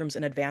classrooms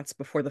in advance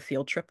before the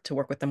field trip to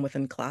work with them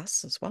within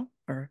class as well?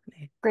 Or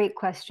Great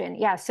question.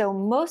 Yeah, so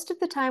most of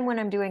the time when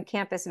I'm doing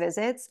campus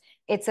visits,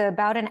 it's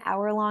about an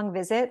hour-long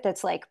visit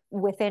that's like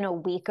within a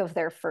week of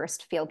their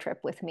first field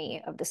trip with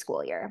me of the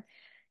school year.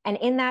 And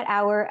in that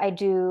hour, I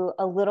do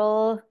a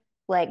little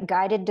like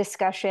guided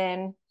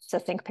discussion, so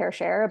think, pair,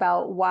 share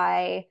about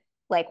why,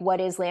 like what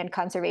is land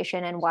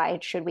conservation and why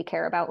should we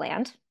care about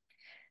land.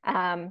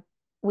 Um,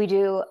 we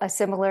do a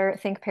similar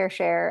think, pair,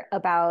 share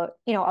about,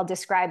 I'll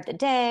describe the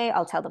day,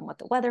 I'll tell them what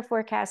the weather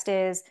forecast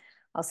is.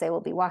 I'll say we'll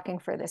be walking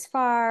for this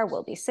far,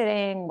 we'll be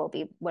sitting, we'll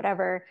be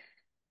whatever.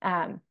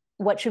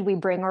 What should we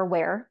bring or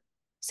wear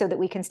so that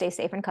we can stay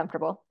safe and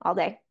comfortable all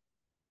day?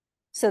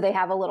 So they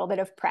have a little bit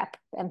of prep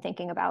and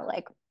thinking about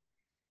like,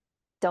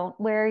 don't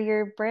wear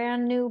your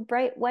brand new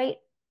bright white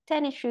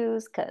tennis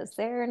shoes because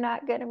they're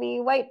not going to be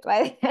white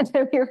by the end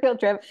of your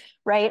field trip,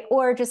 right?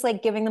 Or just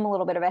like giving them a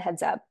little bit of a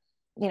heads up,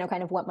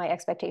 kind of what my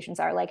expectations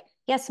are. Like,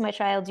 yes, my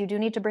child, you do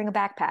need to bring a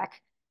backpack.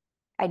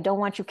 I don't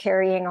want you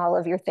carrying all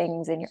of your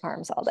things in your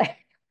arms all day,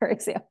 for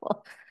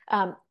example.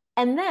 And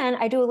then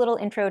I do a little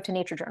intro to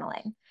nature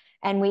journaling.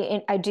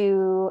 And I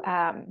do,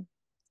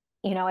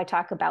 I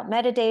talk about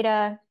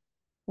metadata.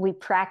 We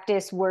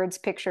practice words,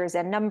 pictures,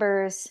 and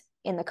numbers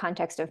in the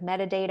context of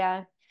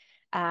metadata.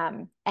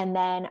 And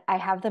then I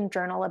have them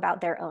journal about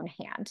their own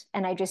hand.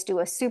 And I just do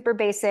a super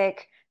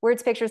basic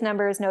words, pictures,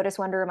 numbers, notice,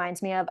 wonder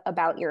reminds me of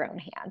about your own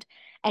hand.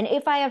 And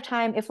if I have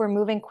time, if we're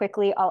moving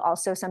quickly, I'll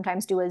also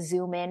sometimes do a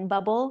zoom in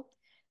bubble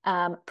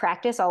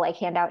practice. I'll like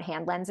hand out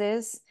hand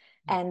lenses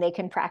and they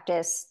can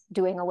practice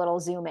doing a little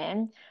zoom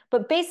in.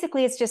 But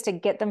basically, it's just to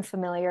get them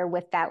familiar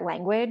with that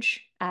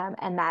language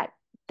and that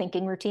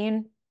thinking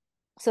routine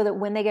so that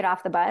when they get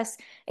off the bus,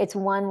 it's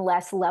one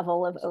less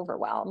level of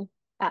overwhelm.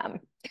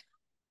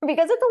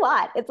 Because it's a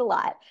lot. It's a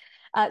lot.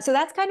 So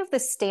that's kind of the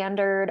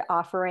standard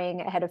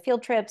offering ahead of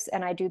field trips.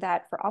 And I do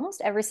that for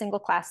almost every single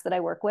class that I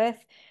work with.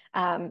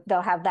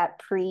 They'll have that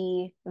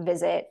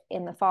pre-visit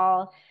in the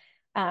fall.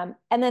 And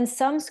then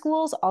some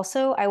schools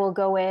also, I will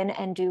go in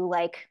and do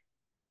like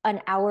an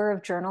hour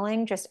of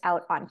journaling just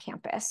out on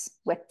campus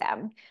with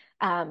them.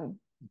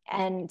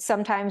 And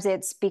sometimes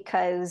it's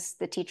because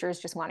the teachers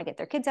just want to get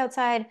their kids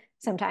outside.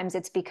 Sometimes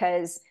it's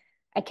because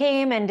I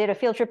came and did a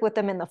field trip with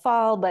them in the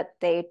fall, but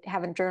they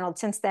haven't journaled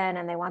since then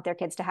and they want their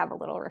kids to have a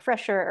little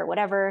refresher or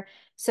whatever.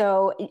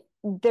 So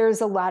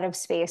there's a lot of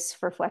space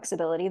for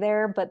flexibility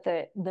there, but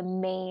the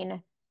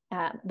main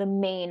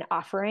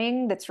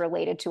offering that's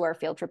related to our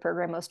field trip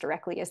program most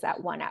directly is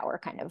that 1 hour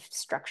kind of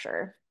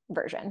structure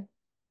version.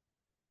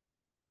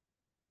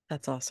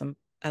 That's awesome.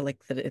 I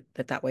like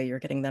that way you're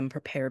getting them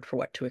prepared for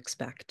what to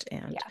expect.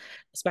 And Yeah.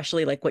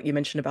 especially like what you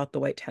mentioned about the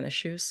white tennis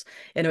shoes.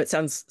 I know it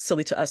sounds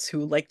silly to us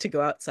who like to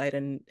go outside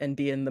and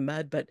be in the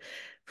mud, but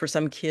for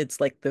some kids,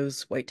 like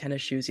those white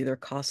tennis shoes either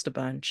cost a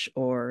bunch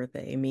or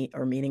they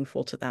are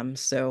meaningful to them.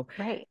 So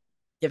Right.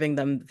 giving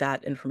them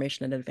that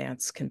information in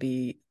advance can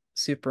be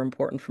super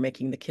important for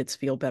making the kids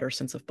feel better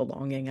sense of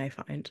belonging, I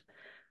find.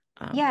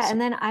 Yeah. So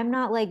And then I'm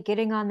not like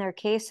getting on their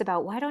case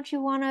about why don't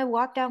you want to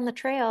walk down the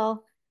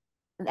trail?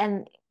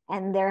 And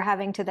they're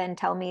having to then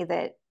tell me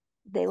that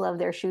they love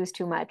their shoes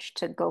too much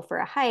to go for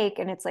a hike.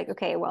 And it's like,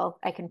 okay, well,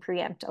 I can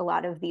preempt a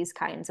lot of these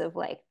kinds of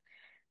like,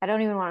 I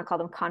don't even want to call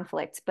them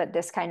conflicts, but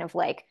this kind of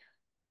like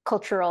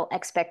cultural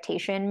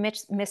expectation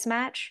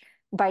mismatch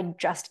by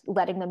just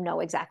letting them know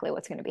exactly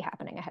what's going to be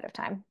happening ahead of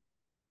time.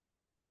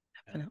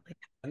 definitely.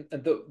 And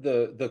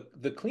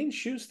the clean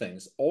shoes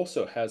things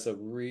also has a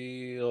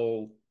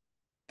real,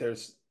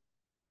 there's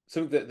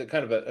some of the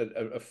kind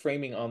of a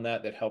framing on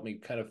that that helped me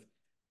kind of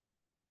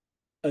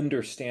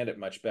understand it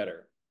much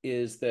better,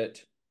 is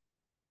that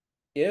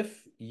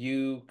if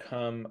you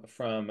come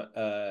from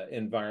an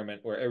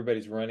environment where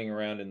everybody's running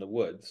around in the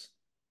woods,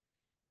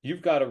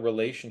 you've got a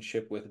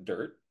relationship with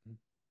dirt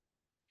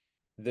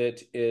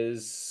that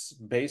is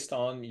based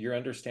on your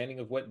understanding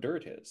of what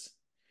dirt is.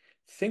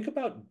 Think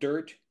about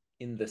dirt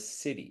in the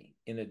city,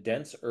 in a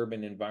dense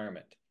urban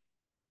environment.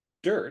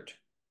 Dirt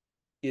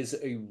is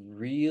a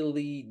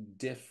really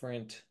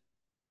different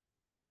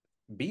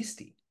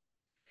beastie.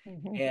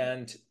 Mm-hmm.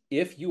 And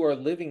if you are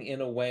living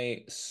in a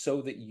way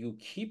so that you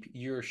keep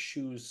your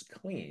shoes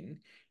clean,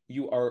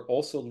 you are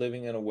also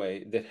living in a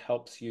way that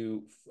helps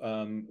you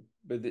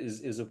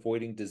is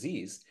avoiding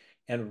disease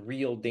and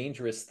real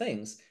dangerous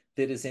things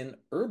that is in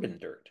urban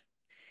dirt.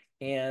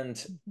 And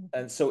Mm-hmm.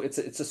 and so it's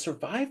a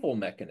survival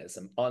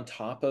mechanism on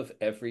top of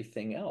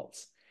everything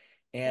else.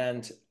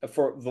 And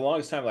for the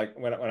longest time, like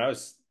when I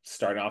was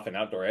starting off in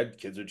outdoor ed,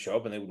 kids would show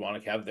up and they would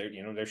want to have their,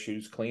 their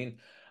shoes clean.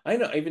 I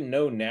even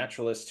know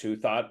naturalists who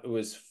thought it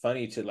was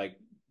funny to like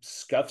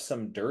scuff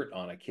some dirt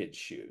on a kid's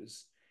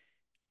shoes.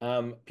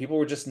 People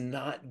were just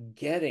not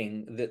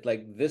getting that,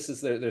 like, this is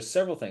there's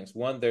several things.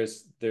 One,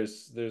 there's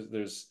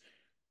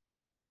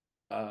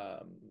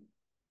um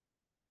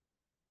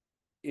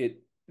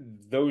it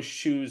those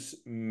shoes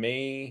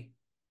may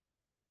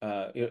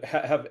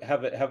have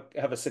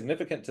a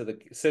significance to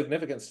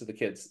the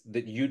kids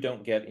that you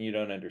don't get and you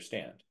don't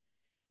understand.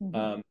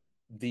 Mm-hmm.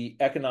 The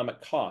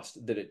economic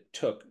cost that it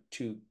took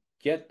to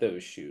get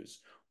those shoes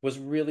was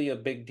really a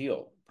big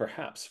deal,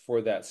 perhaps,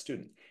 for that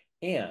student.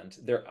 And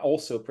they're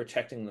also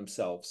protecting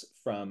themselves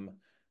um,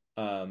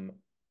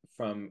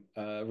 from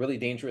really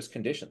dangerous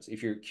conditions.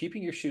 If you're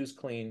keeping your shoes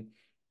clean,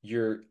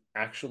 you're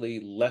actually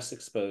less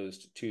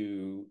exposed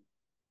to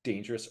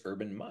dangerous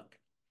urban muck.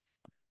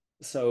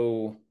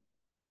 So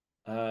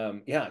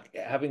yeah,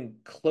 having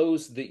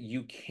clothes that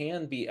you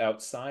can be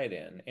outside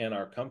in and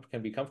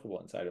can be comfortable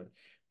inside of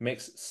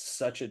makes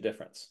such a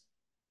difference.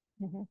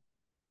 Mm-hmm.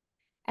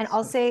 And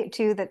I'll So, say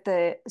too that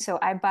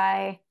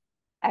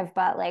I've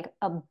bought like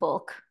a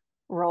bulk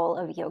roll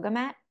of yoga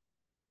mat.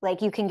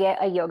 Like you can get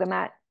a yoga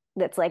mat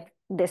that's like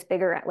this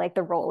big around, like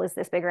the roll is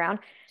this big around.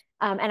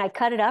 And I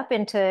cut it up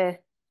into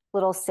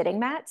little sitting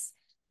mats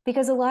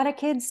because a lot of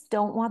kids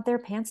don't want their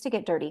pants to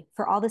get dirty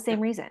for all the same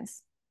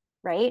reasons,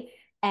 right?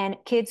 And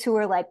kids who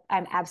are like,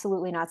 I'm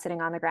absolutely not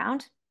sitting on the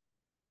ground.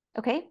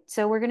 Okay,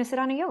 so we're going to sit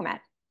on a yoga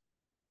mat.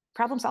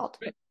 Problem solved.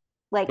 right.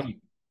 Like,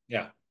 Boom.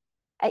 Yeah.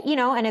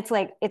 and it's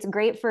like, it's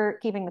great for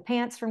keeping the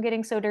pants from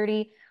getting so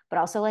dirty, but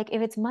also like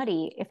if it's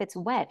muddy, if it's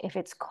wet, if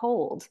it's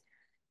cold,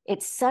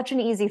 it's such an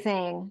easy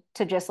thing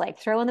to just like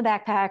throw in the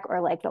backpack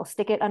or like they'll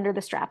stick it under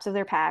the straps of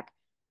their pack,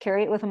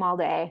 carry it with them all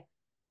day.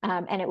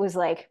 And it was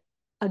like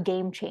a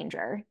game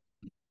changer.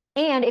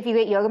 And if you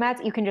get yoga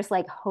mats, you can just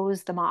like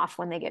hose them off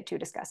when they get too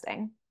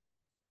disgusting.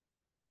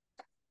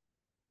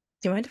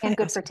 Do you mind if I And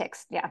good ask? for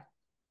ticks. Yeah,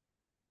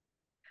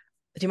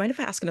 Do you mind if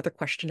I ask another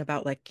question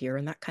about like gear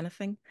and that kind of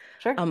thing?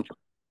 sure.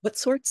 What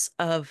sorts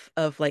of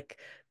like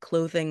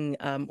clothing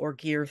or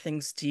gear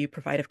things do you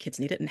provide if kids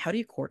need it, and how do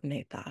you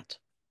coordinate that?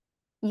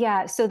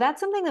 Yeah, so that's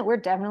something that we're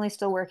definitely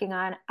still working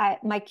on.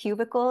 My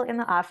cubicle in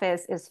the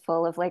office is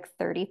full of like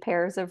 30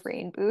 pairs of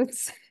rain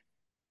boots.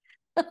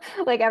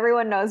 Like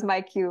everyone knows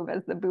my cube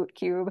as the boot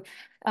cube.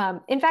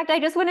 In fact, I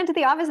just went into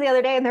the office the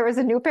other day and there was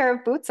a new pair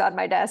of boots on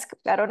my desk.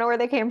 I don't know where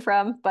they came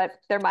from, but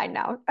they're mine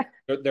now.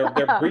 They're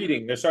Um,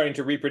 breeding. They're starting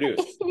to reproduce.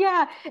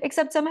 yeah,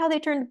 except somehow they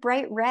turned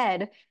bright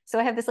red. So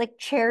I have this like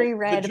cherry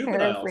Well, the red pair of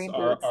juveniles rain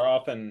are boots.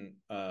 often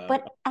But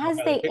more as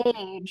highly they picky.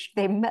 age,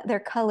 their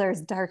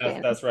colors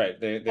darken. That's right.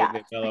 Yeah,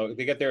 They mellow.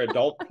 They get their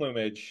adult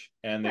plumage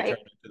and they turn right.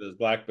 into those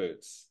black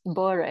boots.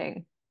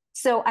 Boring.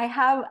 So I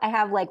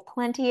have like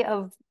plenty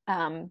of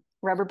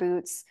rubber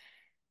boots.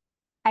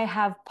 I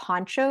have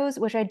ponchos,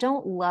 which I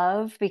don't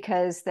love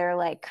because they're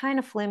like kind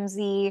of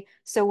flimsy.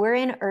 So we're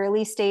in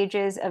early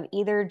stages of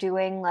either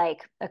doing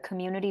like a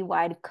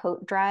community-wide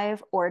coat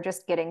drive or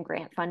just getting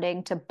grant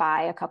funding to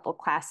buy a couple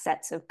class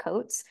sets of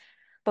coats.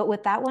 But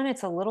with that one,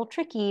 it's a little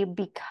tricky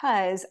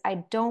because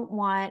I don't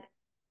want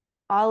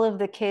all of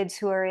the kids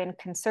who are in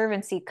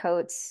conservancy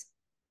coats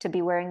to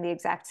be wearing the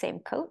exact same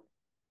coat.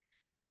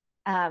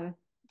 Um,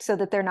 so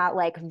that they're not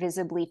like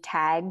visibly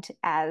tagged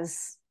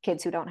as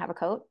kids who don't have a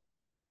coat.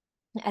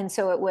 And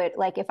so it would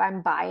like if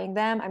I'm buying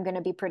them, I'm going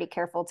to be pretty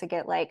careful to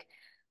get like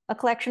a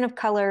collection of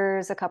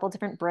colors, a couple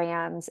different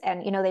brands,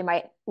 and they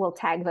might will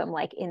tag them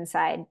like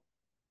inside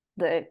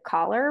the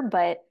collar,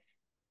 but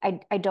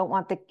I don't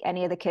want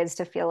any of the kids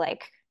to feel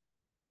like,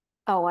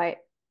 oh, I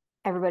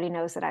everybody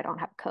knows that I don't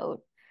have a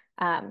coat.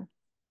 Um,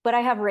 but I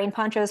have rain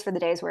ponchos for the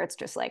days where it's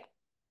just like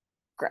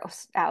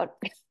gross out.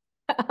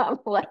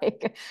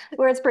 Like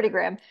where it's pretty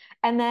grim.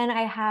 And then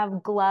I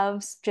have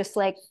gloves, just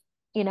like,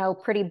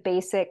 pretty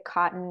basic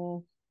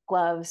cotton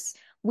gloves.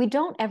 We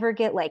don't ever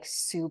get like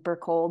super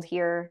cold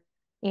here,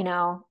 you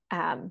know.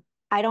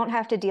 I don't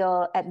have to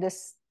deal at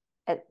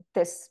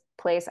this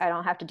place, I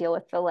don't have to deal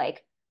with the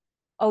like,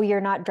 oh,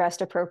 you're not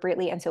dressed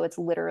appropriately, and so it's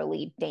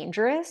literally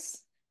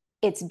dangerous.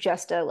 It's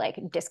just a like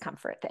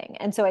discomfort thing.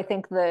 And so I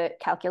think the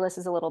calculus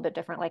is a little bit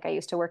different. Like I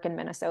used to work in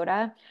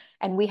Minnesota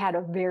and we had a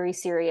very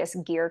serious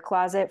gear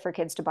closet for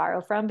kids to borrow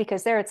from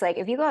because there it's like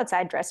if you go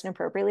outside dressed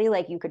inappropriately,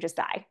 like you could just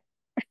die.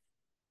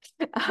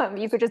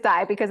 You could just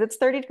die because it's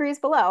 30 degrees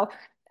below.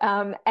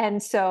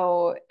 And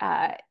so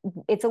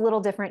it's a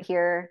little different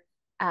here.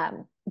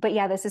 But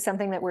yeah, this is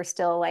something that we're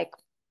still like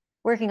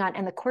working on.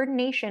 And the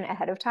coordination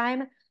ahead of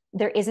time,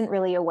 there isn't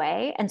really a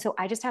way. And so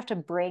I just have to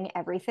bring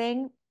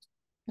everything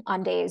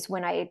on days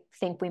when I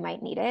think we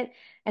might need it.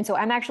 And so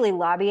I'm actually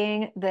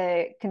lobbying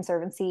the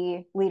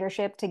Conservancy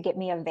leadership to get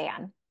me a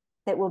van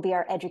that will be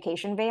our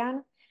education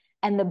van.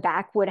 And the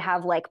back would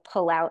have like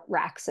pull out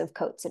racks of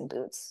coats and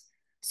boots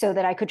so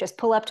that I could just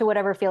pull up to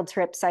whatever field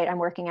trip site I'm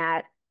working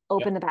at, Yeah.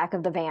 open the back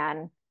of the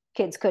van.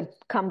 Kids could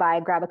come by,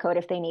 grab a coat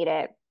if they need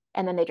it,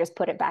 and then they just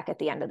put it back at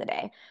the end of the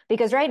day.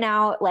 Because right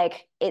now,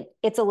 like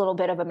it's a little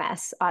bit of a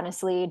mess,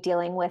 honestly,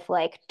 dealing with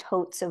like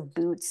totes of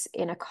boots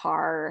in a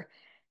car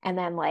and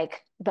then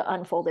like the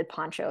unfolded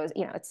ponchos,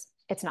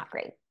 it's not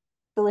great.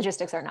 The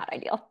logistics are not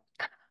ideal.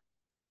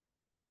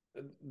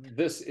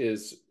 This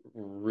is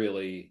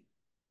really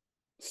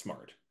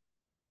smart.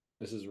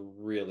 This is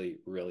really,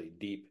 really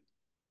deep.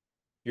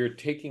 You're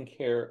taking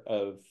care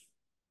of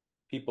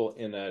people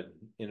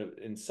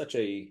in such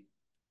a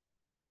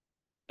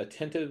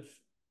attentive,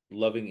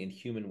 loving, and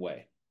human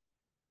way,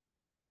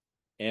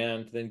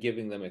 and then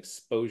giving them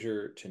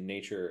exposure to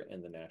nature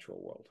and the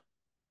natural world.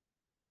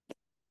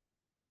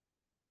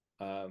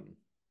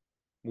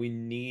 We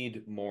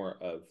need more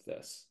of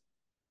this.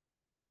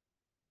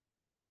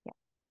 Yeah.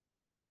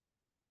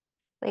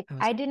 Like I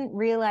was I didn't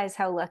realize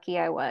how lucky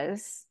I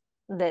was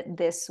that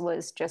this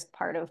was just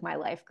part of my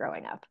life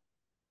growing up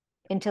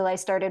until I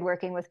started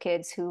working with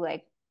kids who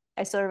like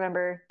I still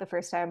remember the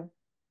first time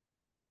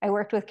I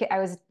worked with I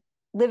was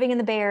living in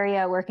the Bay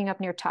Area, working up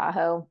near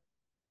Tahoe.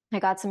 I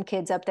got some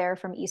kids up there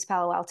from East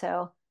Palo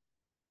Alto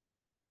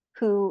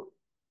who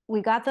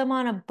we got them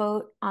on a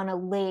boat on a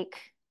lake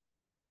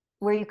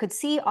where you could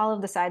see all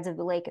of the sides of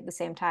the lake at the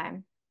same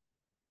time.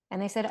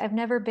 And they said, I've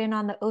never been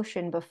on the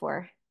ocean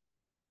before.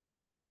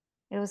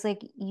 It was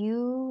like,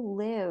 you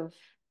live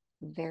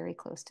very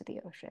close to the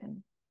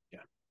ocean. Yeah.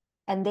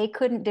 And they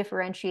couldn't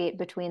differentiate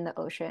between the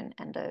ocean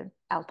and an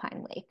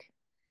alpine lake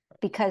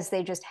because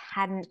they just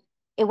hadn't,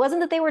 it wasn't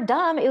that they were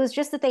dumb, it was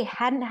just that they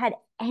hadn't had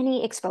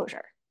any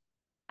exposure.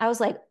 I was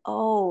like,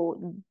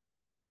 oh,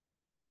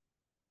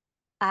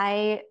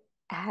 I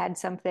had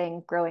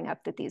something growing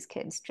up that these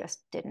kids just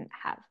didn't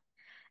have.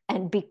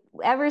 And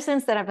ever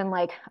since then, I've been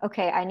like,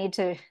 okay, I need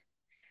to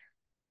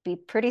be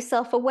pretty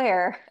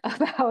self-aware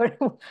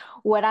about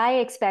what I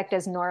expect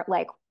as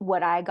like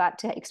what I got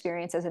to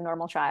experience as a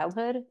normal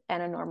childhood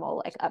and a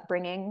normal like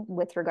upbringing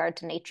with regard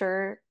to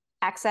nature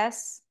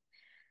access.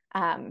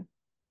 Um,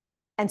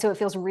 and so it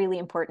feels really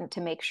important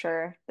to make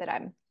sure that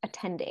I'm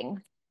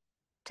attending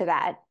to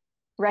that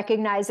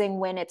recognizing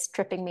when it's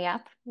tripping me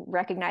up,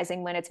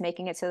 recognizing when it's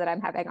making it so that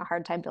I'm having a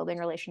hard time building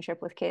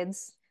relationship with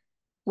kids,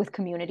 with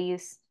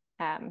communities,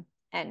 and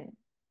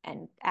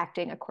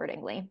acting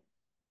accordingly.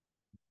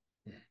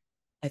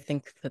 I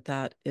think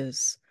that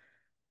is,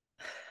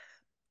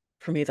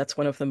 for me, that's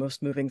one of the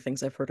most moving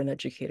things I've heard an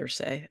educator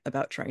say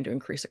about trying to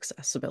increase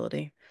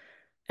accessibility.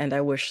 And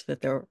I wish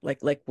that there, like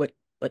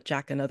what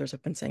Jack and others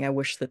have been saying, I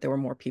wish that there were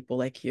more people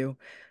like you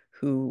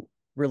who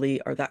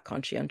really are that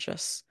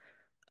conscientious.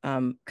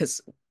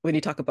 Because when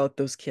you talk about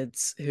those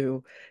kids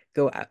who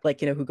go out,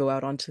 like, who go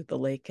out onto the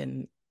lake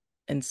and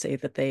say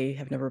that they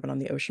have never been on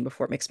the ocean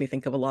before, it makes me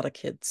think of a lot of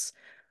kids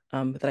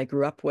that I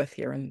grew up with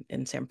here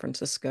in San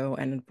Francisco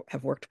and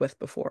have worked with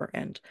before.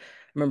 And I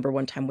remember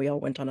one time we all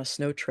went on a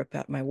snow trip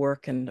at my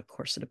work, and of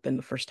course it had been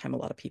the first time a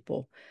lot of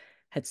people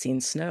had seen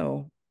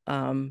snow.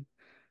 And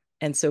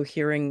so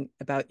hearing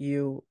about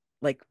you,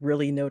 like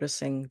really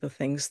noticing the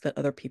things that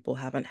other people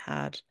haven't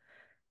had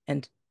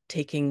and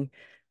taking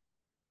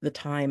the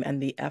time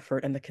and the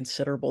effort and the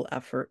considerable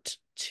effort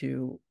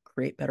to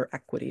create better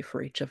equity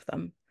for each of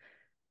them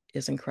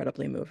is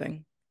incredibly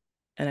moving.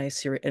 And I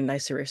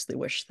seriously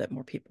wish that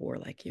more people were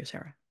like you,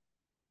 Tara.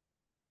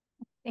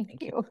 Thank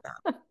Thank you you. for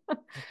that.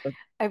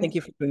 Thank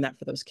you for doing that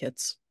for those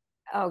kids.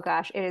 Oh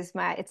gosh, it's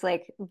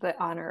like the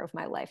honor of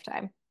my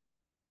lifetime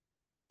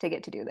to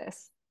get to do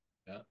this.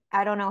 Yeah.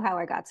 I don't know how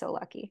I got so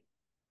lucky.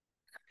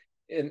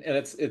 And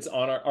it's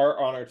our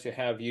honor to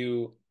have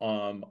you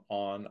on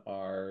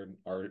our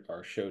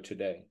show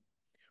today.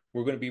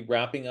 We're going to be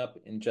wrapping up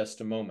in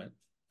just a moment.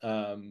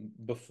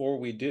 Before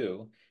we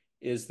do,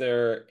 is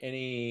there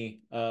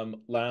any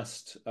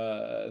last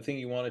thing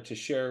you wanted to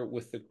share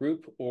with the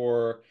group,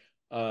 or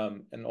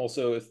and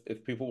also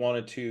if people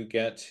wanted to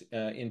get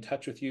in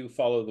touch with you,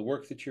 follow the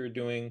work that you're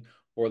doing,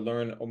 or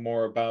learn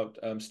more about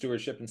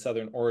stewardship in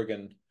Southern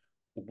Oregon,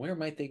 where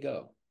might they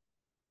go?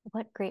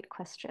 What great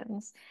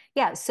questions.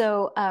 Yeah,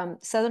 so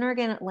Southern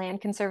Oregon Land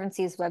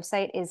Conservancy's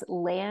website is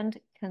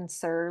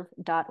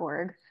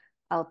landconserve.org.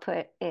 I'll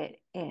put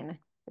it in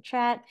the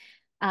chat.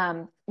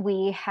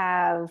 We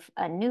have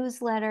a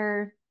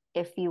newsletter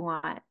if you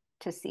want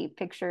to see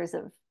pictures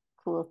of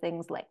cool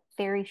things like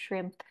fairy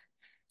shrimp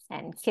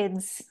and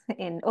kids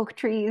in oak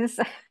trees.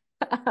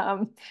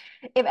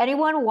 If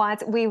anyone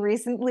wants, we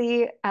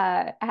recently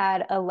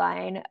had a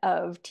line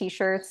of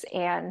t-shirts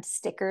and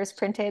stickers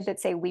printed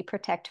that say "We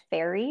protect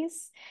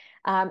fairies."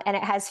 And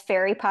it has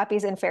fairy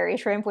poppies and fairy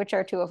shrimp, which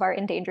are two of our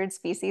endangered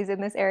species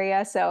in this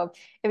area. So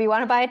if you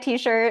want to buy a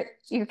t-shirt,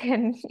 you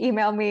can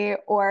email me,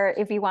 or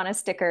if you want a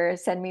sticker,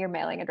 send me your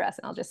mailing address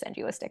and I'll just send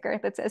you a sticker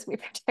that says "We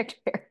protect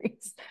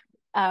fairies."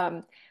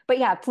 But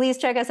yeah, please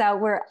check us out.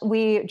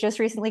 We just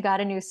recently got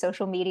a new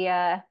social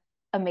media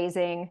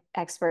amazing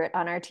expert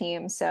on our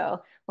team.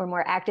 So we're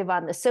more active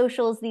on the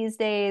socials these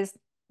days.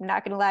 I'm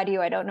not going to lie to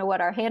you, I don't know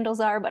what our handles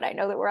are, but I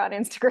know that we're on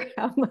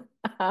Instagram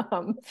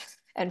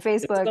and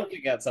Facebook.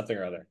 It's something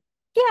or other.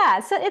 Yeah,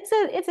 so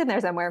it's in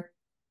there somewhere.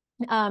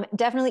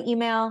 Definitely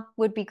email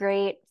would be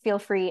great. Feel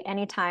free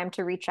anytime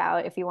to reach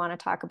out if you want to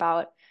talk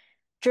about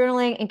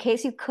journaling. In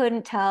case you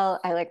couldn't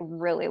tell, I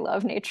really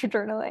love nature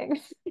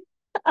journaling.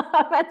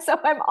 And so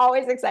I'm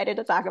always excited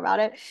to talk about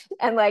it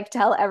and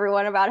tell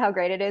everyone about how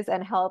great it is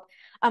and help.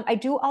 I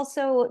do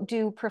also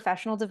do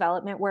professional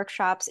development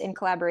workshops in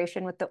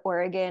collaboration with the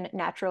Oregon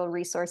Natural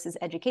Resources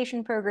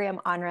Education Program,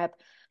 ONREP,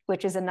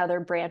 which is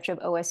another branch of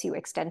OSU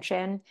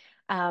Extension.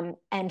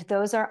 And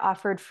those are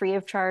offered free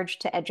of charge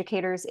to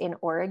educators in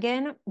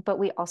Oregon, but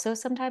we also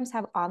sometimes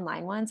have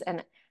online ones.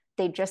 And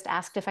they just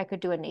asked if I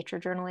could do a nature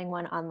journaling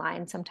one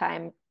online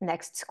sometime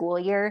next school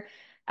year.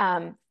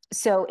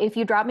 So if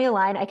you drop me a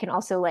line, I can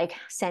also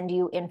send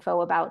you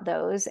info about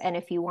those. And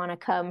if you want to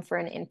come for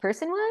an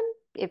in-person one,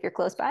 if you're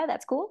close by,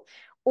 that's cool.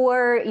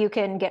 Or you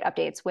can get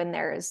updates when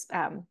there's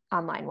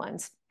online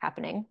ones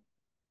happening.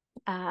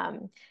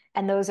 And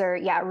those are,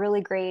 yeah,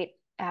 really great.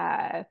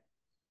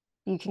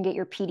 You can get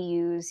your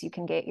PDUs, you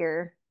can get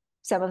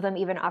some of them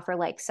even offer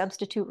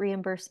substitute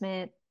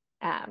reimbursement.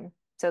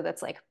 So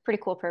that's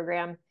pretty cool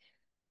program.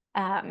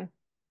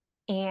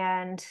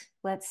 And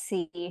let's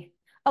see.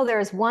 Oh,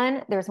 there's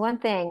one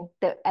thing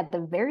that at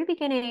the very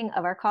beginning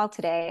of our call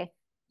today,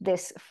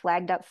 this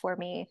flagged up for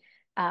me.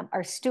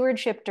 Our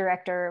stewardship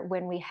director,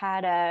 when we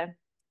had a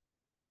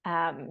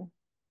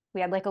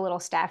little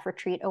staff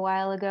retreat a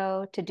while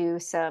ago to do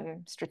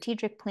some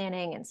strategic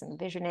planning and some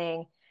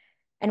visioning.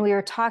 And we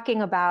were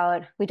talking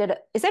about, we did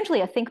essentially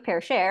a think,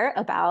 pair, share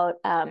about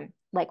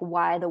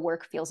why the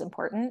work feels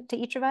important to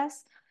each of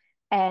us.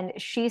 And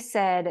she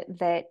said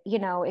that,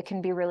 it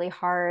can be really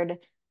hard,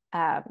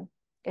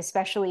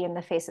 especially in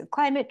the face of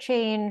climate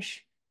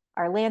change.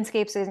 Our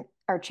landscapes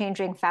are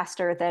changing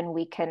faster than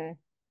we can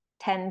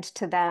tend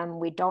to them.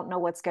 We don't know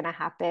what's going to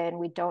happen.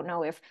 We don't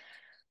know if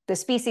the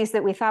species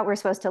that we thought were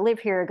supposed to live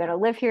here are going to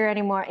live here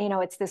anymore.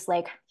 It's this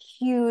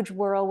huge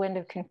whirlwind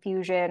of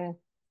confusion.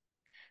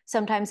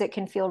 Sometimes it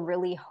can feel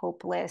really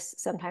hopeless.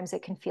 Sometimes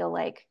it can feel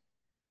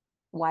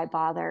why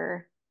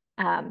bother?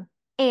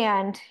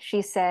 And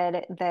she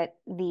said that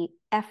the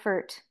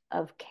effort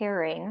of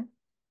caring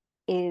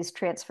is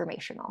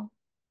transformational.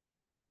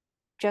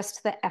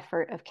 Just the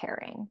effort of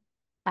caring.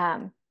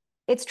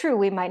 It's true,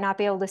 we might not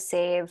be able to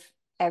save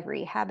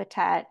every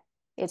habitat.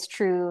 It's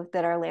true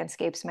that our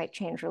landscapes might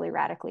change really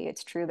radically.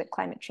 It's true that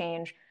climate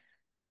change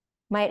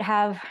might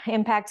have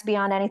impacts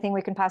beyond anything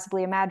we can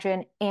possibly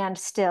imagine. And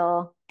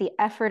still, the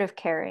effort of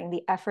caring,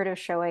 the effort of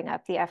showing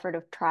up, the effort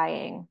of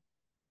trying,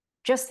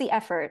 just the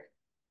effort,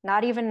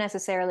 not even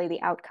necessarily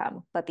the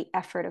outcome, but the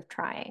effort of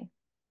trying,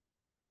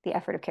 the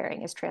effort of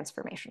caring is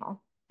transformational.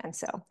 And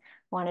so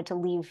wanted to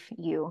leave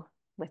you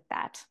with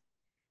that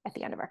at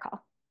the end of our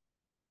call.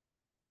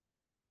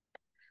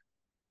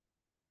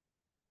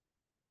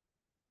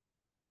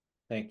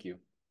 Thank you.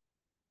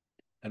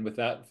 And with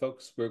that,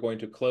 folks, we're going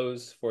to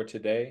close for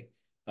today.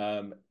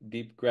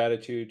 Deep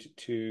gratitude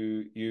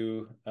to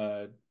you,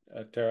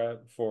 Tara,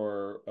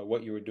 for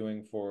what you were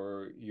doing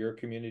for your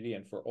community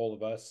and for all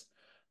of us.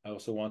 I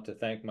also want to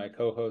thank my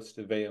co-host,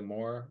 Avea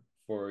Moore,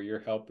 for your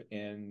help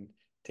in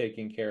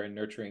taking care and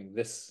nurturing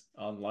this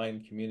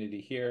online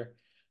community here.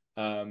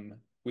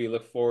 We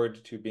look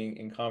forward to being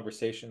in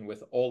conversation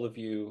with all of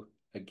you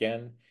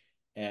again.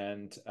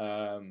 And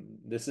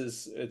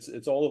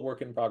it's all a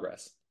work in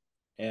progress.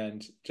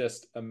 And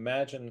just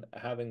imagine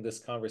having this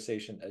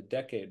conversation a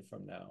decade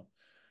from now.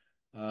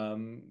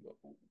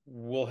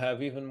 We'll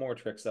have even more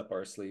tricks up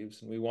our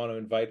sleeves. And we want to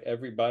invite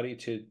everybody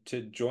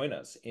to join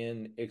us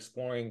in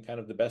exploring kind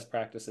of the best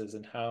practices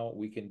and how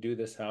we can do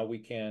this, how we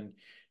can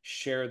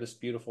share this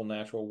beautiful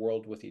natural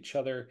world with each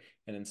other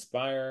and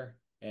inspire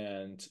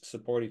and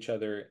support each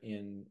other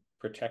in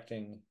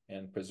protecting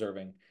and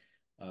preserving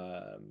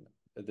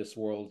this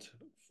world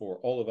for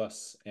all of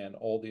us and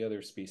all the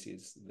other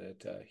species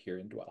that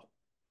herein dwell.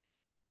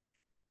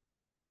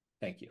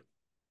 Thank you.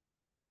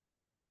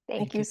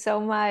 Thank you so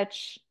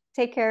much.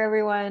 Take care,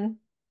 everyone.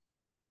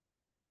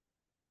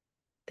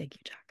 Thank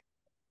you, Jack.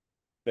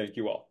 Thank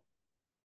you all.